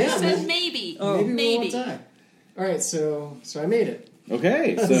 Said maybe. Oh, maybe we won't die. All right, so I made it.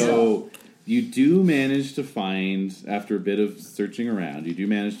 Okay, so you do manage to find, after a bit of searching around, you do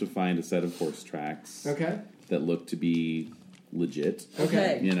manage to find a set of horse tracks Okay. that look to be legit.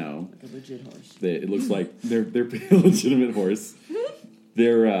 Okay. You know, Like a legit horse. it looks like they're a legitimate horse.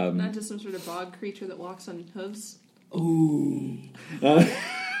 They're Not just some sort of bog creature that walks on hooves. Ooh. Uh-oh.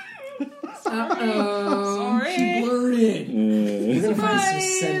 Sorry. Blurted. We're gonna find some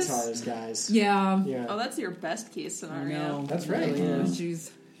Surprise! centaurs, guys. Yeah. Yeah. Oh, that's your best case I scenario. know. That's It right. really Oh, is. jeez.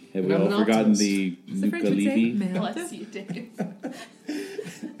 have we I'm all an forgotten optimist. the As the French would say, Nuka-Levy? melt. Bless you, Dave.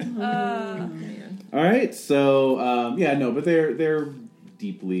 Man. All right, so but they're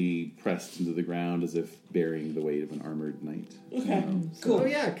deeply pressed into the ground as if bearing the weight of an armored knight. Okay. Oh Cool.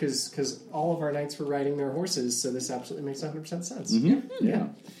 yeah, because all of our knights were riding their horses, so this absolutely makes 100% sense. Mhm. Yeah.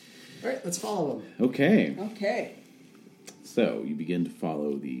 All right, let's follow them. Okay. Okay. So you begin to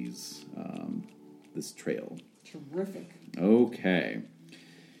follow these this trail. Terrific. Okay.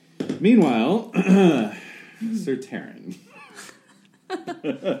 Meanwhile, Sir Terran.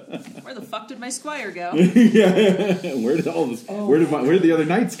 Where the fuck did my squire go? Yeah. Where did all this? Where did the other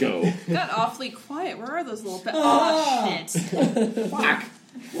knights go? Got awfully quiet. Where are those little? Ah. Oh shit! Fuck.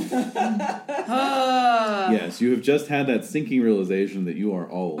 Ah. Yes, you have just had that sinking realization that you are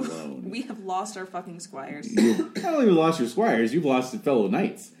all alone. We have lost our fucking squires. You've not only lost your squires, you've lost your fellow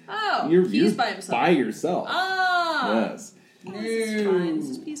knights. Oh, You're he's by himself. By yourself. Ah. Yes. Oh, this is fine. This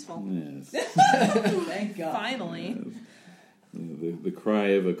is peaceful. Yes. Thank God. Finally. The cry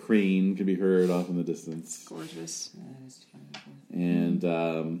of a crane can be heard off in the distance. Gorgeous. That is terrible. And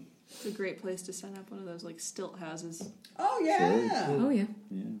It's a great place to set up one of those like stilt houses. Oh yeah. Oh, yeah.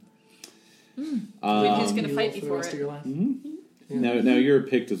 Who's gonna You fight roll me for the for rest of it? your life. now you're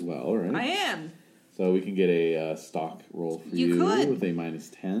picked as well, right? I am. So we can get a stock roll for You you could. with a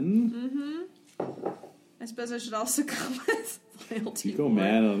 -10. I suppose I should also go with loyalty. You go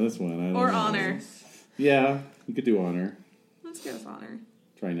mad on this one. I don't Or know. honor. Yeah, you could do honor. Let's go with honor.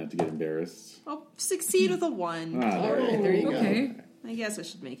 Try not to get embarrassed. I'll succeed with a 1. There right, you go. there you go. Okay. I guess I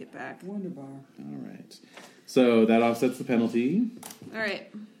should make it back. Wonderbar. All right. So that offsets the penalty. All right.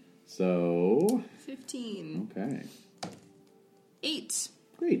 So 15. okay. 8.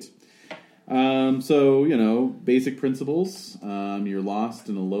 Great. So, basic principles. You're lost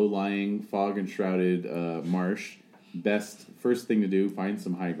in a low-lying, fog-enshrouded marsh. First thing to do, find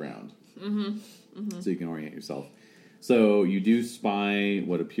some high ground. So you can orient yourself. So you do spy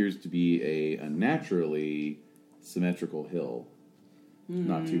what appears to be a naturally symmetrical hill.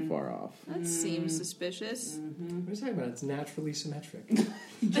 Not too far off. That seems suspicious. What are you talking about? It's naturally symmetric.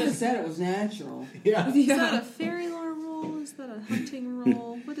 You just said it was natural. Yeah. Is that a fairy lore roll? Is that a hunting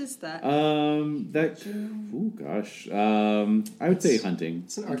roll? What What is that? Oh gosh. I would say hunting.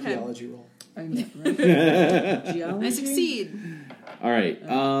 It's an archaeology role. I know, right? Geology? I succeed. All right.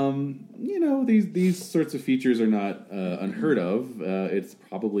 These sorts of features are not unheard of. It's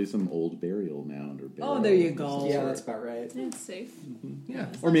probably some old burial mound or barrel. Oh, there you go. Yeah, that's about right. Yeah, it's safe. Yeah.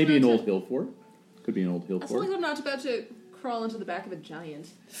 Or maybe an not old to- hill fort. Could be an old hill As long fort. as I'm not about to crawl into the back of a giant.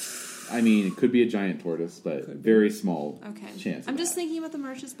 I mean, it could be a giant tortoise, but Could be. very small Okay. chance. I'm of just that. thinking about the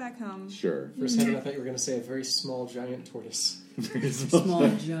marshes back home. Sure. For a second, I thought you were going to say a very small giant tortoise. Very Small A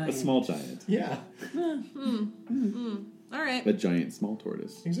giant. small giant. Yeah, All right. A giant small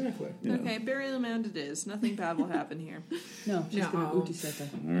tortoise. exactly. Yeah. Okay, burial mound it is. Nothing bad will happen here. No, she's No. going to utiseta.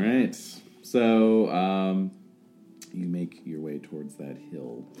 All right. So, you make your way towards that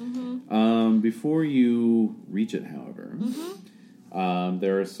hill. Before you reach it, however,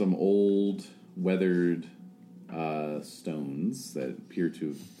 there are some old, weathered stones that appear to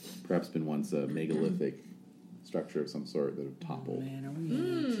have perhaps been once a megalithic structure of some sort that have toppled. Man, are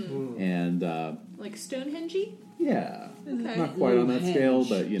we And, Like Stonehenge-y? yeah. Okay. Not quite on that Henge. scale,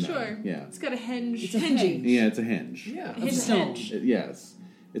 but, you know. Sure. Yeah. It's got a henge. It's a henge. Yeah, it's a henge. Yeah. Henge. stone. henge. Yes.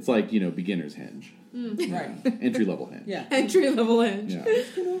 It's like, beginner's henge. Right. Entry-level henge. Yeah. Entry level edge. Yeah.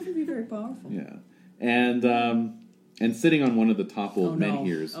 This can also be very powerful. Yeah. And sitting on one of the toppled Oh, no.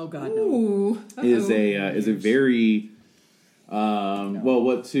 menhirs Oh, God, no. Ooh. is a very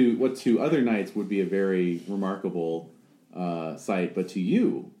what to other knights would be a very remarkable sight, but to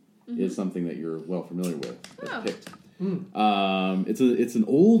you is something that you're well familiar with. Oh. Picked. It's an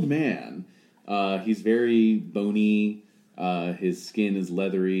old man. He's very bony. His skin is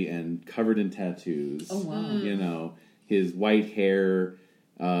leathery and covered in tattoos. Oh, wow. You know, his white hair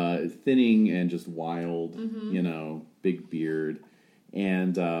is thinning and just wild. You know, big beard,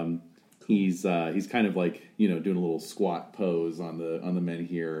 and he's kind of like doing a little squat pose on the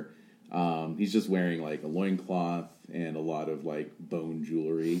menhir. He's just wearing like a loincloth and a lot of like bone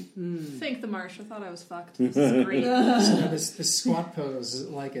jewelry. Thank the marsh. I thought I was fucked. This is great. So now this squat pose is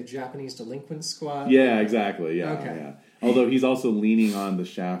it like a Japanese delinquent squat? Yeah, exactly. Yeah, Okay. yeah. Although he's also leaning on the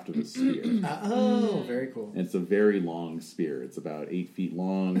shaft of a spear. Oh, very cool. And it's a very long spear. It's about 8 feet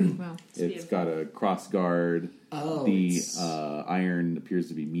long. Wow. It's got a cross guard. Oh, The it's- iron appears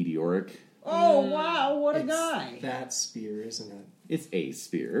to be meteoric. Oh, wow, what a It's guy. that spear, isn't it? It's a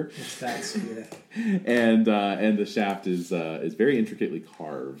spear, It's that spear. and the shaft is very intricately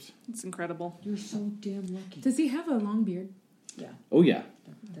carved. It's incredible. You're so damn lucky. Does he have a long beard? Yeah, Oh yeah,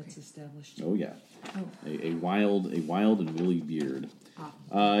 that's established. oh yeah. Oh. A wild and woolly beard.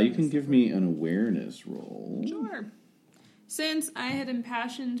 You can give me an awareness roll. Sure. Since I had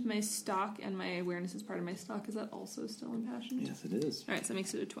impassioned my stock and my awareness is part of my stock, is that also still impassioned? Yes, it is. All right, so that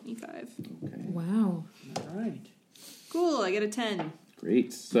makes it a 25. Okay. Wow. All right. Cool, I get a 10.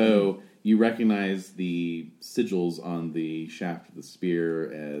 Great. So you recognize the sigils on the shaft of the spear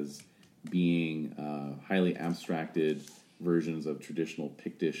as being highly abstracted versions of traditional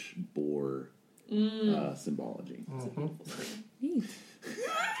Pictish boar symbology. Neat.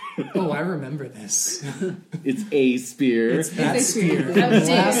 Oh, I remember this. It's a spear. It's that spear. How dare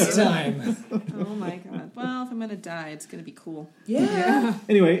Last you. time. Oh my god. Well, if I'm gonna die, it's gonna be cool. Yeah.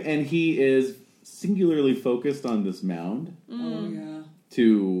 Anyway, and he is singularly focused on this mound Oh, yeah.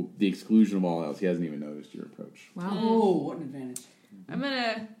 to the exclusion of all else. He hasn't even noticed your approach. Wow. Oh, what an advantage. I'm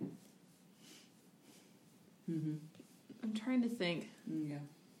gonna. I'm trying to think. Yeah.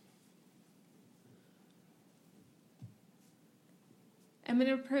 I'm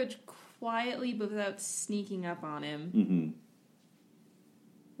gonna approach quietly but without sneaking up on him Mm-hmm.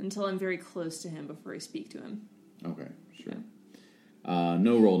 until I'm very close to him before I speak to him. Okay, sure.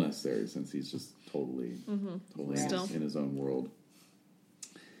 No roll necessary since he's just totally Still. in his own world.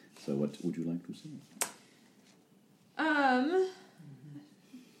 So what would you like to say?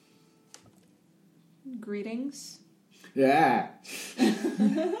 Greetings. Yeah.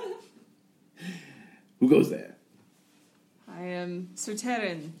 Who goes there? I am Sir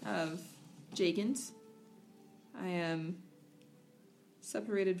Terran of Jagans. I am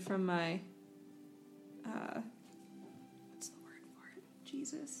separated from my what's the word for it?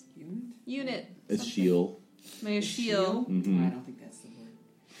 Jesus. Unit. It's Shield. My Ashiel. Mhm. I don't think that's the word.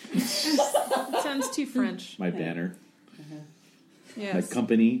 It sounds too French. My banner. My Yes.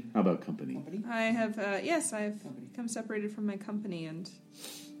 company. How about company? Company? I have yes, I've Company. become separated from my company and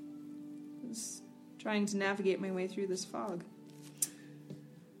was trying to navigate my way through this fog.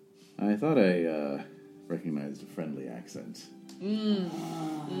 I thought I recognized a friendly accent.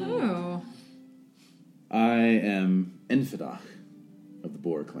 Oh. I am Enfidach of the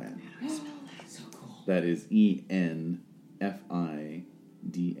Boer clan. So cool. That is ENFIDACH.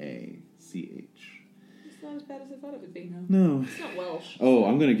 It's not as bad as I thought it would be. No. It's not Welsh. Oh,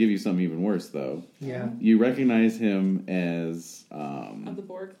 I'm going to give you something even worse, though. Yeah. You recognize him as Of the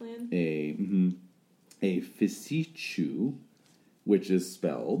Boer clan? a Fisichu, which is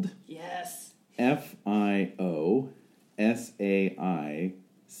spelled Yes. Fiosaiche.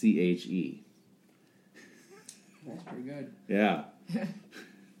 That's pretty good. Yeah.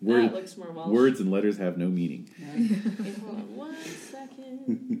 That looks more Welsh. Words and letters have no meaning. Okay, hold on 1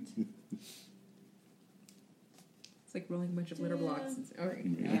 second. It's like rolling a bunch of litter blocks. All right.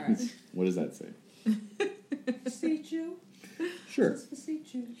 All right. What does that say? Beseech you. Sure. Let's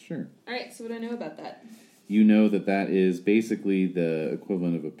beseech you. Sure. Alright, so what do I know about that? You know that is basically the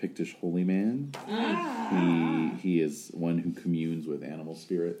equivalent of a Pictish holy man. He is one who communes with animal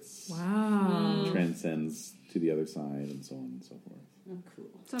spirits, Wow. transcends to the other side, and so on and so forth. Oh, cool.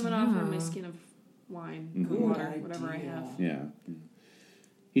 So I'm going to offer my skin of wine, Mhm. water, Good whatever I idea. have. Yeah.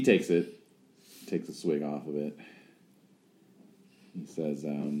 He takes a swig off of it. He says,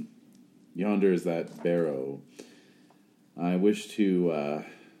 "Yonder is that barrow. I wish to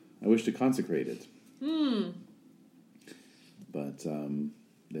consecrate it. But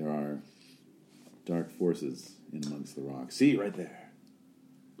there are dark forces in amongst the rocks. See, right there.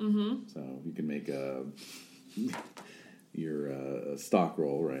 Mm-hmm. So you can make your stock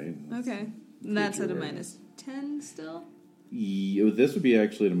roll, right? Okay. And that's at a your minus 10 still? This would be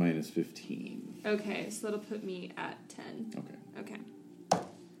actually at a minus 15. Okay, so that'll put me at 10. Okay. Okay.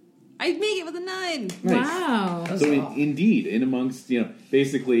 I make it with a 9! Nice. Wow. That's So off. indeed, in amongst,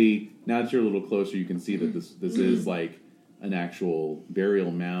 basically, now that you're a little closer, you can see that this is like an actual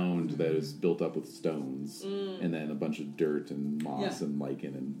burial mound that is built up with stones, and then a bunch of dirt and moss and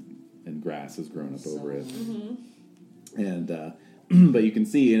lichen and grass has grown up over it. And but you can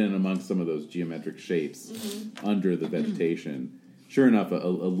see in and amongst some of those geometric shapes under the vegetation, sure enough, a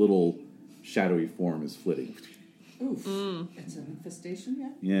little shadowy form is flitting. Oof. It's an infestation,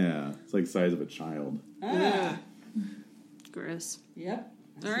 yeah? Yeah, it's like the size of a child. Ah. Gross. Yep.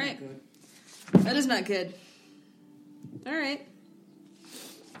 That's All not right. good. That is not good. Alright.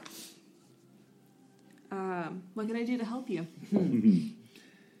 What can I do to help you?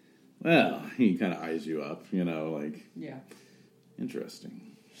 Well, he kind of eyes you up, like, Yeah.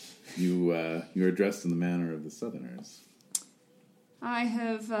 interesting. You are dressed in the manner of the Southerners. I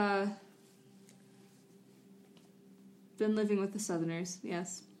have been living with the Southerners,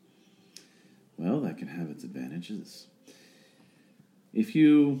 yes. Well, that can have its advantages. If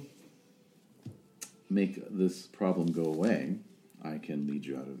you make this problem go away, I can lead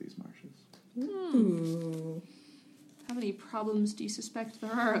you out of these marshes. Ooh. How many problems do you suspect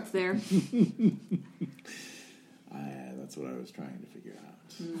there are up there? That's what I was trying to figure out.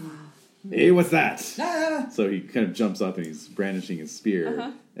 Hey, what's that? Ah! So he kind of jumps up and he's brandishing his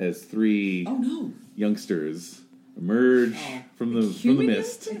spear as three Oh no! youngsters emerge from the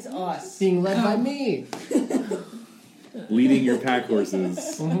mist, It's us. Being led by me. leading your pack horses.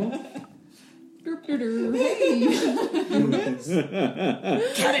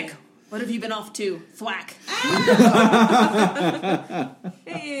 Kevik! What have you been off to? Thwack!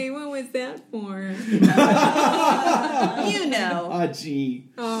 Hey, what was that for? You know. Ah, gee.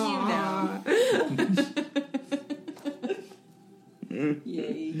 Aw.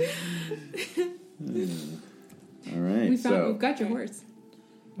 Yay. All right, We've got your horse.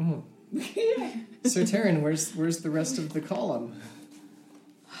 So, Taryn, where's the rest of the column?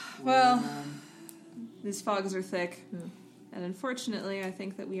 Well, these fogs are thick. And unfortunately, I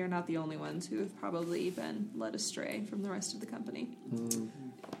think that we are not the only ones who have probably been led astray from the rest of the company.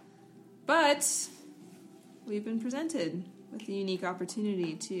 But we've been presented with the unique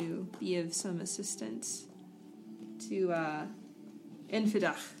opportunity to be of some assistance to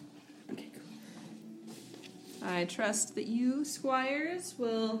Infidach. I trust that you, squires,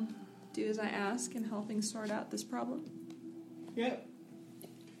 will do as I ask in helping sort out this problem. Yep.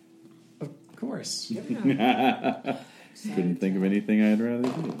 Of course. Couldn't think of anything I'd rather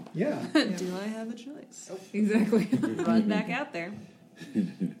do. Yeah. Do I have a choice? Exactly. Run back out there.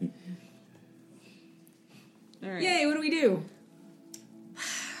 All right. Yay, what do we do?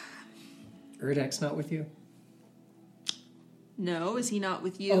 Urdek's not with you? No, is he not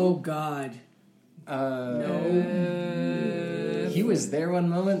with you? Oh God. No. He was there one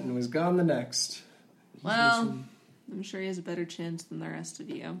moment and was gone the next. Well, I'm sure he has a better chance than the rest of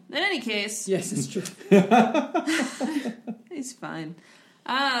you. In any case, Yes, it's true. he's fine.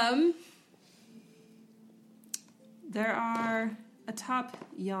 There are atop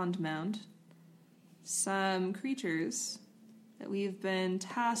Yond Mound some creatures that we've been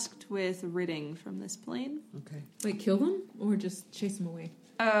tasked with ridding from this plane. Okay. Like kill them or just chase them away?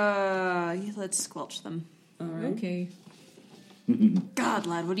 Yeah, let's squelch them. All right. Okay. God,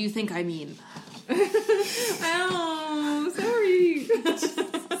 lad, what do you think I mean? Oh, sorry.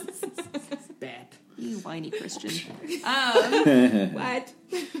 Bad. You whiny Christian. What?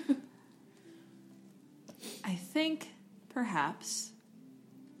 I think, perhaps,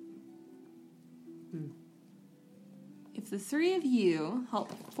 if the three of you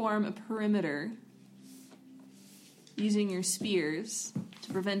help form a perimeter using your spears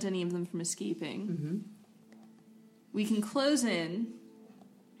to prevent any of them from escaping, we can close in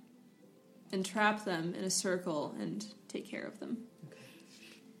and trap them in a circle and take care of them.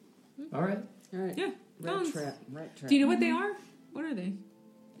 All right. All right. Yeah. Rat trap. Rat trap. Do you know what they are? What are they?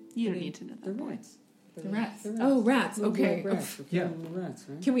 You don't need to know They're that. rats. The rats. They're Oh, rats. Little Okay. black rats. We're Yeah. killing little rats,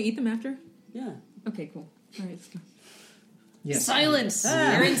 right? Can we eat them after? Yeah. Okay, cool. All right, let's go. Yes. Silence!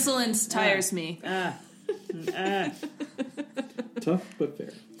 Ah. Your insolence tires me. Tough but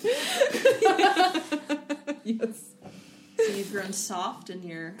fair. Yes. So you've grown soft in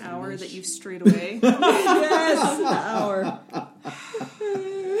your hour that you've strayed away. Yes! Hour.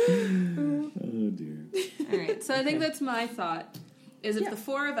 Oh dear. Alright, so I think that's my thought. Is if Yeah. the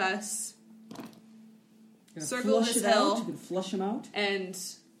four of us Gonna Circle flush this it out. hill. You can flush them out. and,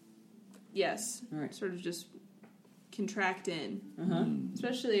 yes, All right. sort of just contract in. Uh-huh.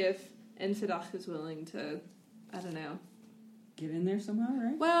 Especially if Enfidach is willing to, I don't know. Get in there somehow,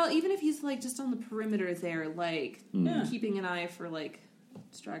 right? Well, even if he's like just on the perimeter there, like Yeah. keeping an eye for like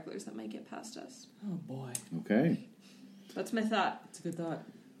stragglers that might get past us. Oh, boy. Okay. That's my thought. That's a good thought.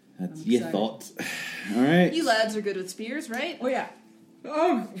 That's I'm your excited. thought. All right. You lads are good with spears, right? Oh, yeah.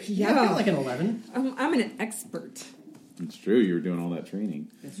 Oh, yeah. I feel like an 11. I'm an expert. It's true. You were doing all that training.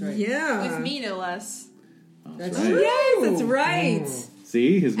 That's right. Yeah. With me, no less. Oh, That's right. true. Yes, that's right.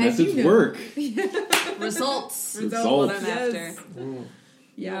 See, his As you methods know. work. Results. Results. What I'm Yes. after.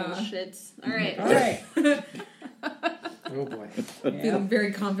 Yeah. Bullshits. All right. All right. Oh, boy. Yeah. Feeling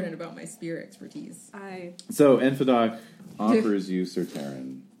very confident about my spear expertise. I. So Enfidach offers you Sir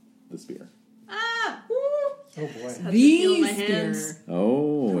Terran the spear. Ah! Oh, boy. How's it feel in my The hands? spear.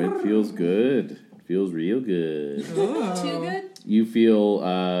 Oh, it feels good. It feels real good. Oh. Too good? You feel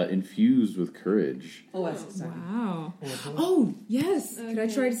infused with courage. Oh, that's exciting. Wow. Oh, yes. Could I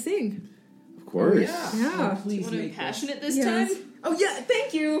try to sing? Of course. Yeah. Yeah. Oh, please Want to be make passionate this Yes. time? Oh, yeah.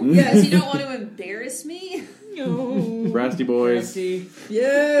 Thank you. Yes, Yes. you don't want to embarrass me? No. Brasty boys. Nasty.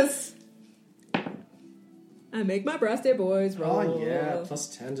 Yes. I make my brassy boys roll. Oh, yeah.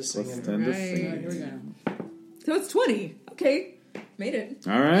 Plus 10 to sing. Plus and 10 to Right. All sing. right, here we go. So it's 20. Okay. Made it.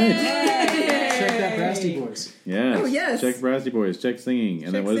 All right. Check that Brasty Boys. Yes. Oh, yes. Check Brasty boys. Check singing.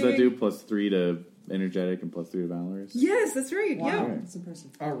 And then Check what does that singing. do? Plus 3 to energetic and plus 3 to valorous? Yes, that's right. Wow. Yeah. That's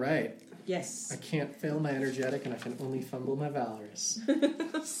impressive. All right. Yes. I can't fail my energetic, and I can only fumble my valorous.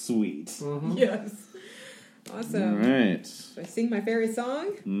 Sweet. Mm-hmm. Yes. All Awesome. right. So I sing my fairy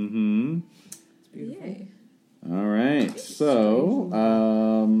song. Mm-hmm. It's beautiful. Yay. All right. So,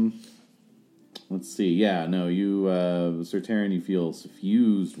 let's see. Yeah, no, you, Sir Terran, you feel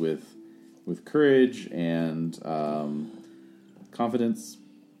suffused with courage and confidence,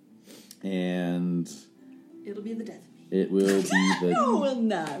 and It'll be the death of me. it will be No, the well,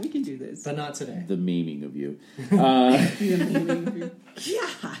 nah. We can do this. But not today. the maiming of you. Yeah.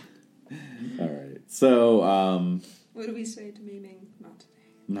 All right. So, What do we say to maiming? Not today.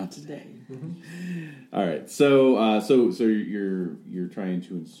 not today. Today. All right. So, so you're trying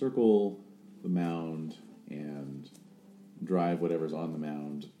to encircle the mound and drive whatever's on the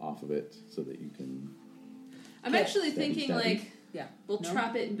mound off of it so that you can. I'm Yeah. actually Stabby, thinking, stabby. like, Yeah. we'll No?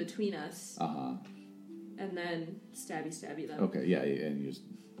 trap it in between us Uh-huh. and then stabby them. Okay. Yeah. And you just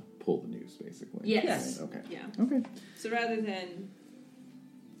pull the noose, basically. Yes. Okay. Yeah. Okay. So rather than,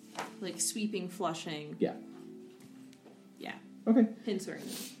 like, sweeping, flushing, Yeah. yeah, Okay. pincering.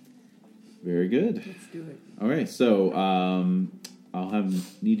 Very good. Let's do it. All right. So, I'll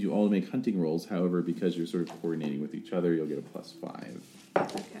need you all to make hunting rolls. However, because you're sort of coordinating with each other, you'll get a +5.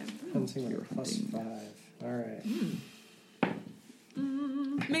 Okay. Hunting with You're a plus hunting. 5. All right.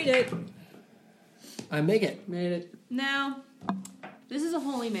 Made it. I make it. Made it. Now, this is a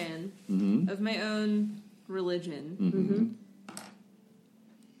holy man Mm-hmm. of my own religion. Mm-hmm.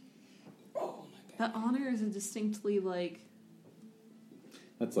 Oh, my God. That honor is a distinctly, like,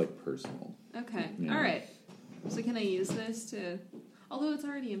 That's like personal. okay, Yeah. all right. So can I use this to? Although it's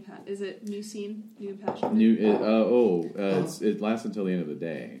already is it new scene, new impassionment? It lasts until the end of the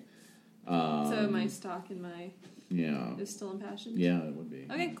day. So my stock and my Yeah. is still impassioned. Yeah, it would be.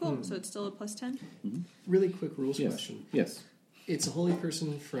 Okay, cool. So it's still a +10. Really quick rules Yes. question. Yes. it's a holy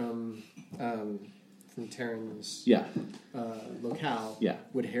person from Terran's Yeah. locale. Yeah.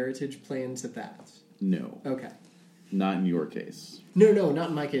 Would heritage play into that? No. Okay. Not in your case. No, not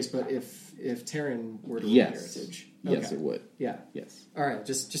in my case. But if Terran were to rule Yes. heritage, Yes, okay. it would. Yeah. Yes. All right.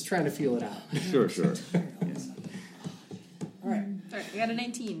 Just trying to feel it out. Sure. Yeah. All right. All right, I got a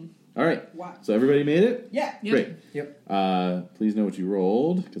 19. All right. Wow. So everybody made it? Yeah. Yep. Great. Yep. Please know what you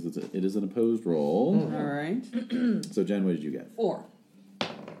rolled, because it is an opposed roll. All right. So, Jen, what did you get? 4.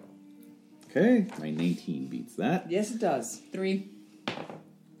 Okay. My 19 beats that. Yes, it does. 3.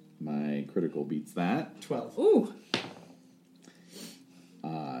 My critical beats that. 12. Ooh.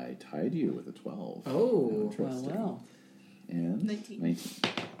 I tied you with a 12. Oh. Interesting. Well. And 19.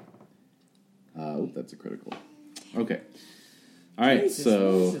 That's a critical. Okay. All right. Jesus,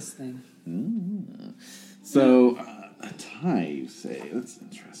 So, what is this thing? a tie, you say? That's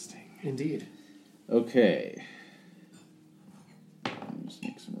interesting. Indeed. Okay. Let me just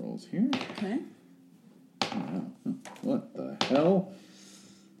make some rolls here. Okay. Oh, what the hell?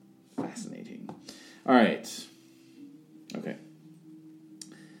 Fascinating. All right. Okay.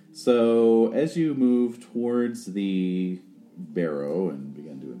 So as you move towards the barrow and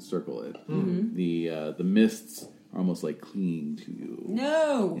begin to encircle it, the mists are almost like clinging to you.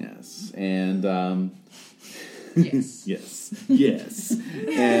 No. Yes, and Yes. yes,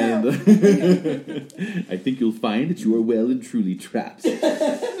 and I think you'll find that you are well and truly trapped.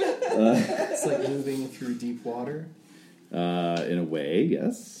 It's like moving through deep water. In a way,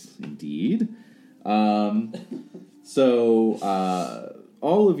 yes, indeed. So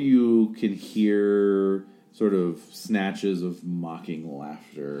all of you can hear sort of snatches of mocking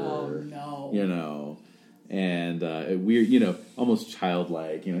laughter. Oh no. You know, and weird, almost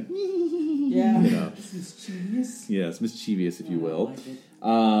childlike, Yeah. You know. This is genius. Yes, mischievous, if you I will. like it.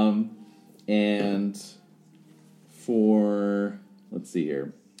 And for, let's see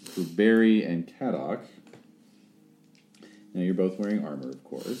here, for Barry and Kadok, now you're both wearing armor, of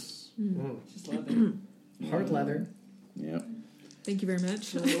course. Just love it. Hard leather. Yep. Thank you very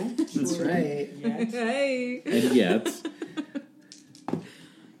much. That's right. Yet. Hey. And yet,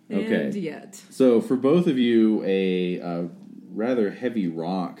 okay. And yet. So for both of you, a rather heavy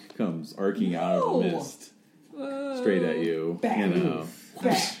rock comes arcing out of the mist straight at you. Bam. You know.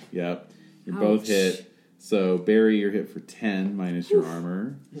 Bam. Yep. You're both Ouch. hit. So Barry, you're hit for 10 minus your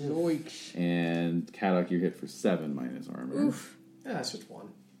armor. Yoink. And Kadok, you're hit for 7 minus armor. Oof. Yeah, that's just one.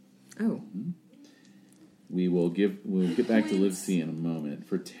 Oh. We'll get back to Livesey in a moment.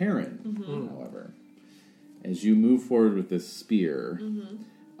 For Terran, however, as you move forward with this spear, you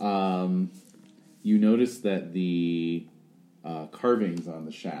notice that the carvings on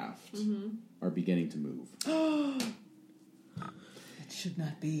the shaft are beginning to move. It should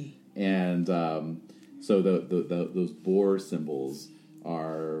not be. And so those boar symbols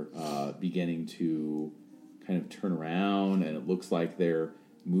are beginning to kind of turn around, and it looks like they're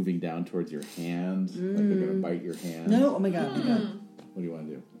moving down towards your hand, like they're going to bite your hand. No. Oh my god. Oh my god. What do you want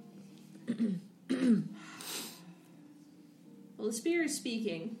to do? Well, the spear is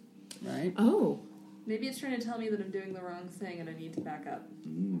speaking. Right. Oh. Maybe it's trying to tell me that I'm doing the wrong thing and I need to back up.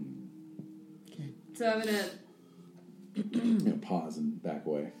 Okay. So I'm gonna, I'm going to pause and back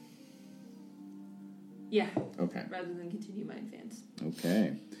away. yeah, Okay. rather than continue my advance.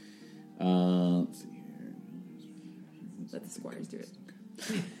 Okay. Let's see here. Let the squires do it.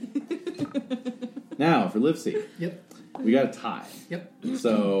 Now for Livesey, Yep. we got a tie. Yep.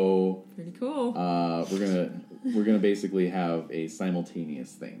 So Pretty cool. we're gonna basically have a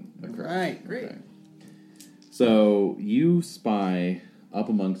simultaneous thing occur. Right. Great. Okay. So you spy up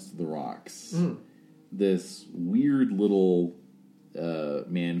amongst the rocks this weird little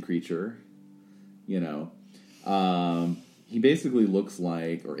man creature. He basically looks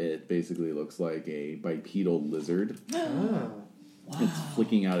like, or it basically looks like a bipedal lizard. Ah. It's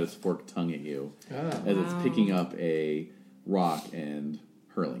flicking out its forked tongue at you as it's picking up a rock and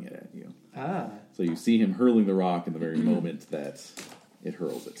hurling it at you. Ah. So you see him hurling the rock in the very moment that it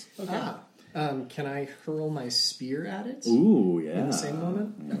hurls it. Okay. Ah. Can I hurl my spear at it? Ooh, yeah. In the same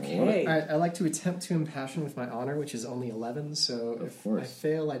moment? Okay. I like to attempt to impassion with my honor, which is only 11, so Of if course. I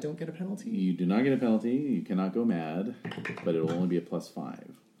fail, I don't get a penalty. You do not get a penalty. You cannot go mad, but it'll only be a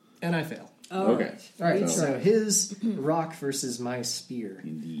 +5. And I fail. All Okay. right. Alright, So- so his rock versus my spear.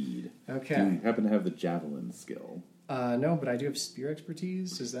 Indeed. Do Okay. you happen to have the javelin skill? No, but I do have spear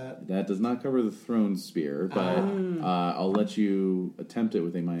expertise. Is that... That does not cover the thrown spear, but I'll let you attempt it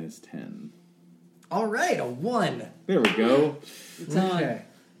with a -10. Alright, a 1! There we go. It's on. Okay.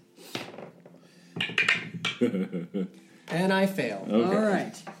 And I fail. Okay. All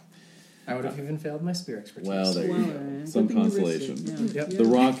right. I would have even failed my spear expertise. Well, there you Well, go. good Some thing you risked consolation. it. Yeah. Yep. The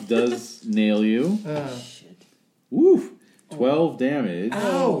rock does nail you. Shit. Woof! 12 damage.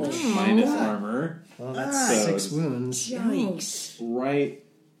 Oh. Minus armor. Well, that's 6 wounds. Yikes.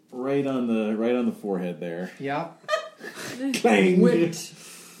 Right on the forehead there. Yep. Clang! Whipped.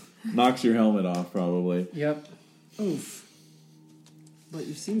 Knocks your helmet off, probably. Yep. Oof. But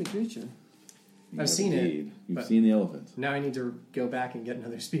you've seen the creature. You I've seen it, indeed. You've but- seen the elephant. Now I need to go back and get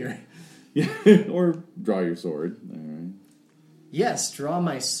another spear. Yeah, or draw your sword. All right. Yes, draw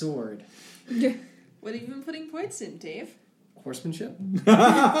my sword. What have you been putting points in, Dave? Horsemanship?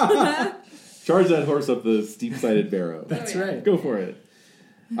 Charge that horse up the steep-sided barrow. That's yeah. right. Go for it.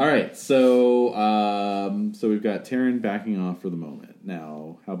 All right, so we've got Taryn backing off for the moment.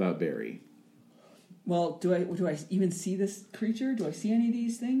 Now, how about Barry? Well, do I even see this creature? Do I see any of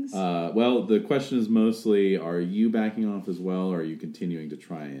these things? Well, the question is mostly: are you backing off as well, or are you continuing to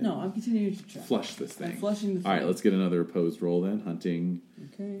try and No, I'm continuing to try. flush this thing? I'm flushing the thing. All right, let's get another opposed roll then. Hunting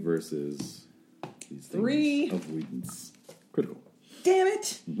Okay. versus these things 3. avoidance. Critical. Damn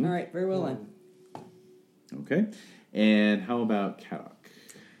it! Mhm. All right, very well then. Okay, and how about Kadok?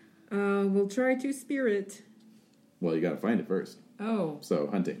 We'll try to spirit. Well, you got to find it first. Oh, So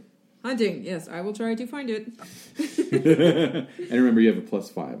hunting, hunting. Yes, I will try to find it. and remember you have a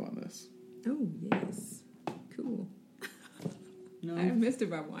 +5 on this. Oh, yes. Cool. No. I missed it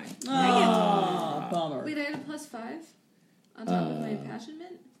by 1. Oh, bummer. Wait, I had a +5 on top of my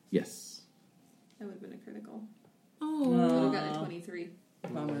impassionment? Yes, That would have been a critical. Oh. I would have gotten a 23.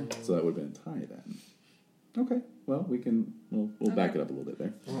 Bummer. so that would have been a tie then. Okay, well we'll back Okay. it up a little bit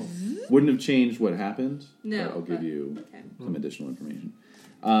there. Oh. Wouldn't have changed what happened. No, but I'll give but- you Okay. some additional information.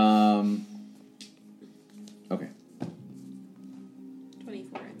 Okay.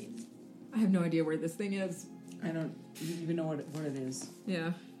 24, I mean. I have no idea where this thing is. I don't even know what it is.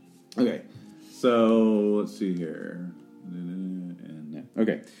 Yeah. Okay. So let's see here. And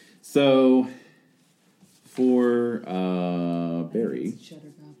okay. So for Barry, It's Cheddar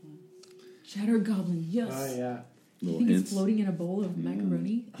Goblin. Shadow Goblin, yes. Oh, yeah. You little think hints. it's floating in a bowl of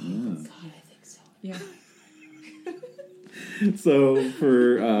macaroni? Yeah. God, I think so. Yeah. So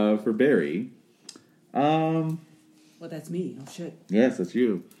for Barry, Well, that's me. Oh shit. yes, that's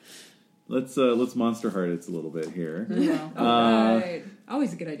you. Let's Monster Heart it's a little bit here. Very well. Alright.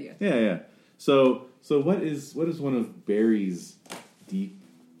 Always a good idea. Yeah. So what is one of Barry's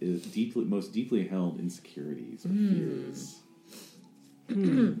most deeply held insecurities or fears?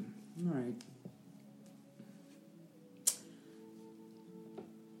 All right.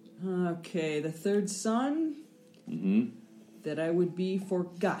 Okay, the third son, Mm-hmm. that I would be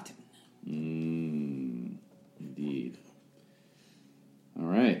forgotten. Indeed. All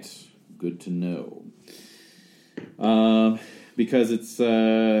right. Good to know. Because it's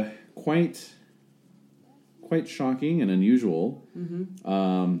quite shocking and unusual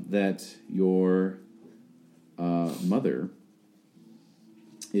that your mother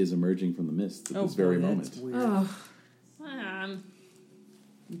is emerging from the mist at this very boy, moment. that's weird. Oh.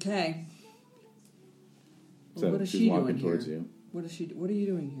 Okay. So what is she's she walking doing towards here? you. What is she? What are you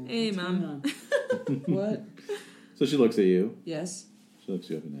doing here? Hey, What's Mom. going on? What? So she looks at you. Yes. She looks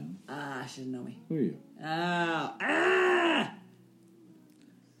you up and down. Ah, she doesn't know me. Who are you? Ow. Ah!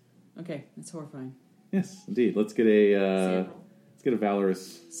 Okay, that's horrifying. Yes, indeed. Let's get a Sample.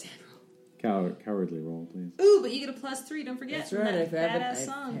 valorous Sandra. cowardly roll, please. Ooh, but you get a +3. Don't forget. That's right. I That have badass it.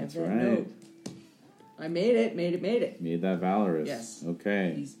 song. I have That's that right. note. I made it. Made it. Made that valorous. Yes.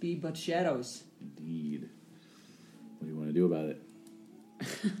 Okay. These be but shadows. Indeed. What do you want to do about it?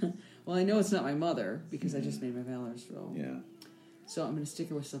 Well, I know it's not my mother because I just made my valorous roll. Yeah. So I'm going to stick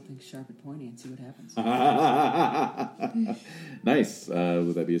her with something sharp and pointy and see what happens. Nice.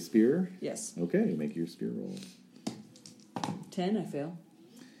 Would that be a spear? Yes. Okay, make your spear roll. 10, I fail.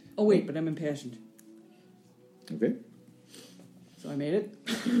 Oh, wait, but I'm impassioned. Okay. So I made it.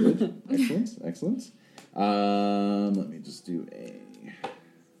 Good. Excellent. Let me just do a.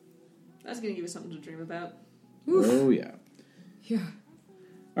 That's gonna give you something to dream about. Oh yeah. Yeah.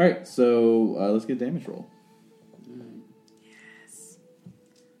 All right. So let's get a damage roll. Yes.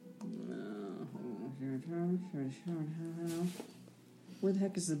 Where the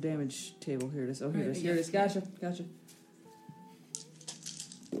heck is the damage table? Here it is. Oh, here it is. Right, Here it yeah. is. Gotcha.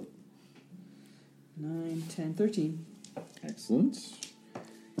 9, 10, 13. Excellent.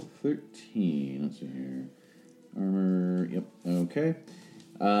 13. Let's see here. Armor. Yep. Okay.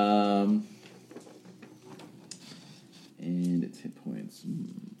 And it's hit points.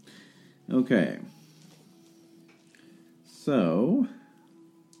 Okay. So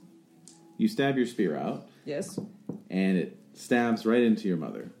you stab your spear out, Yes. and it stabs right into your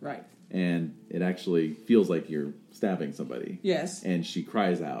mother. Right. And it actually feels like you're stabbing somebody. Yes. And she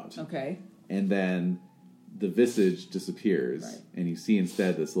cries out. Okay. And then the visage disappears. Right. And you see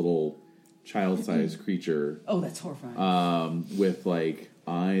instead this little child-sized creature Oh, that's horrifying. with, like,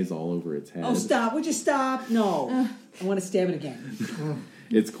 eyes all over its head. Oh, stop. Would you stop? No. I want to stab it again.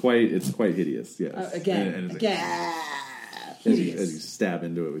 It's quite hideous, yes. Again. And it's Again. as you stab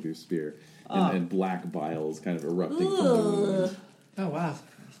into it with your spear. And black biles kind of erupting from the wound. Oh, wow.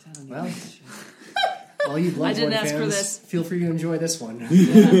 Well, all you Bloodborne I didn't ask fans, for this. feel free to enjoy this one.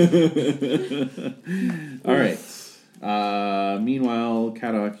 All right. Meanwhile,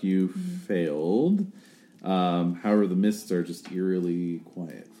 Kadok, you failed. However, the mists are just eerily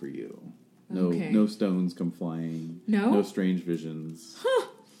quiet for you. No stones come flying. No strange visions. Huh.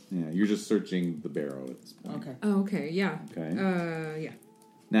 Yeah, you're just searching the barrow at this point. Okay. Oh, okay, yeah. Okay. Yeah.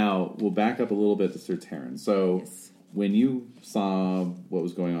 Now, we'll back up a little bit to Sir Terran. So, when you saw what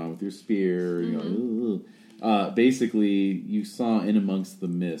was going on with your spear, you know, basically, you saw in amongst the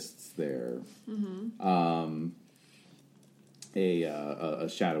mists there a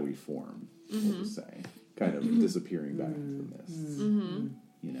shadowy form, we'll just say, kind of disappearing back into the mist.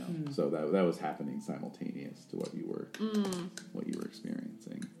 You know, so that was happening simultaneous to what you were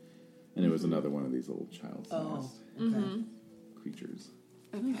experiencing, and it was another one of these little child-sized creatures.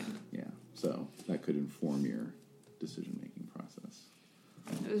 Okay. Yeah, so that could inform your decision-making process.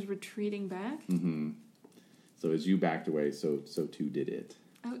 It was retreating back? So as you backed away, so too did it.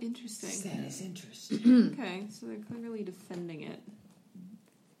 Oh, interesting. That is interesting. Okay, so they're clearly defending it.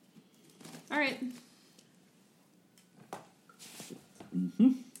 All right.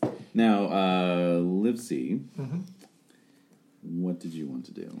 Now, Livesey, what did you want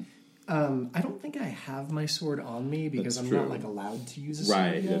to do? I don't think I have my sword on me because That's I'm true. not like allowed to use a sword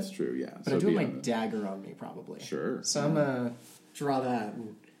Right, yet. that's true, yeah. But I do have my dagger on me, probably. Sure. So I'm gonna draw that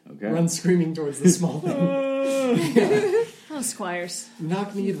and Okay. run screaming towards the small thing. Oh, squires.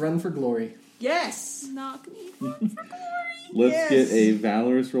 Knock me, run for glory. Yes. Knock me for glory. Let's get a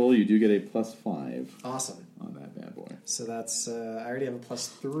valorous roll. You do get a +5 Awesome. on that bad boy. So that's I already have a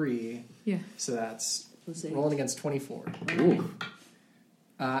 +3. Yeah. So that's Let's see. rolling against 24. Ooh.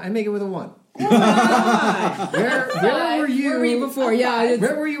 I make it with a 1. Oh, Where were you? Where were you before? Yeah. It's,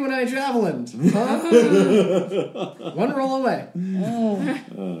 Where were you when I javelined? Huh? One roll away.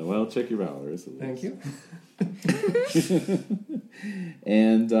 Well, check your valorous. Thank you.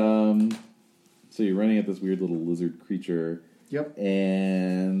 And so you're running at this weird little lizard creature. Yep.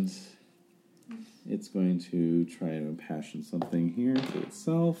 And it's going to try to impassion something here to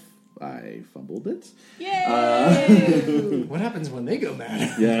itself. I fumbled it. Yay! What happens when they go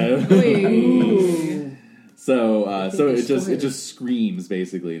mad? Yeah. So it just screams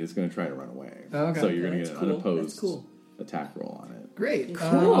basically, and it's going to try to run away. Okay. So you're going to get an Cool. unopposed That's cool. attack roll on it. Great.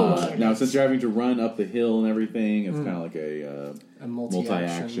 Now, since you're having to run up the hill and everything, it's kind of like a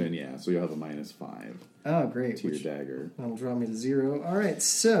multi-action. Yeah, so you'll have a -5 Oh, great. to your dagger. That'll draw me to 0. All right,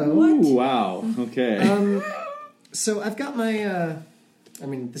 so... Ooh, wow. Okay. So I've got my... I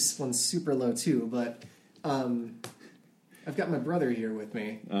mean, this one's super low too, but I've got my brother here with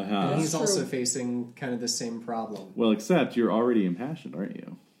me. And he's also facing kind of the same problem. Well, except you're already impassioned, aren't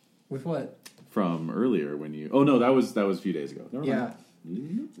you? With what? From earlier when you... Oh, no, that was a few days ago. Never mind.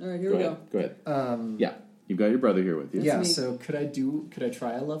 All right, here we go. Go ahead. Yeah, you've got your brother here with you. Yeah, me. so could I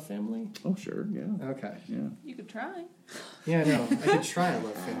try a love family? Oh, sure, yeah. Okay. Yeah. You could try. Yeah, no, I could try a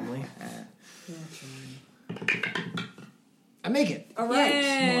love family. I make it. All right.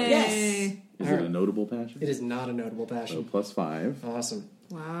 Yes. Is it a notable passion? It is not a notable So passion. +5. Awesome.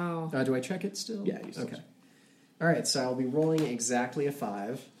 wow. Do I check it still? Yeah, you still Okay. All right, so I'll be rolling exactly a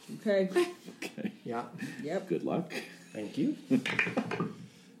 5. Okay. Okay. Yeah. Yep. Good luck. Thank you.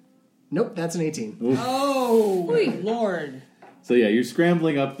 Nope, that's an 18. Oh, Lord. So yeah, you're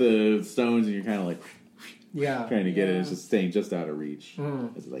scrambling up the stones and you're kind of like Yeah. trying to get it. It's just staying just out of reach.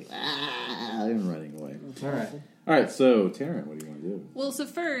 It's like, and running away. All right. All right, so Taryn, what do you want to do? Well, so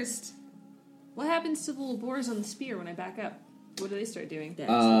first, what happens to the little boars on the spear when I back up? What do they start doing?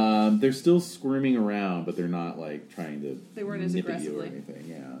 They're still squirming around, but they're not like trying to. They weren't as nip at you or aggressively.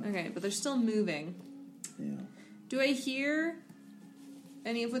 anything. Yeah. Okay, but they're still moving. Yeah. Do I hear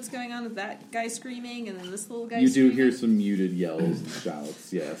any of what's going on with that guy screaming and then this little guy You do screaming? hear some muted yells and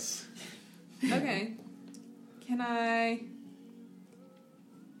shouts. Yes. Okay. Can I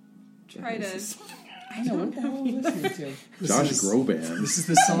try to... I know, what the hell are we listening to? Josh is- Groban. This is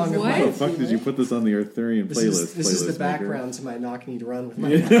the song of What? How the my... fuck did you put this on the Arthurian This playlist? is the playlist background to my Knock Need Run with my...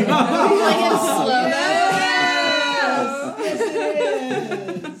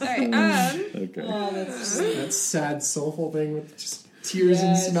 Alright, Okay. Oh, that's That sad, soulful thing with just tears and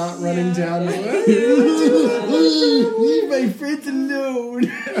Yes, snot running down. Leave my friends alone.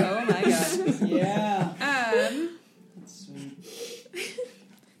 Oh my god. yeah. That's sweet.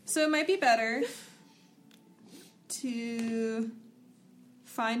 So it might be better to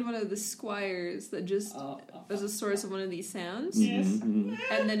find one of the squires that just is a source of one of these sounds, Mhm.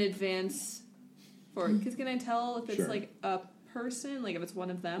 and then advance forward. Because can I tell if it's Sure. like a person, like if it's one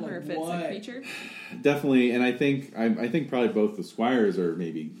of them, or Like if it's what? a creature? Definitely, and I think probably both the squires are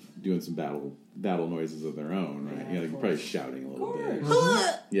maybe doing some battle noises of their own, right? Yeah, Yeah, of like probably course. shouting a little Of bit. course.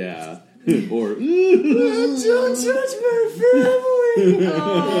 Yeah, or don't touch my family.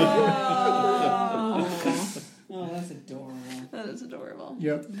 Oh, that's adorable. That is adorable.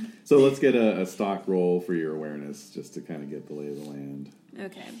 Yep. So let's get a stock roll for your awareness, just to kind of get the lay of the land.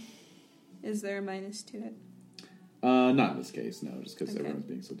 Okay. Is there a minus to it? Not in this case, no, just because Okay. everyone's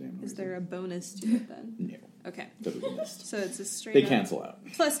being so damn noisy. Is there a bonus to it then? No, Okay. that was a missed. So it's a straight They up cancel out.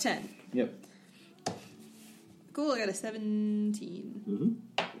 plus 10. Yep. Cool, I got a 17. Mm-hmm.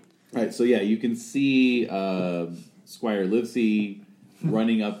 All right, so yeah, you can see Squire Livesey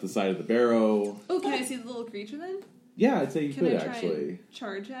running up the side of the barrow. Oh, can I see the little creature then? Yeah, I'd say you Can could I try actually. and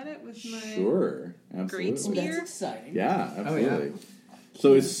charge at it with my... Sure, absolutely. Great Oh, spear? that's exciting. Yeah, Oh, yeah. absolutely.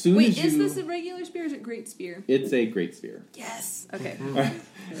 So as soon Wait, as you, is this a regular spear or is it great spear? it's a great spear. Yes. Okay.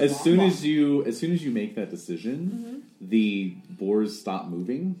 As soon as you make that decision, the boars stop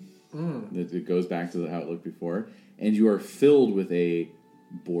moving. It goes back to how it looked before, and you are filled with a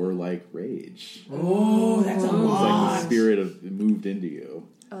boar-like rage. Oh, that's a It's like lot. the spirit of moved into you.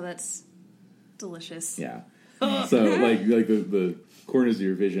 Oh, that's delicious. Yeah. So like the corners of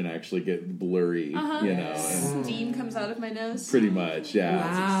your vision actually get blurry, you know, and Steam comes out of my nose. pretty much, yeah.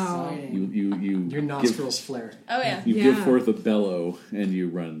 Wow. Exciting. You Your give, nostrils flare. Oh, yeah. you give Yeah. forth a bellow and you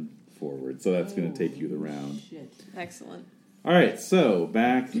run forward. So that's going to take you the round. Shit. Excellent. All right, so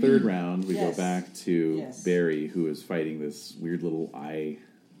back third round, we Yes. go back to Yes. Barry, who is fighting this weird little eye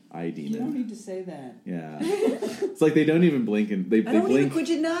You don't demon. need to say that. Yeah, it's like they don't even blink, and they I don't even. blink Could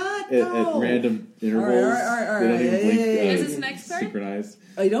you not? at No. random intervals. All right. They don't even Yeah, blink. yeah, yeah. Is this next card? synchronized?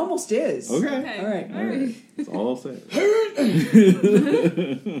 It almost is. Okay. Okay. All right. All right. That's all I'll say.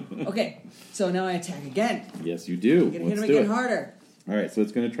 Okay. So now I attack again. Yes, you do. I'm gonna hit Let's him do again it. harder. All right, so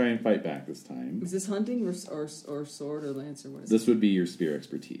it's going to try and fight back this time. Is this hunting or sword or lance or what is This would be your spear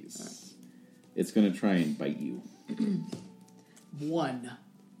expertise. It's going to try and bite you. it? 1.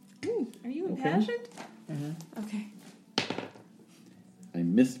 Ooh, are you Okay. impassioned? Uh-huh. Okay. I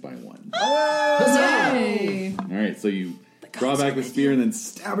missed by 1. Yay! All right, so you draw back the spear and then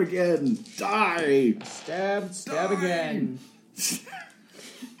stab again. Die. Stab again.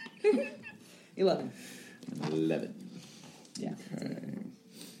 11. 11. Yeah. Okay.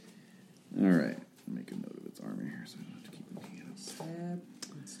 All right. I'll make a note of its armor here so I don't have to keep looking at it.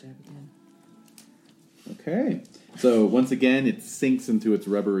 Stab again. Okay. So once again, it sinks into its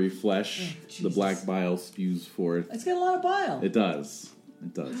rubbery flesh. Oh, The Jesus. black bile spews forth. It's got a lot of bile. It does.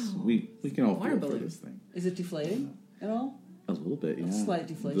 It does. We can all Water feel for balloon. this thing. Is it deflating at all? A little bit, yeah. Slight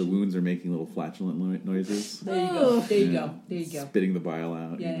deflation. The wounds are making little flatulent noises. There you go. There you Yeah. go. There you go. Spitting the bile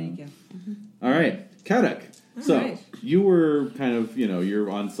out. Yeah, there you you know. go. All right, Kadak. So right. you were kind of, you're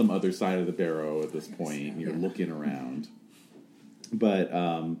on some other side of the barrow at this point. You're looking around, but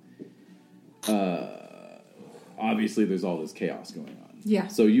obviously there's all this chaos going on. Yeah.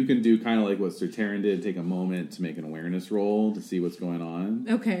 So you can do kind of like what Sir Terran did, take a moment to make an awareness roll to see what's going on,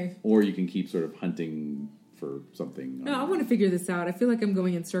 Okay. or you can keep sort of hunting for something. No, I want to figure this out. I feel like I'm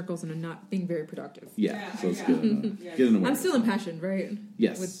going in circles and I'm not being very productive. Yeah, so let's Yeah. get an Yeah. awareness. I'm still impassioned, right?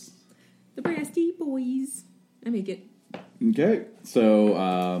 Yes. With the Brasty boys. I make it. Okay,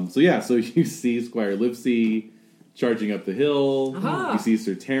 so so you see Squire Livesey charging up the hill. Aha. You see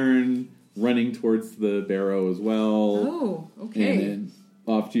Sir Terran running towards the barrow as well. Oh, okay. And then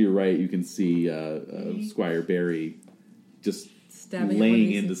off to your right, you can see Squire Barry just Stabbing laying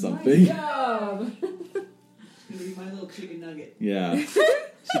everyone into he's- something. Job. Gonna be my little chicken nugget. Yeah,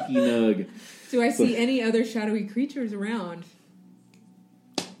 cheeky nug. Do I see any other shadowy creatures around?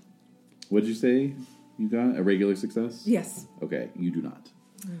 What'd you say? You got a regular success? Yes. Okay, you do not.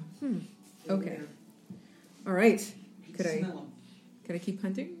 Okay. All right. You Could can I smell 'em. could I keep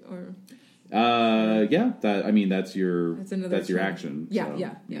hunting or? Yeah. That's your That's another your turn. action. Yeah,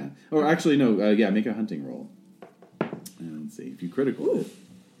 so, yeah. Or actually, no. Yeah, make a hunting roll. And let's see if you critical it.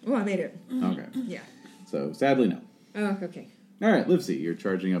 Oh, I made it. Okay. Yeah. So sadly, no. Oh, okay. All right, Livesey, you're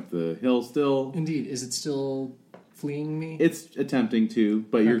charging up the hill still. Indeed. Is it still fleeing me? It's attempting to,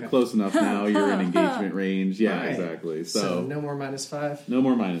 but you're Okay. close enough now. You're in engagement range. Yeah, All right. exactly. So So no more -5. no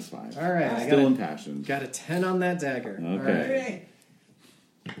more -5. All right, I Still impassioned. got a 10 on that dagger. Okay. All right.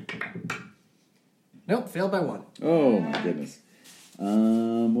 Okay. Nope, failed by 1. Oh my goodness.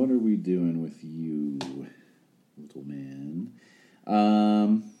 What are we doing with you, little man?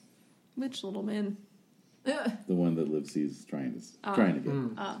 Which little man? The one that Livesey's trying to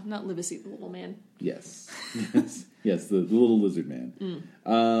get. Not Livesey, the little man. Yes. yes, the little lizard man.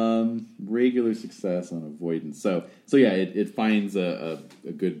 Regular success on avoidance. So yeah, it finds a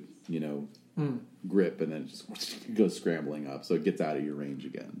good, grip, and then it just goes scrambling up, so it gets out of your range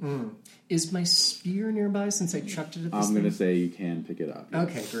again. Is my spear nearby since I chucked it at this I'm going to thing? say you can pick it up. Yes.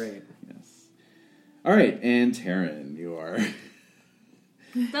 Okay, great. Yes. All right, and Taryn, you are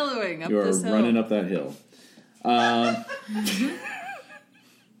Bellowing up you are this hill. running up that hill.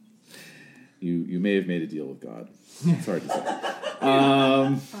 You may have made a deal with God. It's hard to say.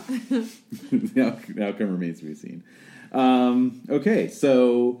 The outcome remains to be seen. Okay,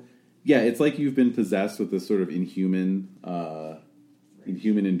 so yeah, it's like you've been possessed with this sort of inhuman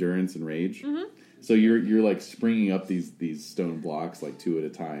endurance and rage. Mm-hmm. So you're like springing up these stone blocks like 2 at a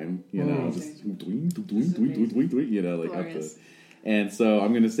time, just dwing, dwing, dwing, dwing, dwing, dwing, like up the. Glorious. And so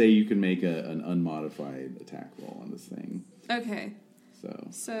I'm going to say you can make an unmodified attack roll on this thing. Okay.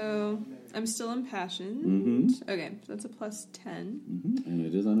 So I'm still impassioned. Okay, so that's a +10. And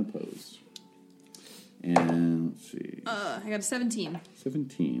it is unopposed. And let's see. I got a 17.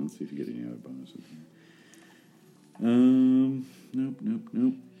 17. Let's see if you get any other bonuses here.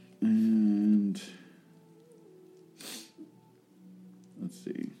 Nope. And let's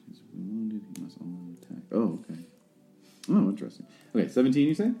see. He's wounded. He must only attack. Oh, okay. Oh, interesting. Okay, 17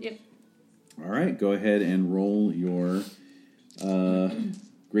 you say? Yep. All right, go ahead and roll your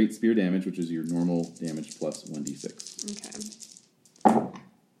great spear damage, which is your normal damage plus 1d6. Okay.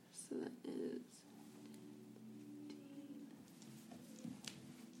 So that is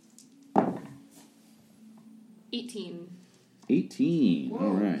 18. 18.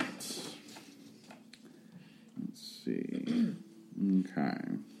 All right. Let's see. Okay.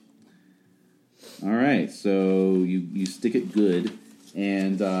 All right. So you stick it good,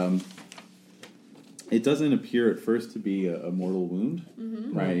 and it doesn't appear at first to be a mortal wound,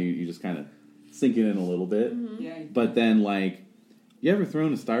 right? You just kind of sink it in a little bit, Yeah. but then like. You ever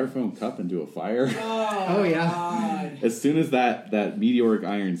thrown a styrofoam cup into a fire? Oh, yeah. God. As soon as that meteoric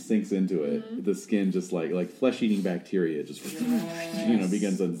iron sinks into it, the skin just like flesh-eating bacteria just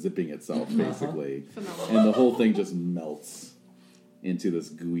begins unzipping itself basically, Phenomenal. and the whole thing just melts into this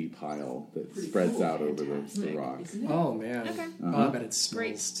gooey pile that spreads out over the rocks. Oh, man. Okay. Oh, I bet it smells,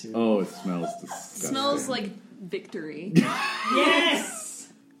 Great. too. Oh, it smells disgusting. Smells like victory. Yes!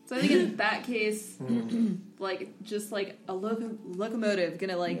 So I think in that case, just like a locomotive,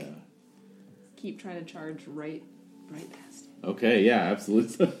 gonna Yeah. keep trying to charge right past it. Okay, yeah,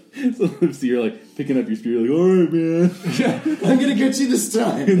 absolutely. So you're like picking up your spear, like, all right, man. I'm gonna get you this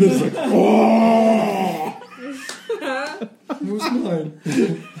time. And then it's like, oh! Who's mine?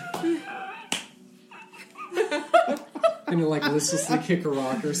 Gonna like listlessly kick a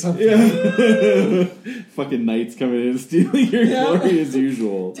rock or something. Yeah. Fucking knights coming in stealing your glory as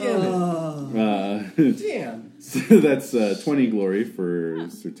usual. Damn it. Damn. So that's 20 glory for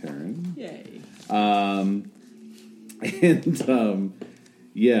Sir Terran. Yay.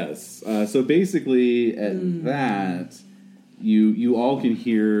 Yes. So basically, at that, you all can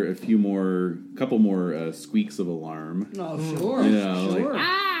hear a couple more squeaks of alarm. Oh, sure. You know, sure.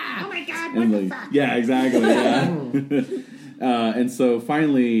 like- Oh my god, And what the like, fuck? yeah, exactly. Yeah. And so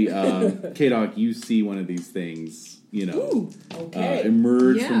finally, K-Doc, you see one of these things, Okay.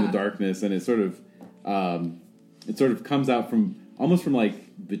 emerge from Yeah. the darkness, and it sort of comes out from almost from like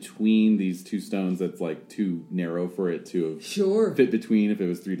between these two stones that's like too narrow for it to have Sure. fit between if it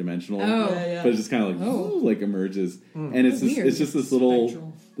was 3-dimensional. Oh. Yeah. But it's just kind of like like emerges, and it's Weird. it's just this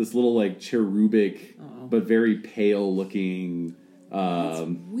Spectral. little like cherubic but very pale looking.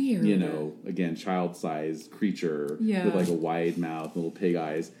 Weird. Again, child-sized creature Yeah. with like a wide mouth, little pig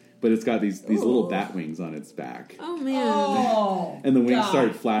eyes, but it's got these little bat wings on its back, Oh man. Oh. and the wings God.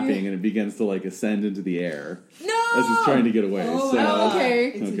 start flapping, and it begins to like ascend into the air No. as it's trying to get away. Oh, so, God. okay.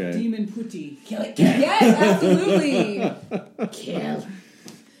 It's Okay. a demon putty. Kill it. Yes, absolutely. Kill.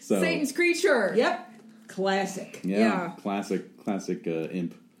 so Satan's creature. Yep. Classic. Yeah. classic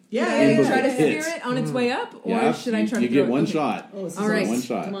imp. Yeah. Should I Imp try to hits. steer it on its way up, or Yeah, should I try you to get throw one it? shot? Oh, this is All right. One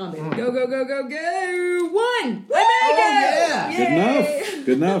shot. Come on, baby. Go, go, go, go, go! 1! I made yeah. it! Good Yay! enough.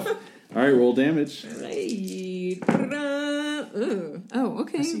 Good enough. All right, roll damage. Right. Ta-da. Ooh. Oh,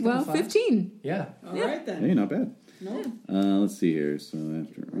 okay. see Well, double five. 15. Yeah. All right then. Hey, not bad. No. Let's see here. So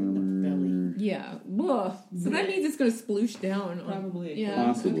after armor, Yeah. Ugh. So that means it's going to sploosh down. Probably. Yeah.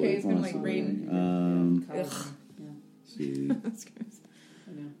 Possibly, Okay, it's going to possibly. rain. Ugh. let's see. That's gross.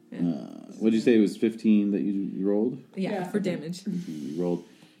 What did you say? It was 15 that you rolled. Yeah, for damage. You rolled.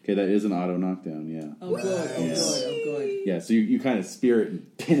 Okay, that is an auto knockdown. Yeah. Oh, good. Oh, Yeah. good. Oh, good. Yeah. So you kind of spear it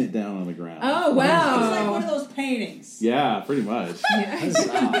and pin it down on the ground. Oh, It's like wow. one of those paintings. Yeah, pretty much.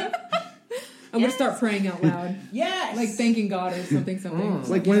 Yeah. I'm going to start praying out loud. Yes. Like thanking God or something. It's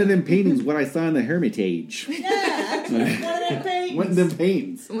like one of them paintings what I saw in the Hermitage. Yeah, that's one of them paintings. One of them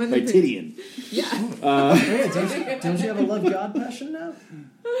paintings One of by them Titian. Yeah. Hey, don't you have a love God passion now?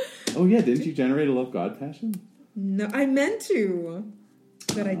 Oh yeah, didn't you generate a love God passion? No, I meant to,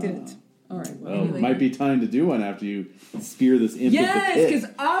 but I didn't. All right. Well, Oh, Really? might be time to do one after you spear this imp Yes, of the pit.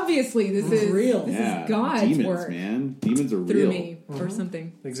 because obviously this is real. This Yeah, is God's demons, work man. Demons are through real. me or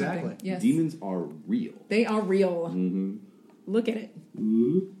something. Exactly. Something. Yes, Demons are real. they are real. Mm-hmm. Look at it.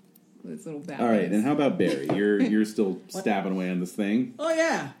 This little bad. All right, face. and how about Barry? You're still stabbing away on this thing. Oh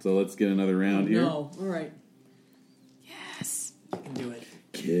yeah. So let's get another round here. No. All right. Yes. You can do it.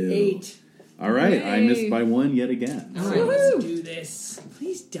 Kill. 8. All right, I Yay. missed by 1 yet again. All right. Woohoo. Let's do this.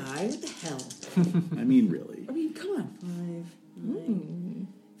 Please die. What the hell? I mean, really. I mean, come on. 5, 9,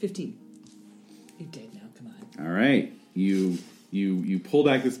 15. You're dead now. Come on. All right, you pull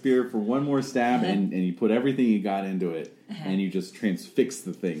back the spear for one more stab, and you put everything you got into it, and you just transfix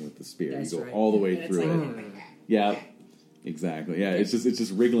the thing with the spear. That's you go right. all the way And it's through like- it. Yeah, exactly. Yeah, it's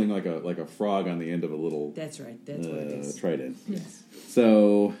just wriggling like a frog on the end of a little That's right. That's what it is. trident. Yes.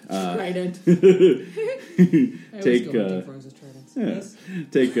 So Trident. I always take go hunting frogs with tridents. Yes.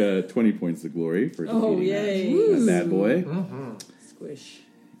 take 20 points of glory for Oh, defeating yay. that bad boy. Squish.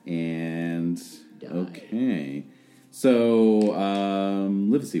 And Die. okay, so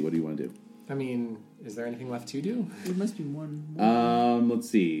Livesey, what do you want to do? I mean, is there anything left to do? There must be one more. Let's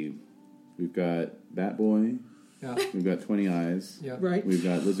see. We've got Bat Boy. Yeah. We've got 20 Eyes. Yeah. Right. We've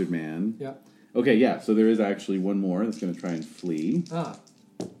got Lizard Man. Yeah. Okay, yeah. So there is actually one more that's going to try and flee, Ah.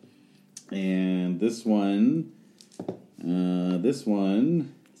 and this one.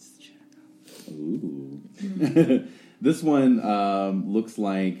 Ooh. This one looks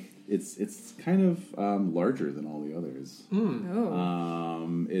like it's kind of larger than all the others. Oh.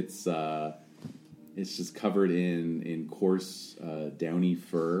 It's just covered in coarse downy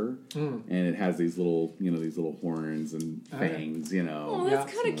fur, and it has these little horns and fangs. Oh,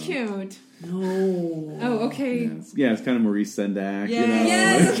 that's kind of cute. No. Oh, okay. Yeah, it's kind of Maurice Sendak.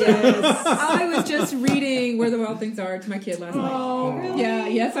 Yes, like- yes. I was just reading Where the Wild Things Are to my kid last night. Oh, really? Yeah,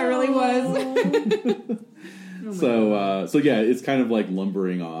 yes, I really was. So yeah, it's kind of like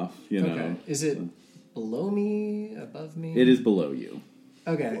lumbering off. You know, Okay. Is it below me? Above me? it is below you.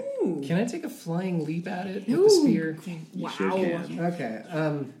 Okay. Ooh. Can I take a flying leap at it with Ooh. the spear? You sure can. Okay.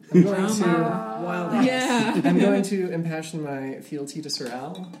 I'm going to. Wild ass. Yeah. I'm going to impassion my fealty to Sir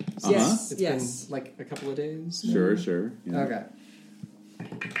Al. Yes. It's Yes. been like a couple of days. Sure. Yeah. Okay.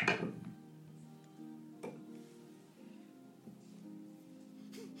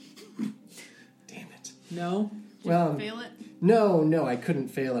 Damn it. No. Well, Fail it. no, I couldn't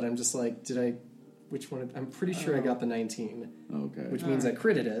fail it. I'm just like, which one? I'm pretty sure I got the 19, Okay. which means I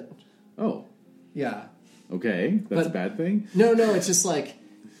critted it. Oh. Yeah. Okay. That's But- a bad thing. No, it's just like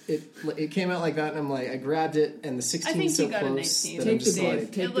it came out like that, and I'm like, I grabbed it, and the 16 I think so you got a close 19. that Take I'm the just good.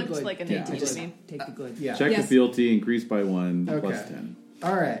 like, Take It the looked good. like a Yeah. 19 to me. Take the good. yeah. Check Yes. the fealty, increase by 1, plus Okay. 10.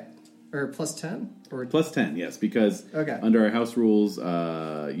 All right, or plus 10 or Plus 10, yes, because Okay. under our house rules,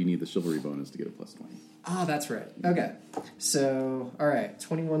 you need the chivalry bonus to get a plus 20. that's right. Okay, so all right,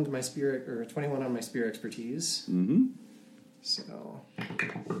 21 to my spirit or 21 on my spear expertise. Mm-hmm. So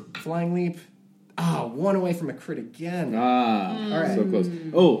flying leap. 1 away from a crit again. All right. so close.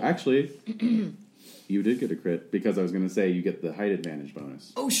 Oh, actually, you did get a crit because I was going to say you get the height advantage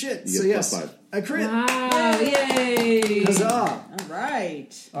bonus. Oh shit! You So get yes, plus 5. a crit. Wow, yay. Huzzah! All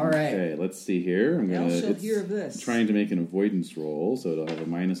right. All right. Okay, let's see here. I'm Thou gonna shalt it's hear of this. trying to make an avoidance roll, so it'll have a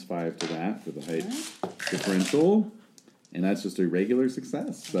 -5 to that for the height differential, and that's just a regular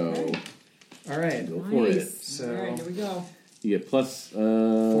success. So All right. go for it. Nice. So All right, here we go. You get plus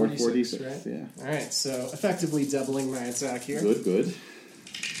 46, 46, right? yeah. All right. So effectively doubling my attack here. Good.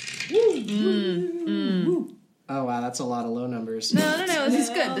 Oh wow, that's a lot of low numbers. No, this is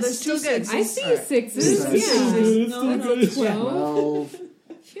good. This is still good. I see Alright. sixes. So Yeah. No. That's a 12. 12,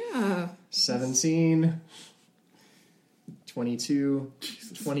 Yeah. 17, 22,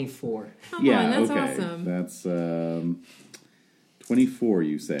 24. Come Yeah, on, that's okay. awesome. That's 24,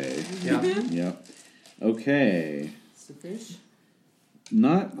 you say. Yeah. Yep. Okay. It's the fish.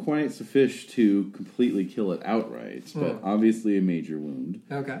 Not quite sufficient to completely kill it outright, but obviously a major wound.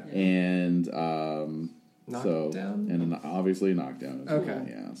 Okay. And Knockdown? and obviously a knockdown as Okay. well.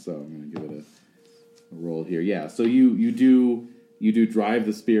 Yeah, so I'm going to give it a roll here. Yeah, so you do drive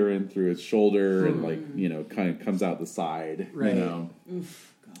the spear in through its shoulder and kind of comes out the side, Right.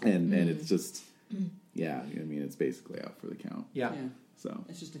 Oof. God. and it's just it's basically out for the count. Yeah. Yeah. So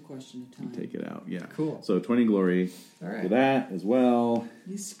It's just a question of you time. take it out. Yeah, Cool. So 20 glory All for right. that as well.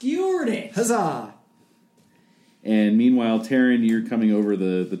 You skewered it. Huzzah! And meanwhile, Taryn, you're coming over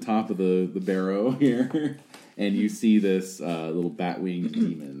the top of the barrow here, and you see this little bat-winged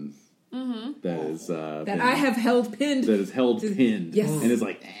demon that is That I have held pinned. that is held pinned, Yes. and is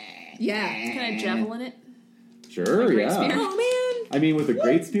like, Yeah. Can I javelin it? sure, Like great yeah. spear? Oh man. I mean, with a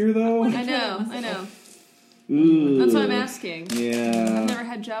great spear though. I know. Ooh. That's what I'm asking. Yeah. I've never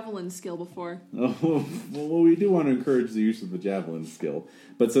had javelin skill before. Oh, well, we do want to encourage the use of the javelin skill,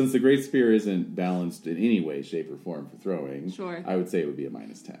 but since the great spear isn't balanced in any way, shape, or form for throwing, Sure. I would say it would be a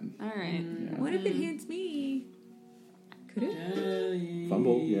 -10. All right. Yeah. What if it hits me? Could it?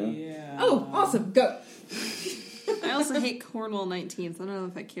 Fumble, yeah. Oh, awesome. Go. I also hate Cornwall 19th. I don't know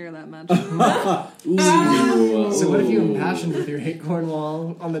if I care that much. Ooh. So what if you impassioned with your hate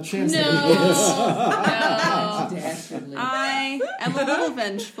Cornwall on the chance that it hits? No. Dastardly. I am a little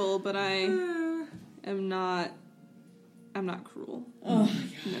vengeful, but I am not. I'm not cruel. Oh,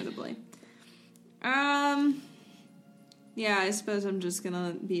 Notably. Yeah, I suppose I'm just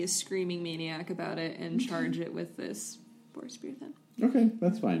gonna be a screaming maniac about it and charge it with this boar spear then. Okay,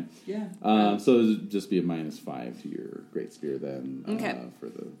 that's fine. yeah. So it'd just be a -5 to your great spear then. Okay. For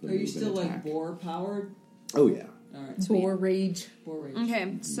the Are you move still and like attack. boar powered? Oh yeah. All right. Sweet. Boar rage. Boar rage.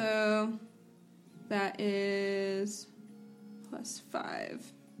 Okay, so that is +5.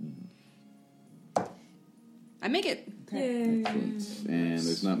 I make it. Okay. Excellent. And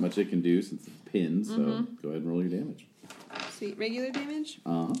there's not much it can do since it's pinned, so go ahead and roll your damage. Sweet. Regular damage?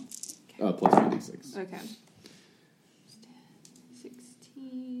 Plus 1d6. Okay.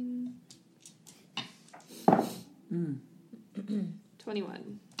 16.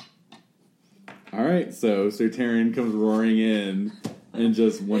 21. All right, so Sir Taryn comes roaring in and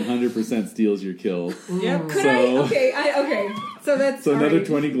just 100% steals your kill. Yep. Could I? So- Okay. So that's So another alright.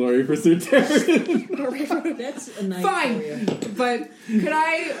 20 glory for Sir Taryn. That's a night Fine. for you. But could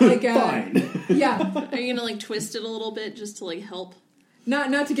I like Fine. Yeah. Are you gonna like twist it a little bit just to like help?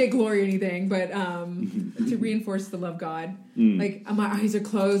 Not to get glory or anything, but to reinforce the love God. Like my eyes are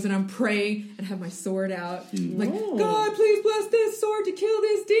closed and I'm praying and have my sword out. Like, Oh. God, please bless this sword to kill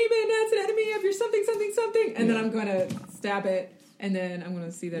this demon. That's an enemy of your something. And then I'm gonna stab it, and then I'm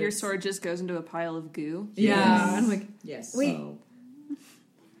gonna see that Your it's- sword just goes into a pile of goo. Yeah, Yes. and I'm like, Yes. wait. Oh.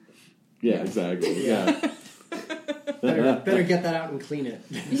 Yeah, exactly. Yeah. Better get that out and clean it.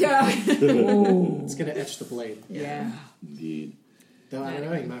 yeah. It's gonna etch the blade. Yeah. Indeed. Though I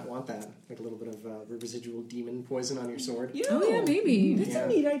don't know, you might want that. Like a little bit of residual demon poison on your sword. You Oh know, yeah, maybe. That's Yeah. a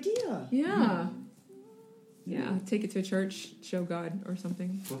neat idea. Yeah. Yeah, take it to a church, show God or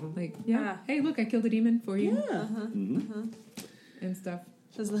something. Like, yeah, hey, look, I killed a demon for you Yeah. and stuff.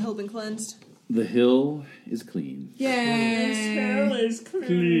 Has the hill been cleansed? The hill is clean. Yay! is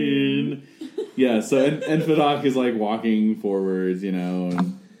Clean. Yeah, so Enfidok is like walking forwards,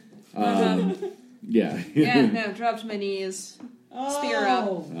 and yeah. Yeah, no, drop to my knees. Spear up.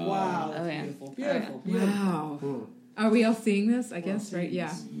 Oh, wow. Oh, yeah. Beautiful. Oh, Beautiful. Beautiful. Wow. Are we all seeing this? I guess, right?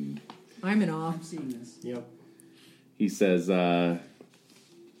 Yeah. I'm in awe. I'm seeing this. Yep. He says,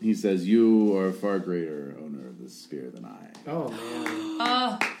 you are a far greater owner of this spear than I. Oh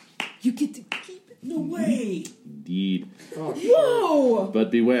man. You get to keep it. No way. Indeed. Oh, Whoa!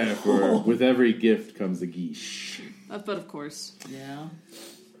 But beware, for with every gift comes a geesh. But of course. Yeah.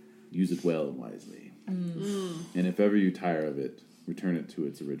 Use it well and wisely. And if ever you tire of it, return it to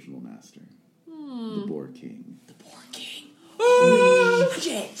its original master, the Boar King. Holy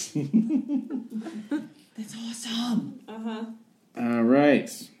shit. That's awesome. All right.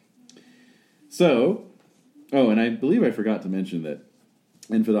 So, and I believe I forgot to mention that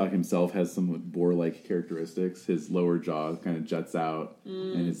Enfidok himself has somewhat boar-like characteristics. His lower jaw kind of juts out,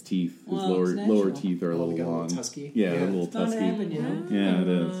 and his teeth, Well, it's lower natural. teeth are a Oh, little they got a little long. tusky. Yeah, Yeah. they're a little It's not tusky. happen, you know. Yeah, it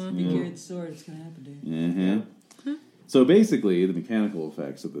is. If you carry the sword, it's going to happen to you. Uh-huh. So basically, the mechanical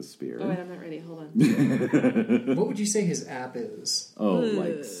effects of this spear. Oh wait, I'm not ready. Hold on. What would you say his app is?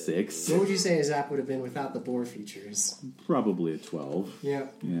 Like 6. What would you say his app would have been without the boar features? Probably a 12. Yeah,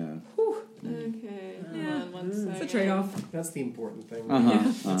 Yeah. Okay. Yeah. Hold on one second. It's a trade-off. that's the important thing.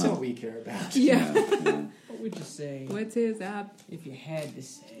 Uh-huh. That's all we care about. Yeah. What would you say What's his app? if you had to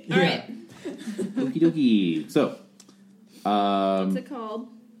say? All right. Okie dokie. So, What's it called?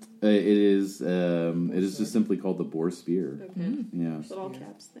 It is just simply called the boar spear. Okay. Yeah. Put all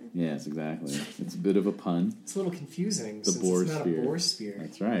caps there. Yes, exactly. It's a bit of a pun. It's a little confusing The since boar it's not spear. a boar spear.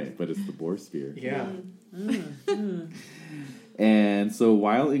 That's right, but it's the boar spear. Yeah. And so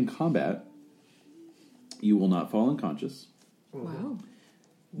while in combat, you will not fall unconscious, Wow.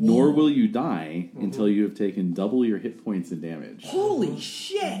 nor will you die until you have taken double your hit points and damage. Holy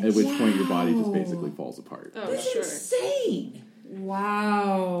shit! At which point your body just basically falls apart. Oh, That's sure. insane!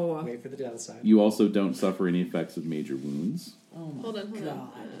 Wow. Wait for the downside. You also don't suffer any effects of major wounds. Oh my Hold on. god.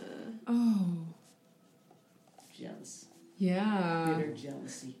 Oh. Jealous. Yeah. Bitter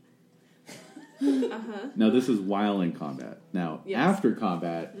jealousy. Uh-huh. Now this is while in combat. Now Yes. after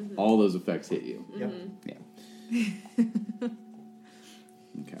combat, all those effects hit you. Yep. Yeah.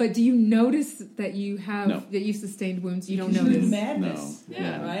 Okay. But do you notice that you have No. that you sustained wounds? You don't Because you're in notice. madness. No.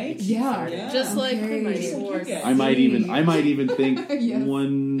 Yeah. Right? Yeah. Just like Okay. my Just like horse. you guys. I might even think Yes.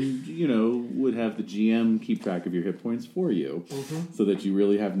 one, would have the GM keep track of your hit points for you, so that you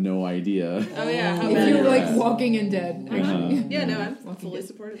really have no idea. Oh yeah, how If bad you're it like is. walking and dead. Uh-huh. Yeah, no, I'm Walking fully Dead.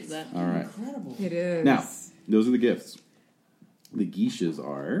 supportive of that. All right. Incredible. It is. Now, those are the gifts. The geishes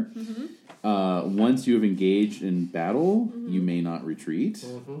are, once you have engaged in battle, you may not retreat,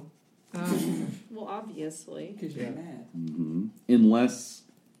 Well, obviously. Because you're Yeah. mad. unless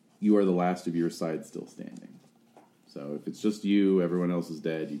you are the last of your side still standing. So if it's just you, everyone else is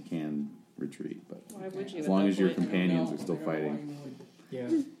dead, you can retreat. But Why would you? as at long that as your point? companions No, are still I don't know why fighting. you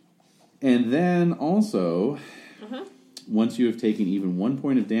would. Yeah. And then also, Uh-huh. once you have taken even 1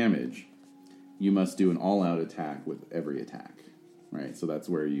 point of damage, you must do an all-out attack with every attack. Right, so that's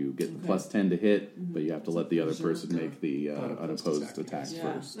where you get the plus 10 to hit, but you have to let the other person make the Unopposed unopposed attack, attack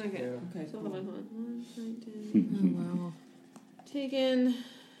yeah. first. Okay. Yeah. Okay, So cool. hold on. 1 point Oh wow. taken.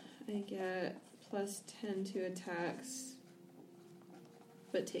 I get plus 10 to attacks,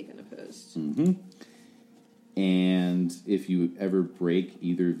 but taken opposed. hmm And if you ever break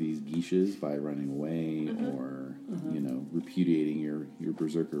either of these geishes by running away or, repudiating your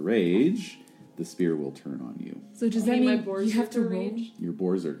berserker rage, the spear will turn on you. So does You that mean my mean you have to berserker roll? rage? Your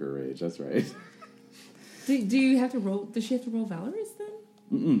berserker rage, that's right. Do you have to roll? Does she have to roll Valorous then?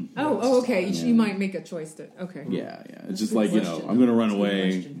 Mm-mm. Oh, okay. Yeah. She might make a choice to. Okay. Yeah. It's That's just a good like, question, I'm going to though. run That's a good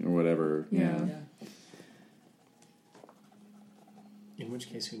away question. or whatever. Yeah. Yeah. In which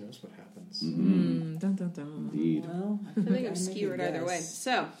case, who knows what happens? Mhm. Dun dun dun. Indeed. Well, I think I'm make a skewered either way. guess.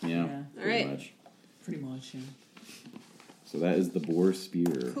 So, Yeah. Yeah. all right. Much. Pretty much, yeah. So that is the boar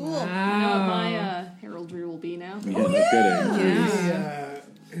spear. Cool. I know what Wow. my heraldry will be now. Yeah, no kidding. Yeah.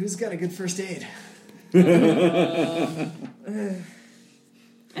 Who's got a good first aid? I've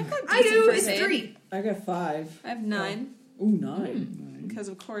got I decent do. first It's aid. 3. I got 5. I have 9. Ooh, 9. Because,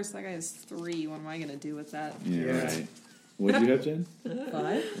 of course, that guy has 3. What am I going to do with that? Yeah, Yeah. right. What did you have, Jen?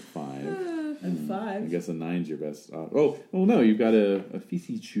 5? 5. And I 5. guess a 9's your best. Oh, well, no, you've got a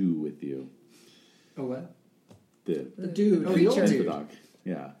Fisi Chew with you. Oh, what? The The dude. Oh, the old the dude. dog.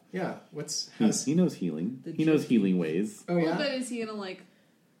 Yeah. Yeah. What's He knows healing. The He knows jerky. healing ways. Oh Well, yeah. but is he going to,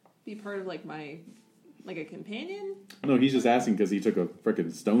 be part of, my... a companion? No, he's just asking because he took a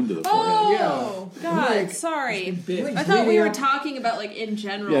frickin' stone to the forehead. Oh! God, Like- sorry. Big. I thought we were talking about, in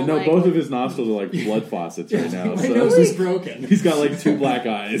general. Yeah, no, like, both of his nostrils are like blood faucets right now. My So nose is broken. he's got like 2 black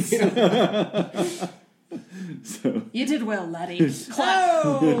eyes. So You did well, laddie. Clap.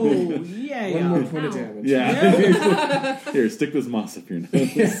 Oh, yeah. One more point of Ow. damage. yeah. Here, stick this moss up your nose.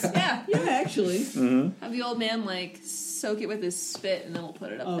 Yeah. Yeah, actually. Have the old man, soak it with his spit, and then we'll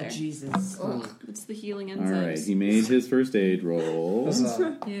put it up Oh, there. Jesus. It's the healing All enzymes. right, he made his first aid roll.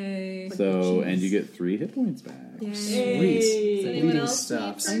 Huzzah. Yay. So, and you get 3 hit points back. Yay. Does Hey. anyone Bleeding else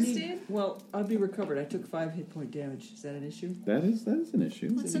stops. need I first need, aid? well, I'll be recovered. I took 5 hit point damage. Is that an issue? That is an issue.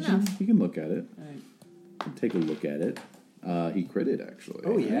 That's You enough. You can look at it. All right. Take a look at it. He critted actually.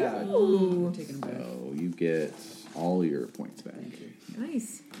 Oh yeah. Ooh. I'm taking him back. So you get all your points back. Thank you.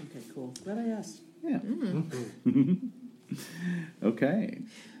 Nice. Okay, cool. Glad I asked. Yeah. Mm. Okay.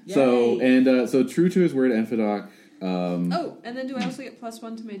 Yay. So true to his word, Amphidoc. Oh, and then do I also get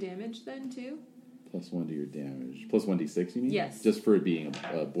 +1 to my damage then, too? +1 to your damage. +1 d6, you mean? Yes. Just for it being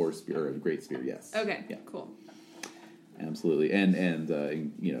a boar spear or a great spear, yes. Okay, Yeah. cool. Absolutely. And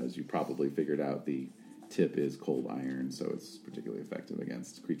as you probably figured out, the tip is cold iron, so it's particularly effective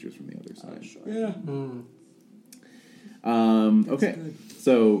against creatures from the other side. Yeah. Okay. good.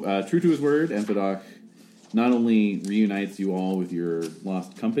 So, true to his word, Amphidoc not only reunites you all with your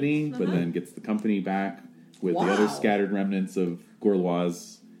lost company, but then gets the company back with the other Wow. scattered remnants of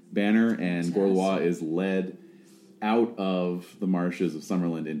Gorlois' banner, and Fantastic. Gorlois is led out of the marshes of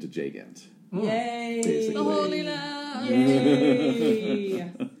Summerland into Jagent. Yay. Basically. The Holy Land! Yay!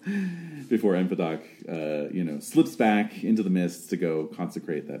 Before Emphadoc, slips back into the mists to go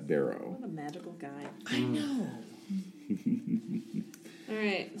consecrate that barrow. What a magical guy. I know. All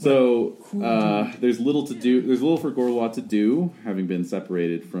right. So there's little to do. There's little for Gorwat to do, having been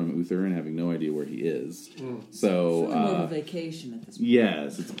separated from Uther and having no idea where he is. So It's really more of a vacation at this point.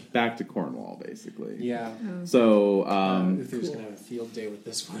 yes, it's back to Cornwall basically. Yeah. So Uther's gonna have a field day with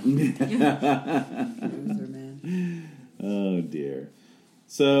this one. Luther, man. oh dear.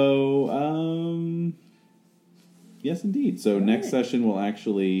 So yes, indeed. So next session we'll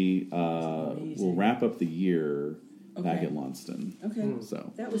actually we'll wrap up the year back Okay. at Launceston. Okay.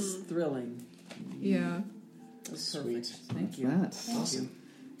 So That was thrilling. Yeah. That was Sweet. perfect. Thank you. that. Awesome.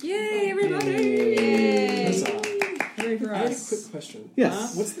 Yay, everybody! Huzzah. Hooray for I had a us. quick question.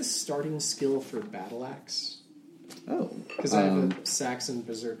 Yes. What's the starting skill for battle axe? Oh, Because I have a Saxon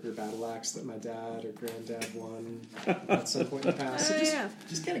Berserker battle axe that my dad or granddad won at some point in the past. So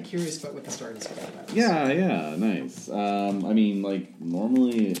just kind of curious about what the starting skill of that is. yeah, nice. I mean, like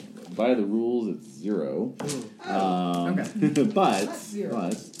normally by the rules it's 0. Okay. but zero.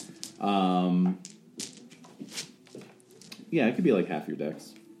 yeah, it could be like half your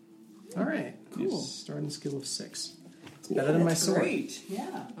dex. All right. Cool. Starting skill of 6. Cool. Better than my That's sword. great.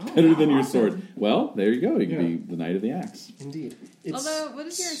 Yeah. Better than your sword. Well, there you go. You can be the knight of the axe. Indeed. It's, Although, what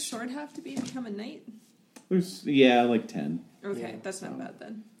does your sword have to be to become a knight? There's like 10. Okay, Yeah. that's not bad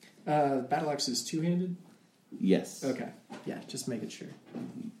then. battle axe is 2-handed? Yes. Okay. Yeah, just making sure.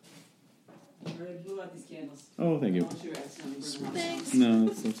 I already blew out these candles. Oh, thank you. Don't you accidentally burn them out. Thanks. No,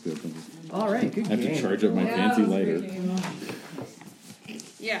 that's good. Thank you. All right, good I have game. to charge up my fancy lighter.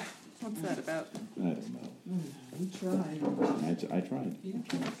 Yeah. What's that about? I don't know. We tried. I tried. Yeah.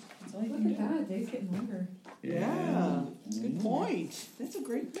 That's all you Look can at do. that. Day's getting longer. Yeah. Good point. That's a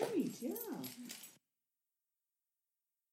great point. Yeah.